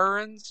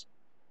barbarians?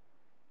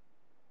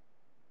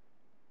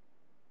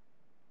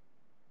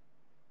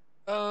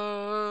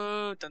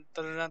 Oh, dun,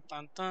 dun, dun,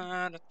 dun,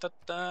 dun, dun, dun,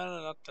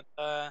 dun, dun,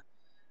 dun.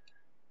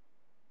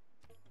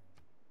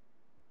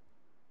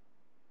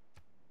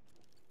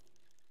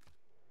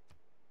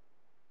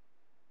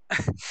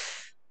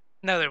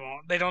 No, they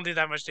won't. They don't do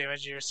that much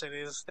damage to your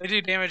cities. They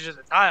do damage to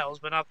the tiles,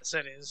 but not the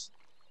cities.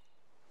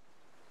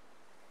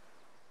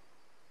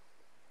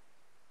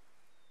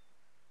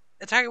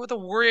 Attack it with the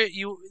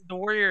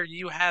warrior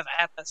you have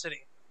at that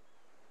city.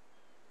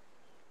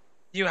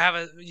 You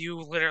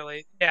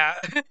literally, yeah.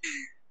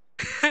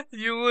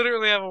 You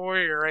literally have a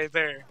warrior right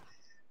there.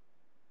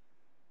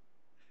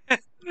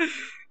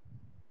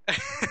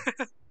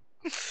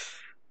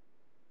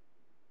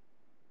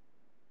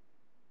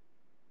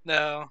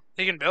 No,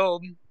 he can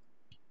build.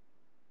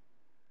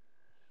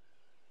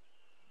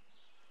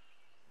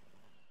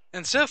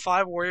 And Civ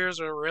 5 warriors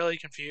are really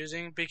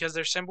confusing because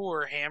their symbol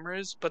were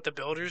hammers, but the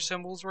builder's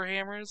symbols were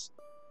hammers.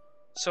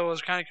 So it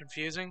was kind of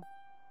confusing.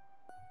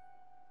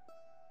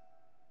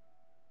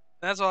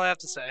 That's all I have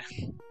to say.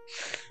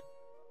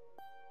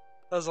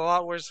 That was a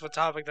lot worse of a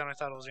topic than I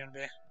thought it was going to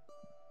be.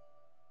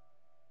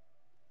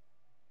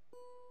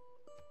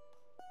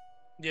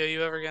 Yeah,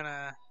 you ever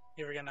gonna...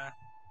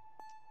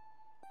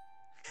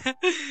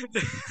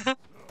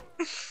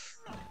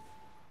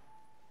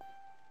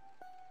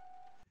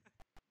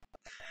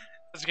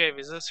 It's okay,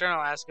 because this turn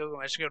I'll ask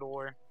Gilgamesh to go to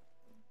war.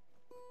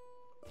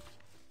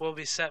 We'll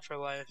be set for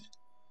life.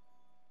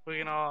 We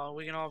can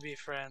all be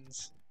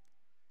friends.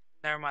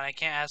 Never mind, I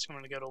can't ask him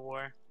to go to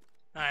war.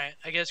 Alright,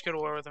 I guess go to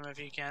war with him if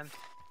you can.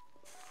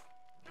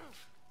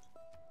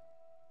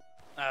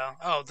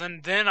 Oh,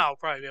 then I'll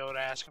probably be able to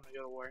ask him to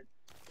go to war.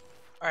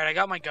 Alright, I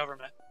got my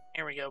government.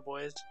 Here we go,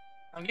 boys.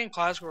 I'm getting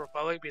Classical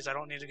Republic because I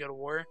don't need to go to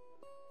war.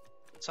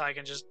 So I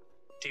can just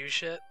do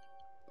shit.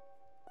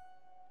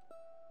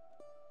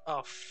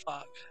 Oh,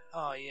 fuck.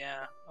 Oh,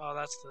 yeah. Oh,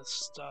 that's the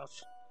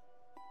stuff.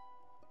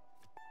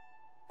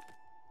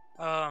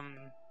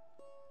 Don't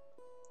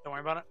worry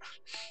about it.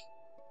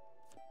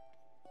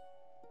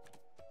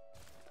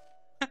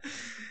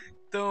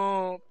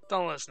 Don't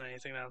listen to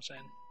anything that I'm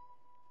saying.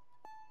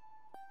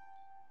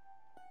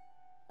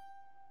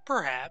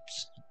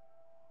 Perhaps.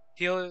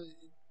 Heal.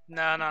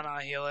 No,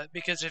 heal it.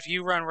 Because if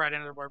you run right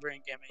into the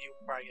Barbarian Gambit, you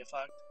will probably get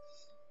fucked.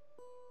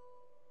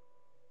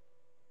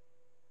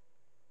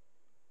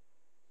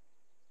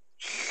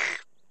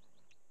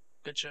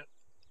 Good shit.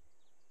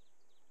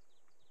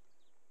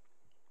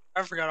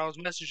 I forgot I was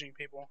messaging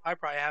people. I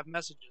probably have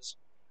messages.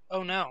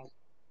 Oh no.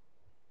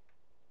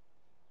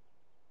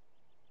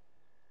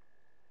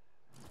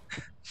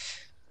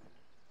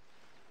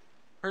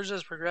 Persia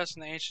has progressed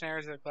in the ancient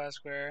era to the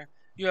classical era.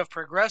 You have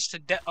progressed to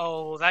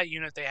oh, that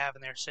unit they have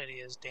in their city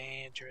is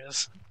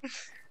dangerous.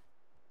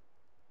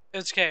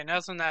 It's okay,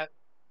 nothing that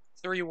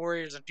 3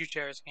 warriors and 2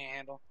 chariots can't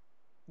handle.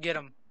 Get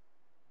them.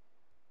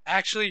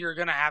 Actually, you're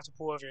gonna have to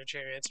pull over your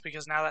chariots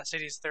because now that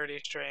city's 30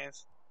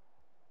 strength.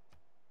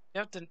 You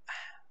have to.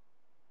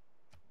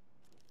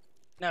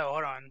 No,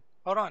 hold on.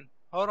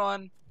 Hold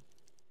on.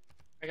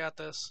 I got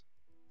this.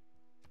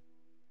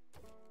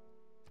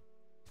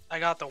 I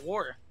got the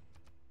war.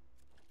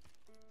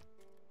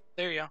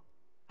 There you go.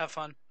 Have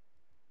fun.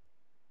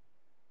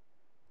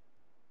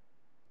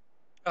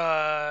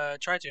 Try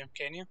to,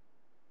 can you?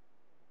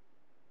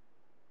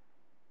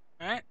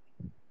 Alright.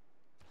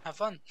 Have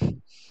fun.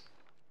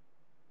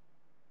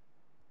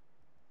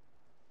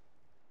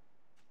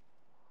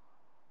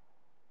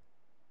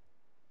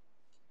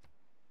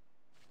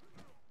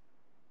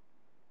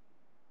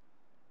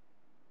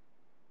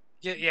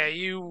 Yeah,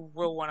 you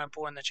will want to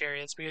pull in the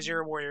chariots because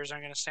your warriors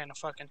aren't going to stand a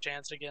fucking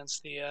chance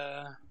against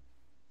the,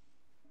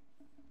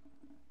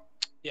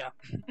 Yeah.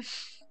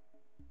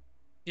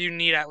 You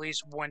need at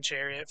least one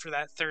chariot for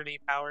that 30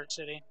 power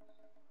city.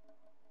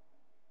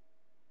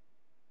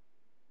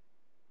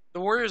 The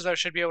warriors, though,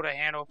 should be able to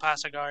handle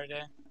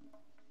Passagarde.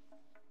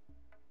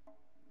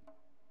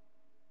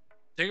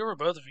 Take over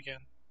both if you can.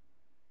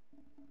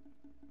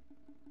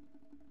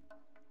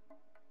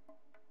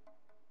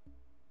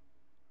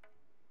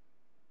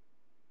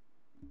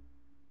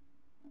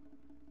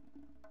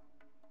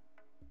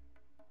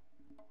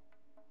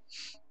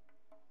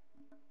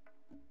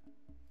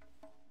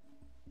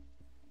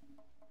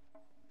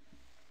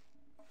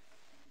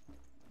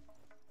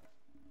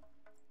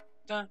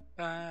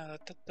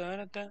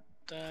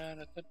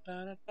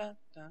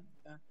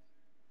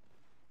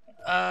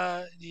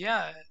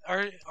 Yeah.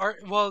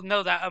 Well,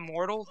 no, that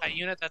immortal, that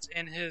unit that's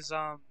in his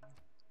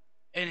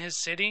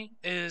city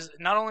is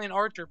not only an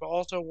archer but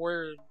also a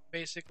warrior,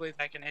 basically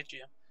that can hit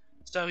you.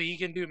 So he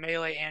can do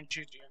melee and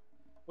shoot you.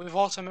 We've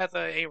also met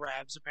the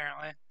Arabs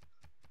apparently.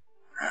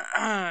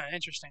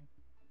 Interesting.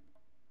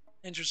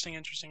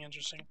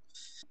 Interesting.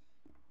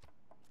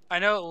 I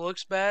know it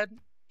looks bad,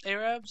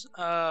 Arabs,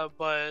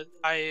 but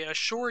I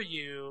assure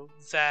you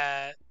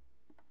that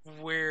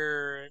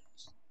we're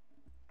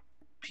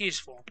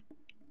peaceful.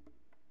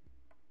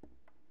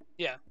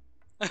 Yeah.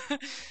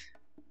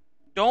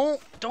 don't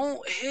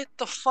hit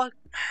the fuck.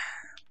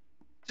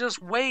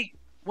 Just wait.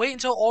 Wait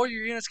until all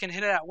your units can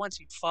hit it at once,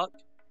 you fuck.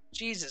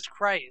 Jesus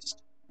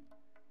Christ.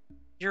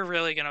 You're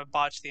really gonna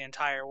botch the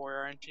entire war,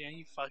 aren't you?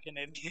 You fucking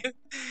idiot.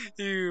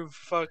 You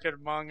fucking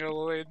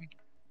mongoloid.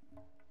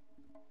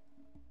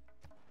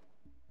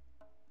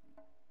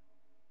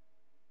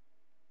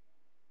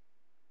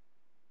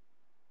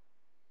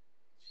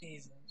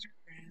 Jesus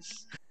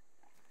Christ.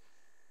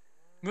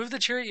 Move the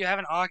chariot you have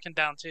an Aachen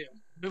down too.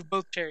 Move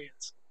both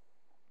chariots.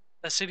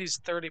 That city's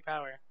 30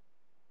 power.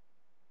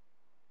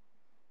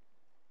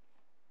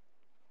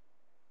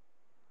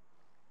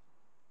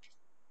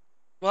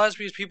 Well, that's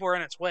because people are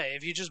in its way.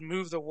 If you just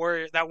move the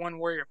warrior, that one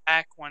warrior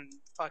back one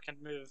fucking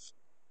move.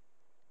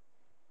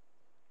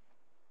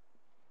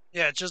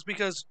 Yeah, just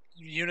because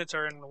units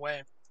are in the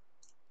way.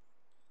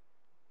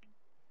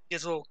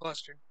 Gets a little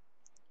clustered.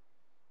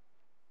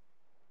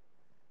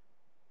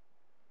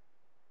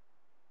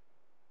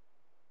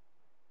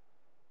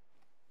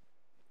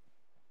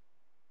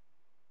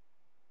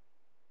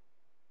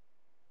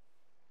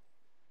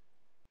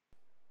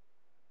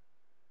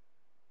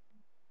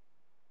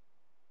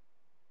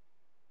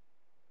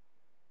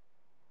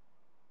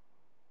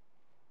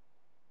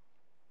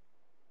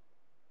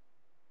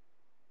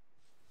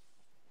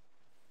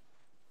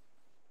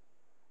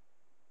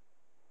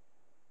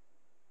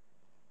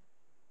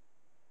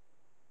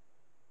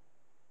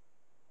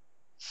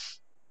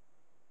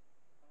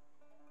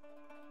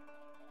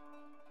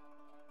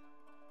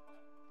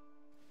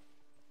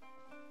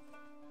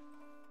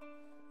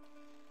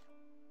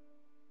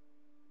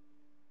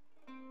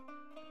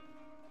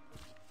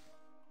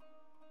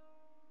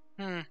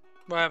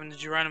 What happened?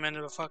 Did you run him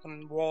into the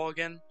fucking wall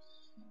again?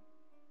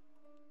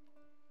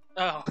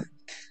 Oh,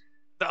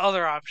 the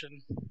other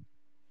option.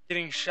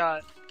 Getting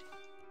shot.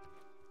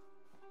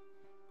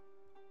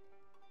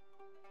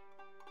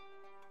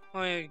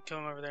 Let me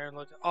come over there and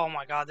look. Oh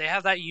my god, they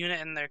have that unit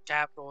in their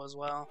capital as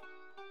well.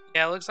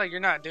 Yeah, it looks like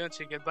you're not doing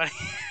too good, buddy.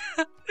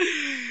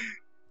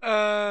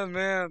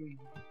 Man.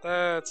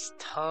 That's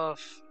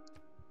tough.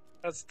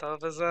 That's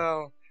tough as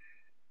hell.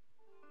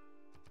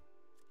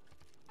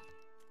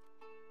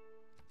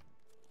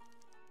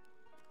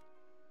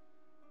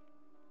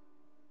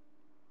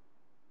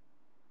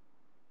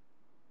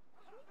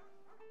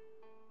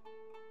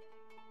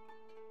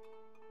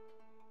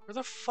 Where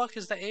the fuck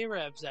is the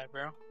Arabs at,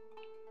 bro?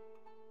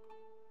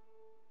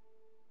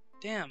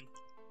 Damn. I'm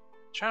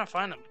trying to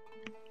find them.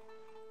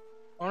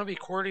 I want to be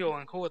cordial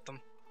and cool with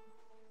them.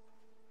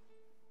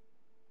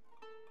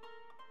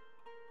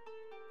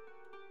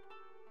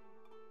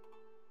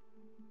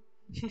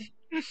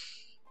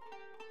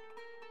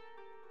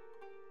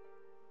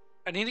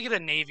 I need to get a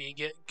navy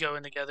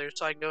going together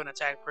so I can go and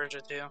attack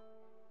Persia too.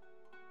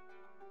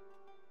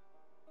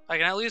 I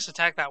can at least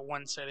attack that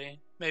one city.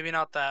 Maybe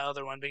not that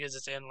other one because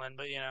it's inland,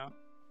 but you know.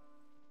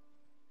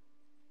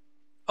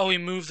 Oh, we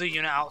moved the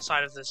unit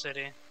outside of the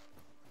city.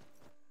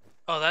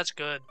 Oh, that's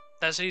good.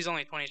 That city's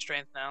only 20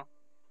 strength now.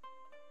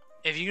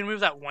 If you can move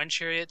that one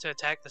chariot to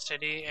attack the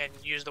city and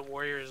use the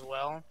warrior as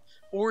well,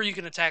 or you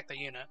can attack the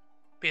unit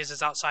because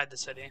it's outside the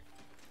city.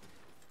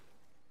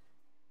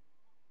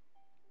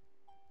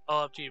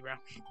 All up to you, bro.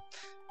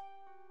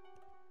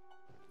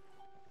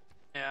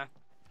 Yeah.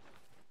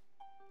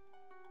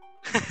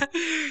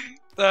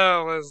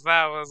 that was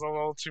a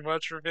little too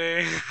much for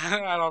me.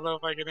 I don't know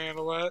if I can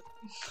handle it.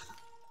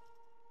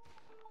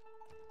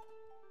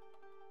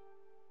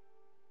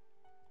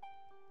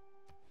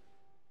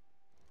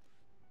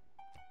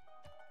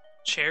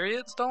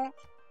 Chariots don't?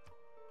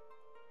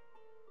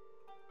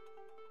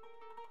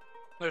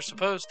 They're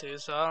supposed to,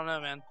 so I don't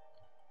know, man.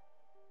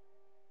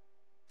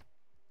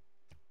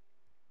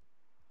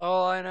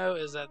 All I know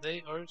is that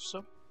they are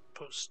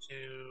supposed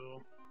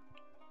to.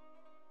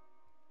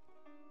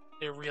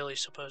 They're really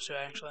supposed to,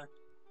 actually.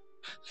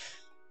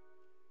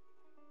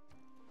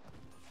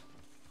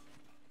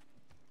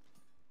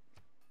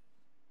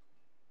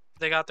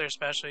 They got their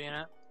special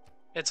unit.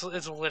 It's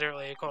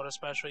literally called a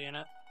special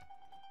unit.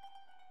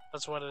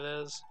 That's what it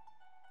is.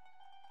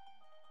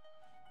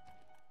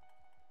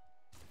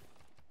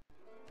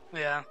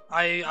 Yeah,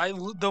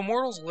 the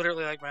Immortal's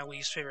literally like my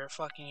least favorite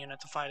fucking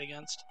unit to fight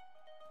against.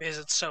 Because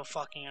it's so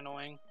fucking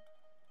annoying.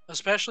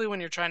 Especially when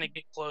you're trying to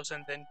get close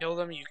and then kill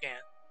them, you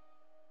can't.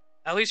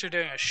 At least you're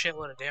doing a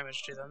shitload of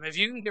damage to them. If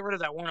you can get rid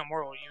of that one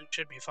Immortal, you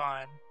should be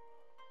fine.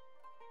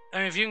 I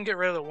mean, if you can get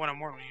rid of the one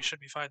Immortal, you should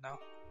be fine now.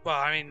 Well,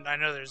 I mean, I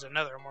know there's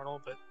another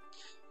Immortal, but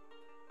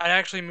I'd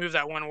actually move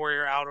that one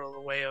warrior out of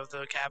the way of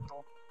the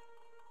capital.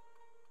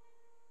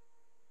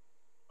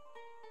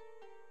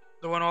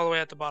 The one all the way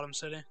at the bottom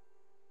city.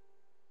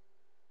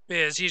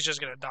 Because he's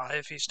just gonna die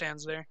if he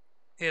stands there.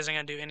 He isn't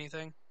gonna do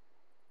anything.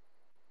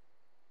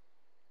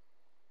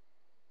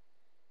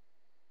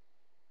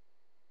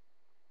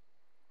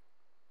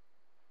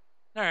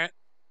 Alright.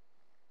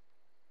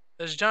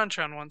 As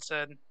JonTron once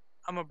said,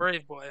 I'm a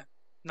brave boy.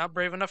 Not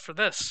brave enough for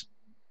this.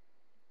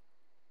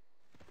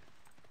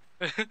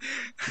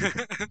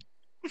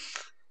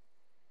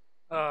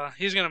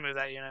 He's gonna move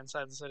that unit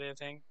inside the city, I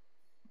think.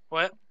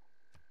 What?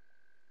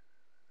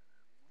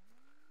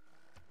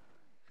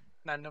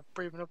 Not enough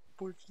brave enough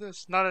boy for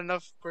this. Not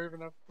enough brave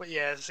enough. But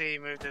yeah, see, he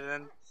moved it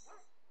in.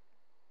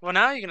 Well,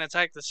 now you can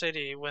attack the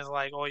city with,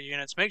 like, all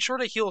units. Make sure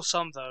to heal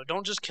some, though.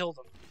 Don't just kill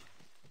them.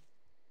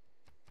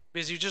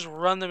 Because you just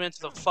run them into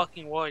the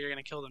fucking wall, you're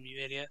gonna kill them,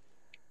 you idiot.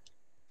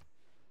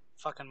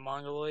 Fucking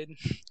mongoloid.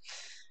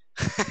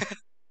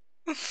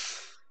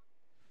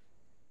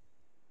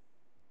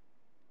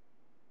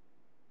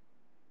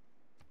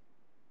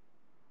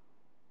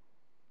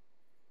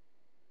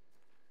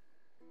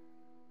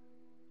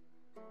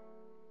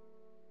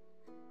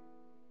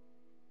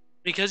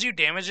 Because you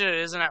damage it, it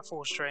isn't at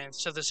full strength,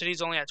 so the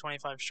city's only at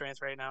 25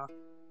 strength right now.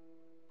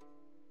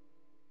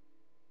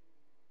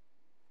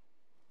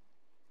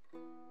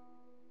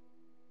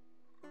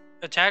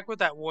 Attack with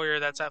that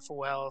warrior that's at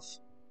full health.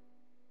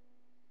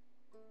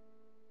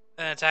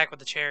 And attack with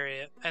the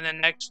chariot. And then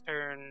next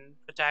turn,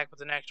 attack with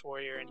the next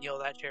warrior and heal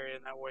that chariot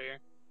and that warrior.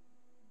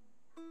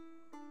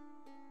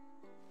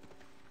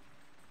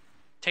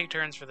 Take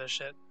turns for this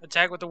shit.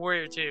 Attack with the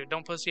warrior too.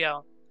 Don't pussy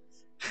out.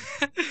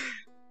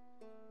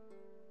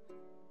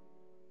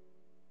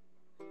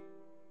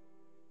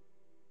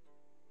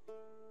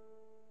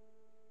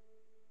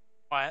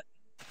 What?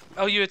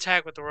 Oh, you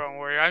attack with the wrong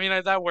warrior. I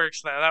mean, that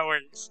works though. That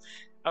works.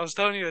 I was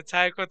telling you to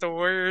attack with the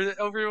warrior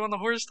over on the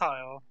horse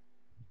tile.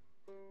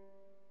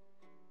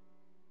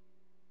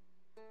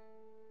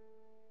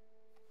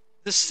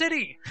 The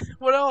city!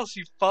 What else,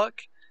 you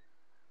fuck?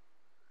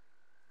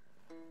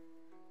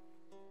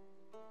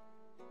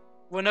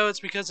 Well, no, it's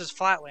because it's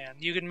flatland.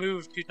 You can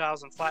move 2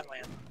 tiles in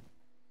flatland.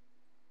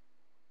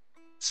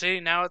 See,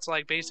 now it's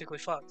like basically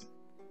fucked.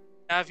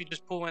 Now if you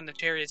just pull in the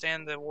chariots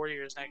and the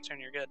warriors next turn,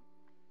 you're good.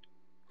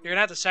 You're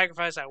gonna have to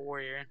sacrifice that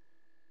warrior.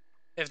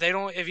 If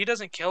he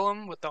doesn't kill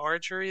him with the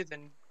archery,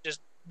 then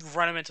just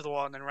run him into the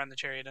wall and then run the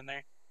chariot in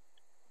there.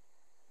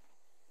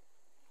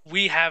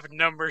 We have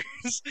numbers.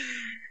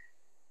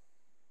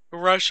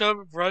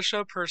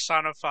 Russia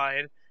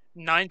personified.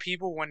 9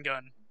 people, 1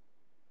 gun.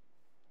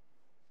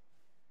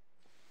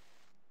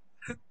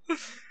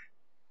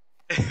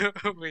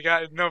 We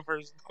got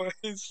numbers,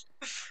 boys.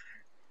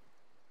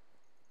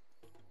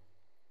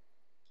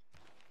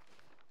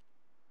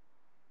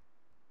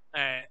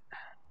 Alright.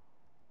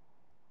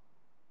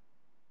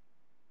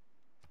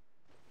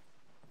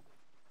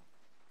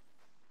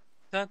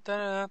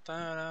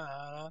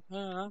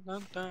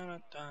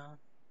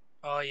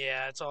 Oh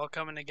yeah, it's all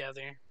coming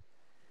together.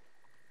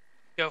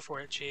 Go for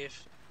it,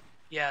 Chief.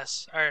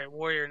 Yes. Alright,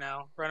 warrior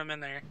now. Run him in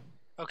there.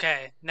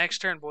 Okay, next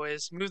turn,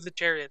 boys. Move the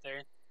chariot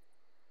there.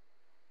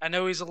 I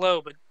know he's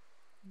low, but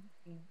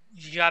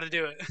you gotta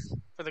do it.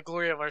 For the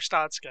glory of our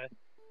Statska.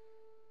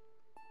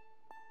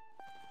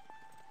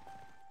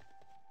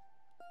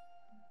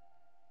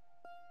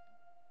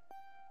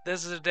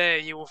 This is a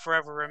day you will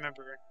forever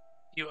remember.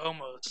 You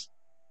almost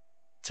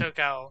took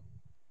out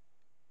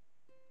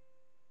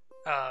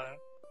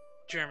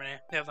Germany.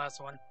 Yep, that's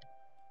the one.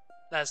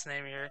 That's the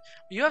name here.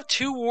 You have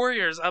 2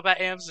 warriors up at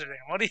Amsterdam.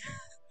 What are you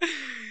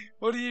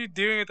what are you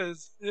doing with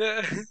this?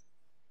 Yeah.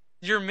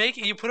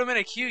 You put them in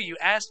a queue. You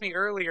asked me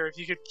earlier if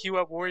you could queue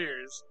up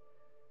warriors.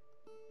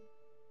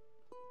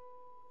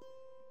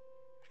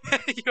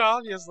 You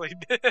obviously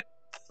did.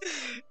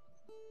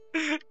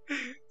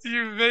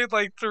 You made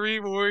like 3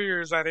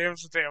 warriors at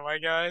Amsterdam, my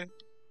guy.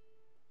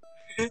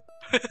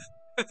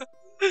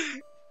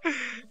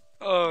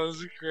 Oh, this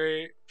is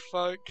great.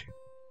 Fuck.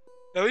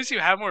 At least you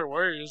have more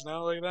warriors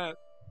now, like that.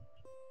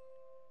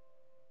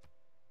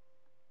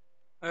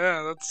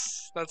 Yeah,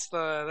 that's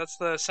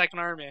the second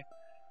army.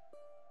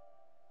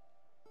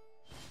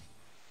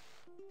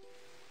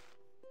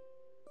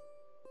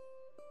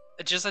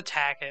 Just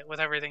attack it with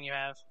everything you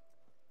have.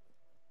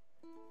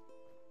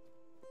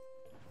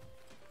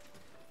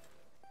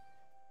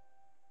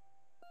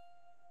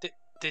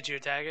 Did you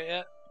attack it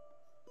yet?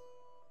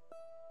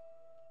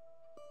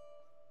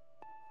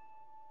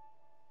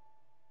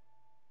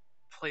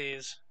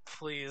 please,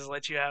 please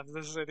let you have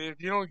the city.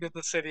 If you don't get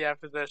the city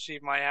after this, you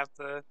might have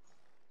to.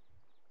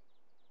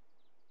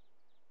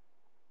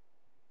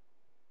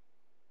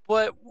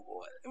 What?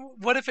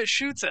 What if it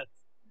shoots it?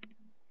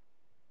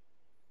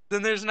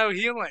 Then there's no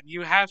healing.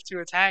 You have to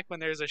attack when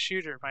there's a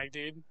shooter, my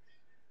dude.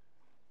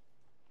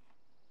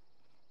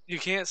 You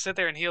can't sit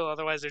there and heal,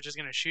 otherwise they're just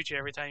gonna shoot you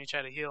every time you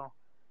try to heal.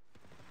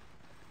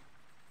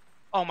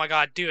 Oh my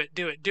god, do it,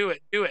 do it, do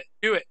it, do it,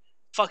 do it.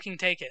 Fucking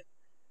take it.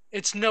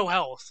 It's no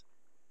health.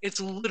 It's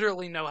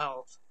literally no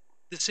health.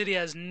 The city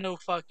has no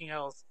fucking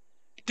health.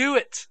 Do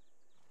it!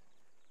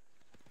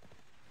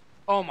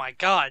 Oh my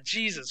god,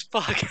 Jesus,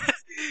 fuck.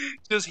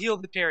 Just heal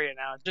the chariot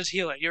now. Just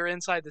heal it. You're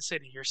inside the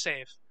city. You're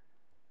safe.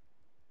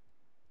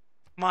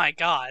 My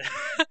god.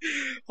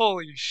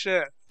 Holy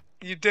shit.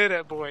 You did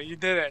it, boy. You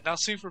did it. Now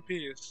super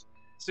peace.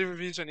 Super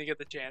peace when you get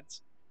the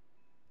chance.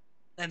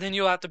 And then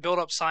you'll have to build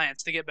up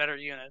science to get better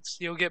units.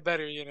 You'll get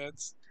better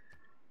units.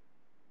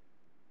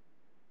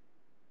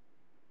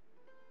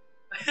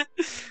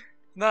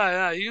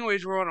 No, you can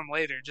wage war on them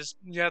later. Just,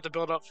 you have to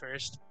build up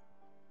first.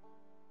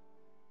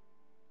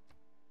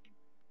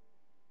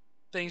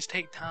 Things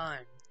take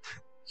time.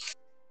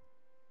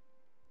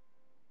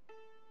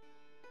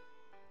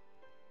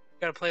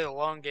 Gotta play the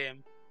long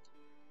game.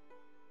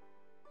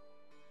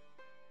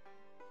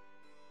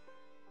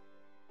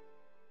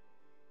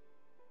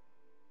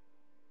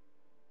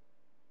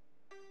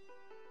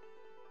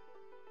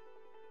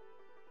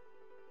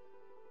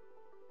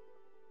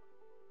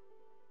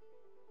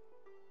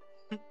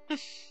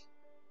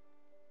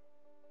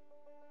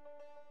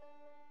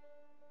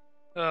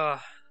 Ugh.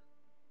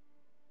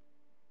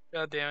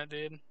 God damn it,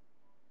 dude.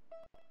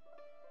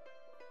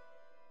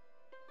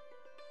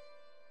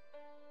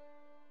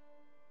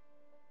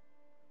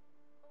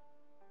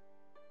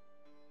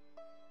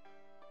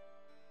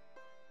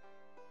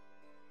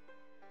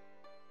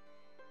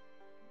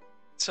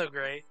 So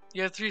great.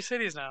 You have 3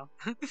 cities now.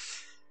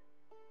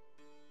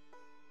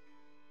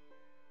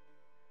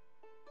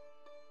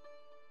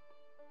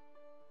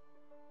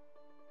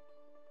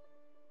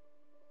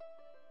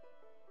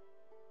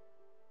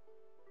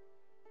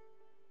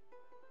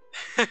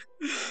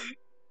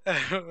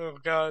 Oh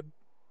god.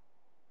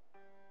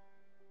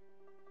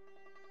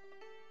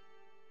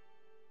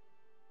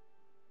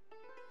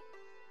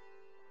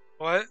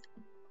 What?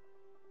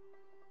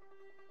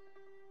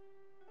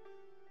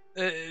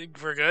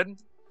 We're good?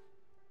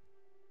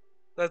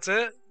 That's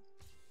it?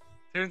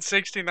 Turn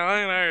 69?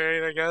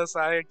 Alright, I guess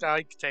I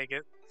can take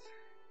it.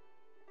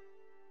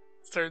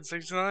 Turn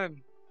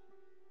 69.